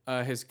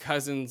 His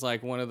cousin's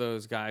like one of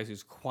those guys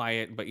who's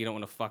quiet, but you don't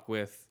want to fuck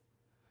with,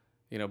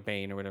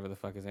 Bane or whatever the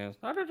fuck his name is.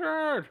 Not a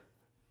turd.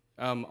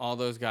 All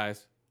those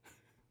guys.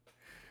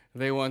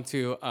 They want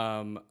to,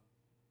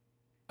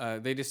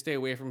 they just stay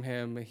away from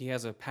him. He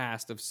has a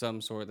past of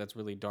some sort that's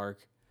really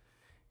dark.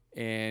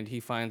 And he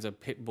finds a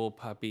pit bull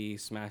puppy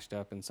smashed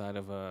up inside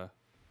of a,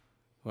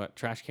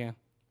 trash can?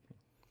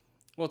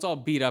 Well, it's all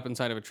beat up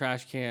inside of a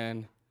trash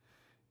can.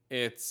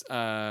 It's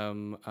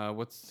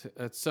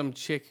it's some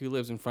chick who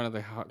lives in front of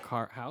the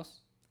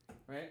house,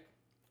 right?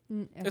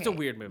 Okay. It's a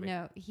weird movie.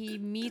 No, he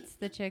meets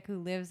the chick who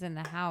lives in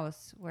the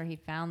house where he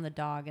found the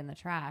dog in the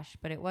trash,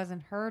 but it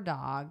wasn't her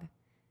dog.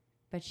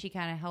 But she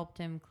kind of helped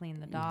him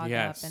clean the dog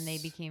up, and they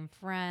became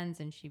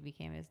friends, and she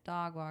became his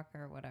dog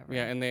walker or whatever.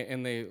 Yeah, and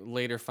they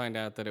later find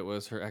out that it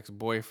was her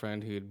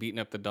ex-boyfriend who had beaten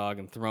up the dog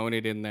and thrown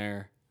it in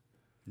there.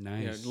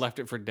 Nice. Left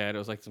it for dead. It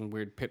was like some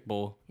weird pit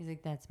bull. He's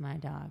like, that's my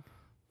dog.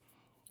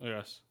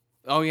 Yes.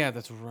 Oh, yeah,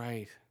 that's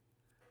right.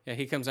 Yeah,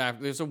 he comes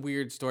after. There's a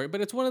weird story,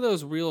 but it's one of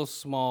those real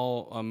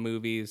small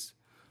movies.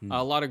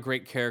 A lot of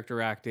great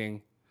character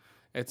acting.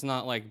 It's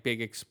not like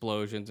big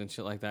explosions and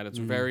shit like that. It's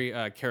very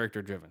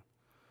character-driven.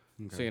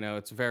 Okay. So,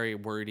 it's very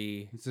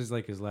wordy. This is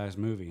like his last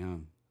movie,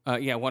 huh?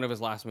 Yeah, one of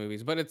his last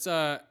movies. But it's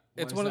one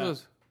of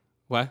those...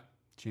 What?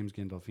 James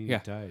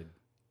Gandolfini died.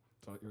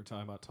 Thought you were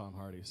talking about Tom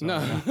Hardy.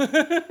 No.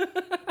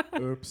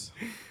 Oops.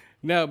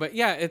 No, but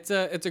yeah, it's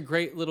a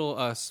great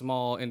little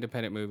small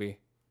independent movie.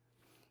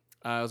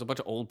 It was a bunch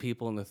of old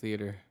people in the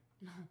theater.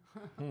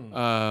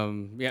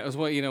 Yeah, it was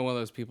one of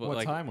those people. What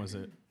like, time was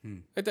it?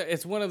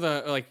 It's one of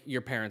the like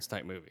your parents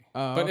type movie,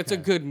 Oh, but it's a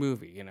okay. good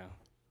movie.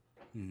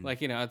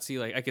 Like I'd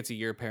see I could see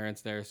your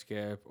parents there,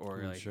 Skip,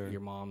 or like sure.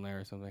 your mom there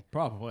or something.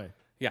 Probably.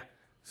 Yeah.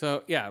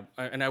 So yeah,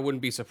 and I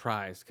wouldn't be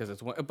surprised because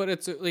it's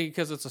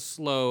a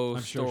slow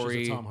I'm sure story.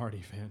 she's a Tom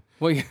Hardy fan.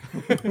 Well, yeah.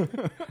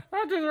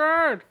 That is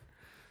right.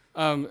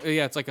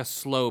 Yeah, it's like a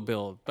slow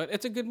build, but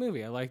it's a good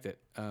movie. I liked it.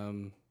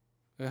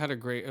 It had a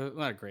great,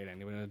 not a great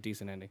ending, but a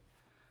decent ending.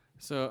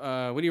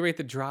 So, what do you rate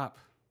The Drop?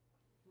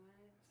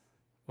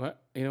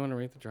 What? You don't want to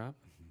rate The Drop?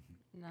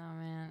 No,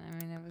 man. I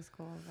mean, it was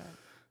cool,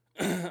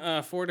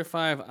 but 4 to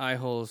 5 eye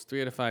holes,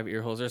 3 to 5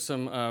 ear holes. There's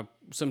some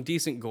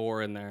decent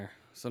gore in there,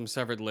 some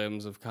severed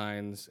limbs of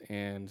kinds,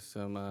 and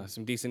some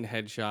decent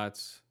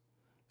headshots,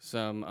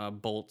 some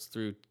bolts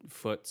through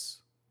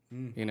foots.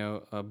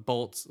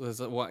 Bolts.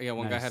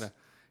 One guy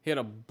had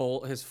a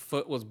bolt. His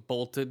foot was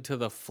bolted to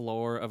the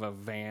floor of a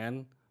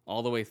van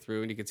all the way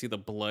through, and you could see the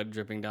blood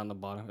dripping down the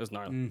bottom. It was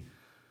gnarly.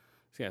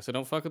 So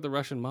don't fuck with the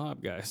Russian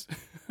mob, guys.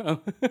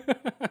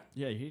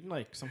 Yeah, you need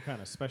like some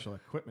kind of special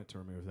equipment to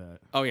remove that.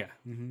 Oh yeah,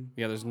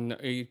 yeah. There's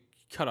he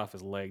cut off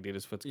his leg, dude.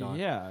 His foot's gone.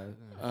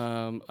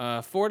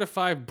 Yeah. 4 to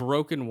 5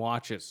 broken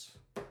watches.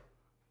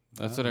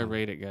 That's what I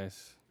rate it,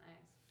 guys.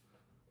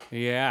 Nice.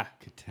 Yeah.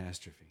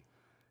 Catastrophe.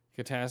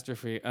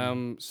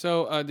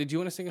 So, did you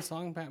want to sing a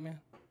song, Batman?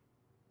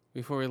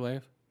 Before we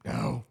leave?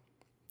 No.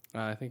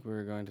 I think we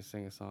were going to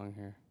sing a song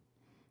here.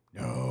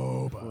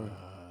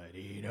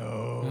 Nobody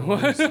knows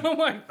What? Oh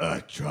my!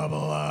 the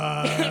trouble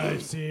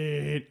I've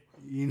seen.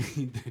 You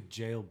need the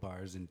jail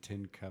bars and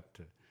Tin Cup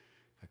to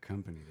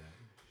accompany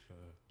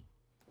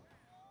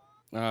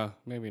that.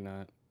 Maybe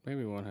not.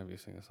 Maybe we won't have you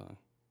sing a song.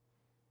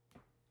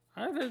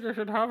 I think you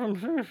should have him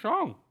sing a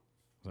song.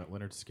 Was that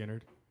Leonard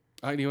Skinner?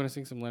 Do you want to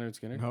sing some Leonard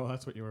Skinner? No,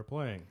 that's what you were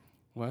playing.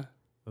 What?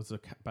 That's a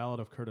ballad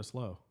of Curtis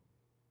Lowe.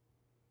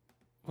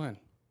 When?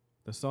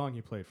 The song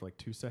you played for like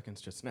 2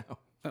 seconds just now.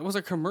 That was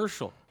a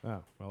commercial.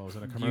 Oh, well, it was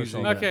in a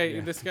commercial. Okay,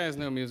 this guy has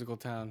no musical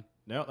talent.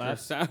 No,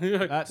 that's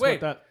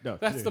wait. not that. No,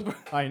 that's dude,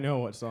 I know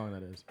what song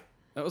that is.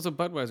 That was a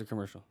Budweiser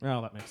commercial.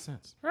 Oh, that makes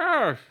sense.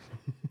 Yes.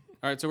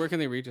 All right, so where can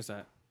they reach us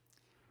at?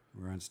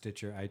 We're on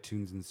Stitcher,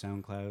 iTunes, and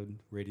SoundCloud.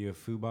 Radio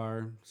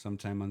Fubar,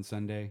 sometime on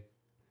Sunday.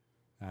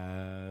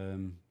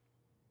 We're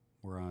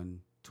on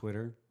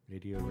Twitter,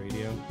 Radio.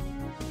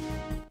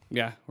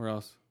 Yeah, where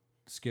else?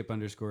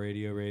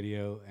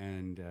 Skip_Radio,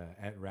 and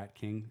at Rat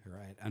King, or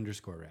at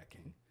 _Rat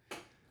King.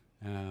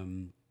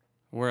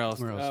 Where else?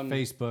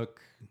 Facebook.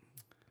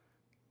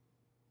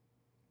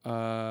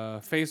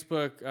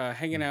 Facebook,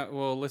 Hanging Out.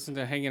 We'll listen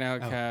to Hanging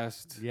Out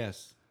Cast.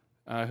 Yes.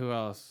 Who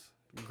else?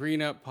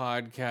 Green Up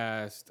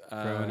Podcast.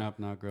 Growing Up,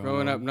 Not Growing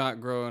Growing Old. Up, Not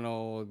Growing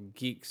Old.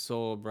 Geek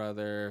Soul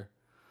Brother.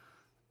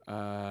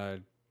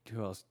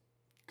 Who else?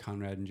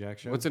 Conrad and Jack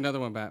Show. What's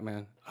another one,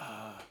 Batman?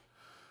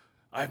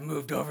 I've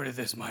moved over to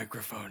this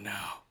microphone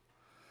now.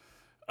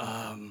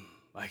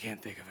 I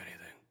can't think of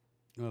anything.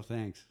 Oh,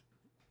 thanks.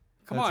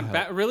 Come on,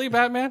 really,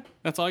 Batman?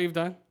 That's all you've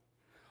done?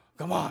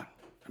 Come on.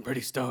 I'm pretty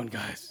stoned,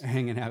 guys.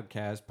 Hanging Out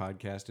Cast,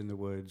 Podcast in the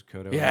Woods,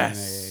 Kodo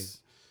Yes.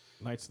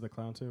 Knights of the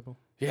Clown Table.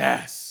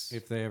 Yes.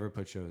 If they ever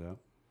put shows out.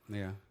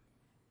 Yeah.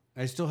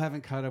 I still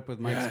haven't caught up with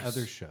Mike's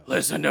other show.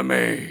 Listen to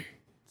me.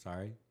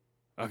 Sorry.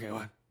 Okay,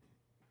 what?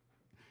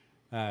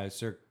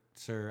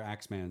 Sir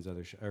Axeman's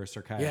other show, or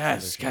Sir Kayak's Yes,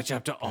 other show. catch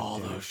up to all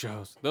those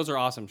shows. Those are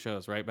awesome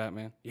shows, right,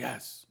 Batman?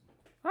 Yes.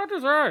 That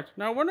is right.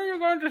 Now, when are you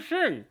going to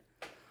sing?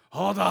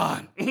 Hold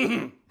on.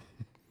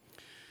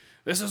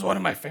 This is one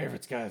of my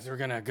favorites, guys. We're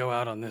going to go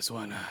out on this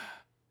one.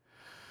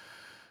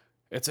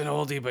 It's an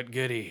oldie but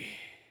goodie.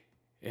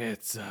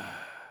 It's,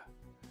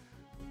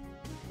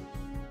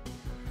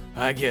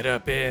 I get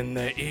up in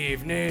the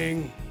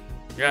evening.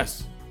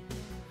 Yes.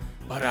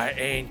 But I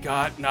ain't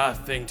got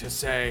nothing to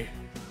say.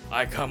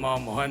 I come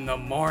home in the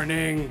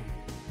morning.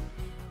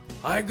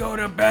 I go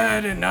to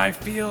bed and I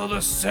feel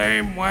the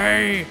same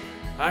way.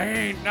 I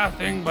ain't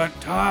nothing but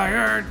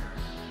tired.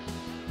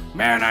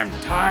 Man, I'm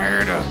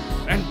tired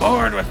and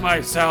bored with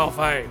myself.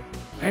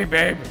 Hey,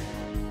 babe.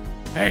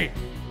 Hey,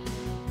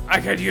 I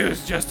could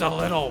use just a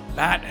little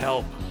bat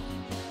help.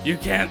 You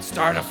can't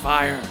start a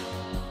fire.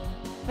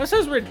 This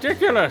is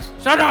ridiculous.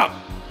 Shut up!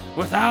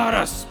 Without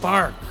a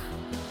spark.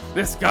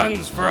 This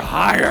gun's for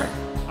hire.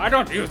 I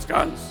don't use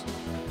guns.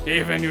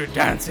 Even you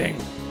dancing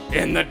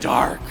in the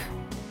dark.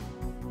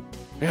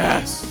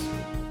 Yes.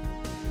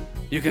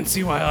 You can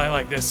see why I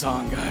like this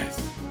song,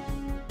 guys.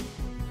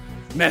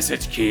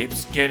 Message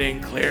keeps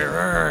getting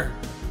clearer.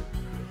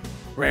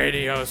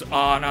 Radio's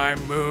on,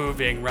 I'm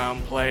moving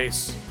round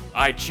place.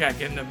 I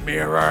check in the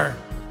mirror.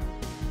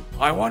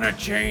 I want to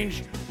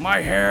change my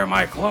hair,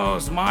 my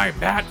clothes, my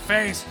bat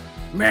face.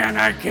 Man,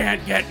 I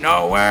can't get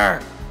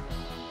nowhere.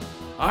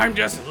 I'm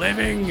just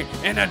living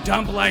in a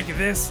dump like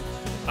this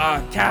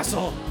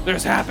castle.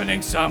 There's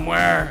happening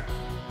somewhere.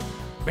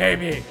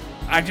 Baby,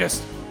 I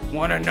just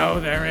want to know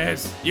there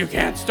is. You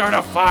can't start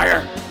a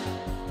fire.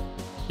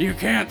 You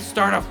can't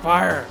start a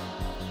fire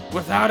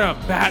without a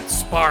bat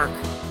spark.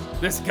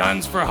 This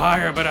gun's for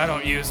hire, but I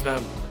don't use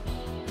them.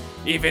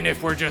 even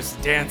if we're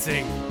just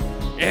dancing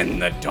in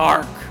the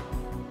dark.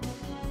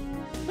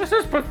 This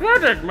is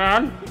pathetic,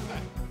 man.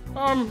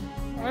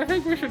 I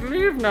think we should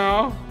leave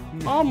now.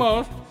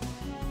 Almost.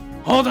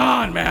 Hold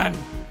on, man.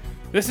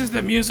 This is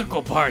the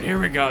musical part. Here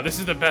we go. This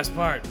is the best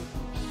part.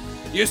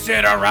 You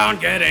sit around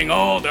getting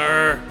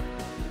older.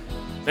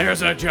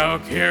 There's a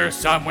joke here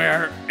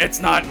somewhere.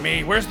 It's not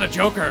me. Where's the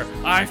Joker?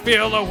 I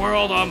feel the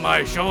world on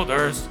my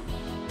shoulders.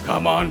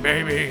 Come on,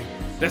 baby.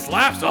 This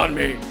laughs on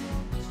me.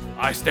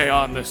 I stay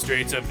on the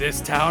streets of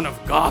this town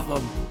of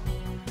Gotham,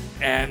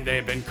 and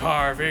they've been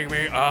carving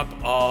me up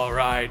all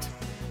right.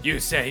 You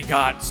say,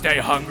 God, stay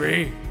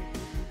hungry.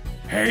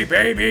 Hey,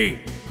 baby,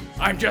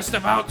 I'm just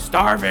about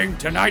starving.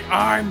 Tonight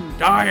I'm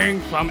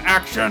dying from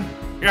action.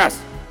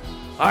 Yes,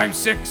 I'm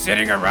sick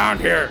sitting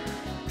around here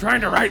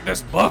trying to write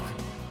this book.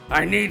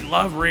 I need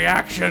love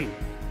reaction.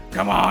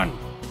 Come on.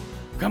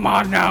 Come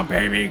on now,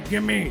 baby.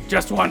 Give me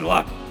just one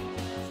look.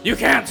 You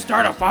can't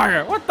start a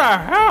fire. What the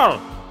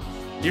hell?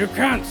 You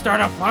can't start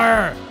a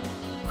fire.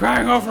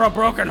 Crying over a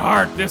broken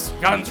heart. This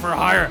gun's for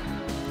hire.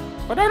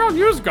 But I don't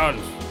use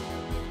guns.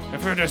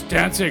 If we're just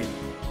dancing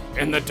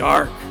in the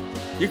dark,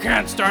 you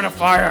can't start a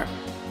fire.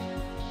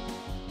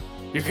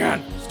 You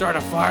can't start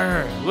a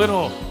fire.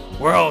 Little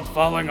world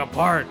falling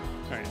apart.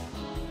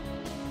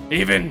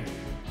 Even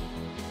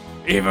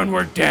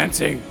we're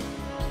dancing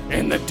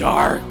in the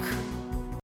dark.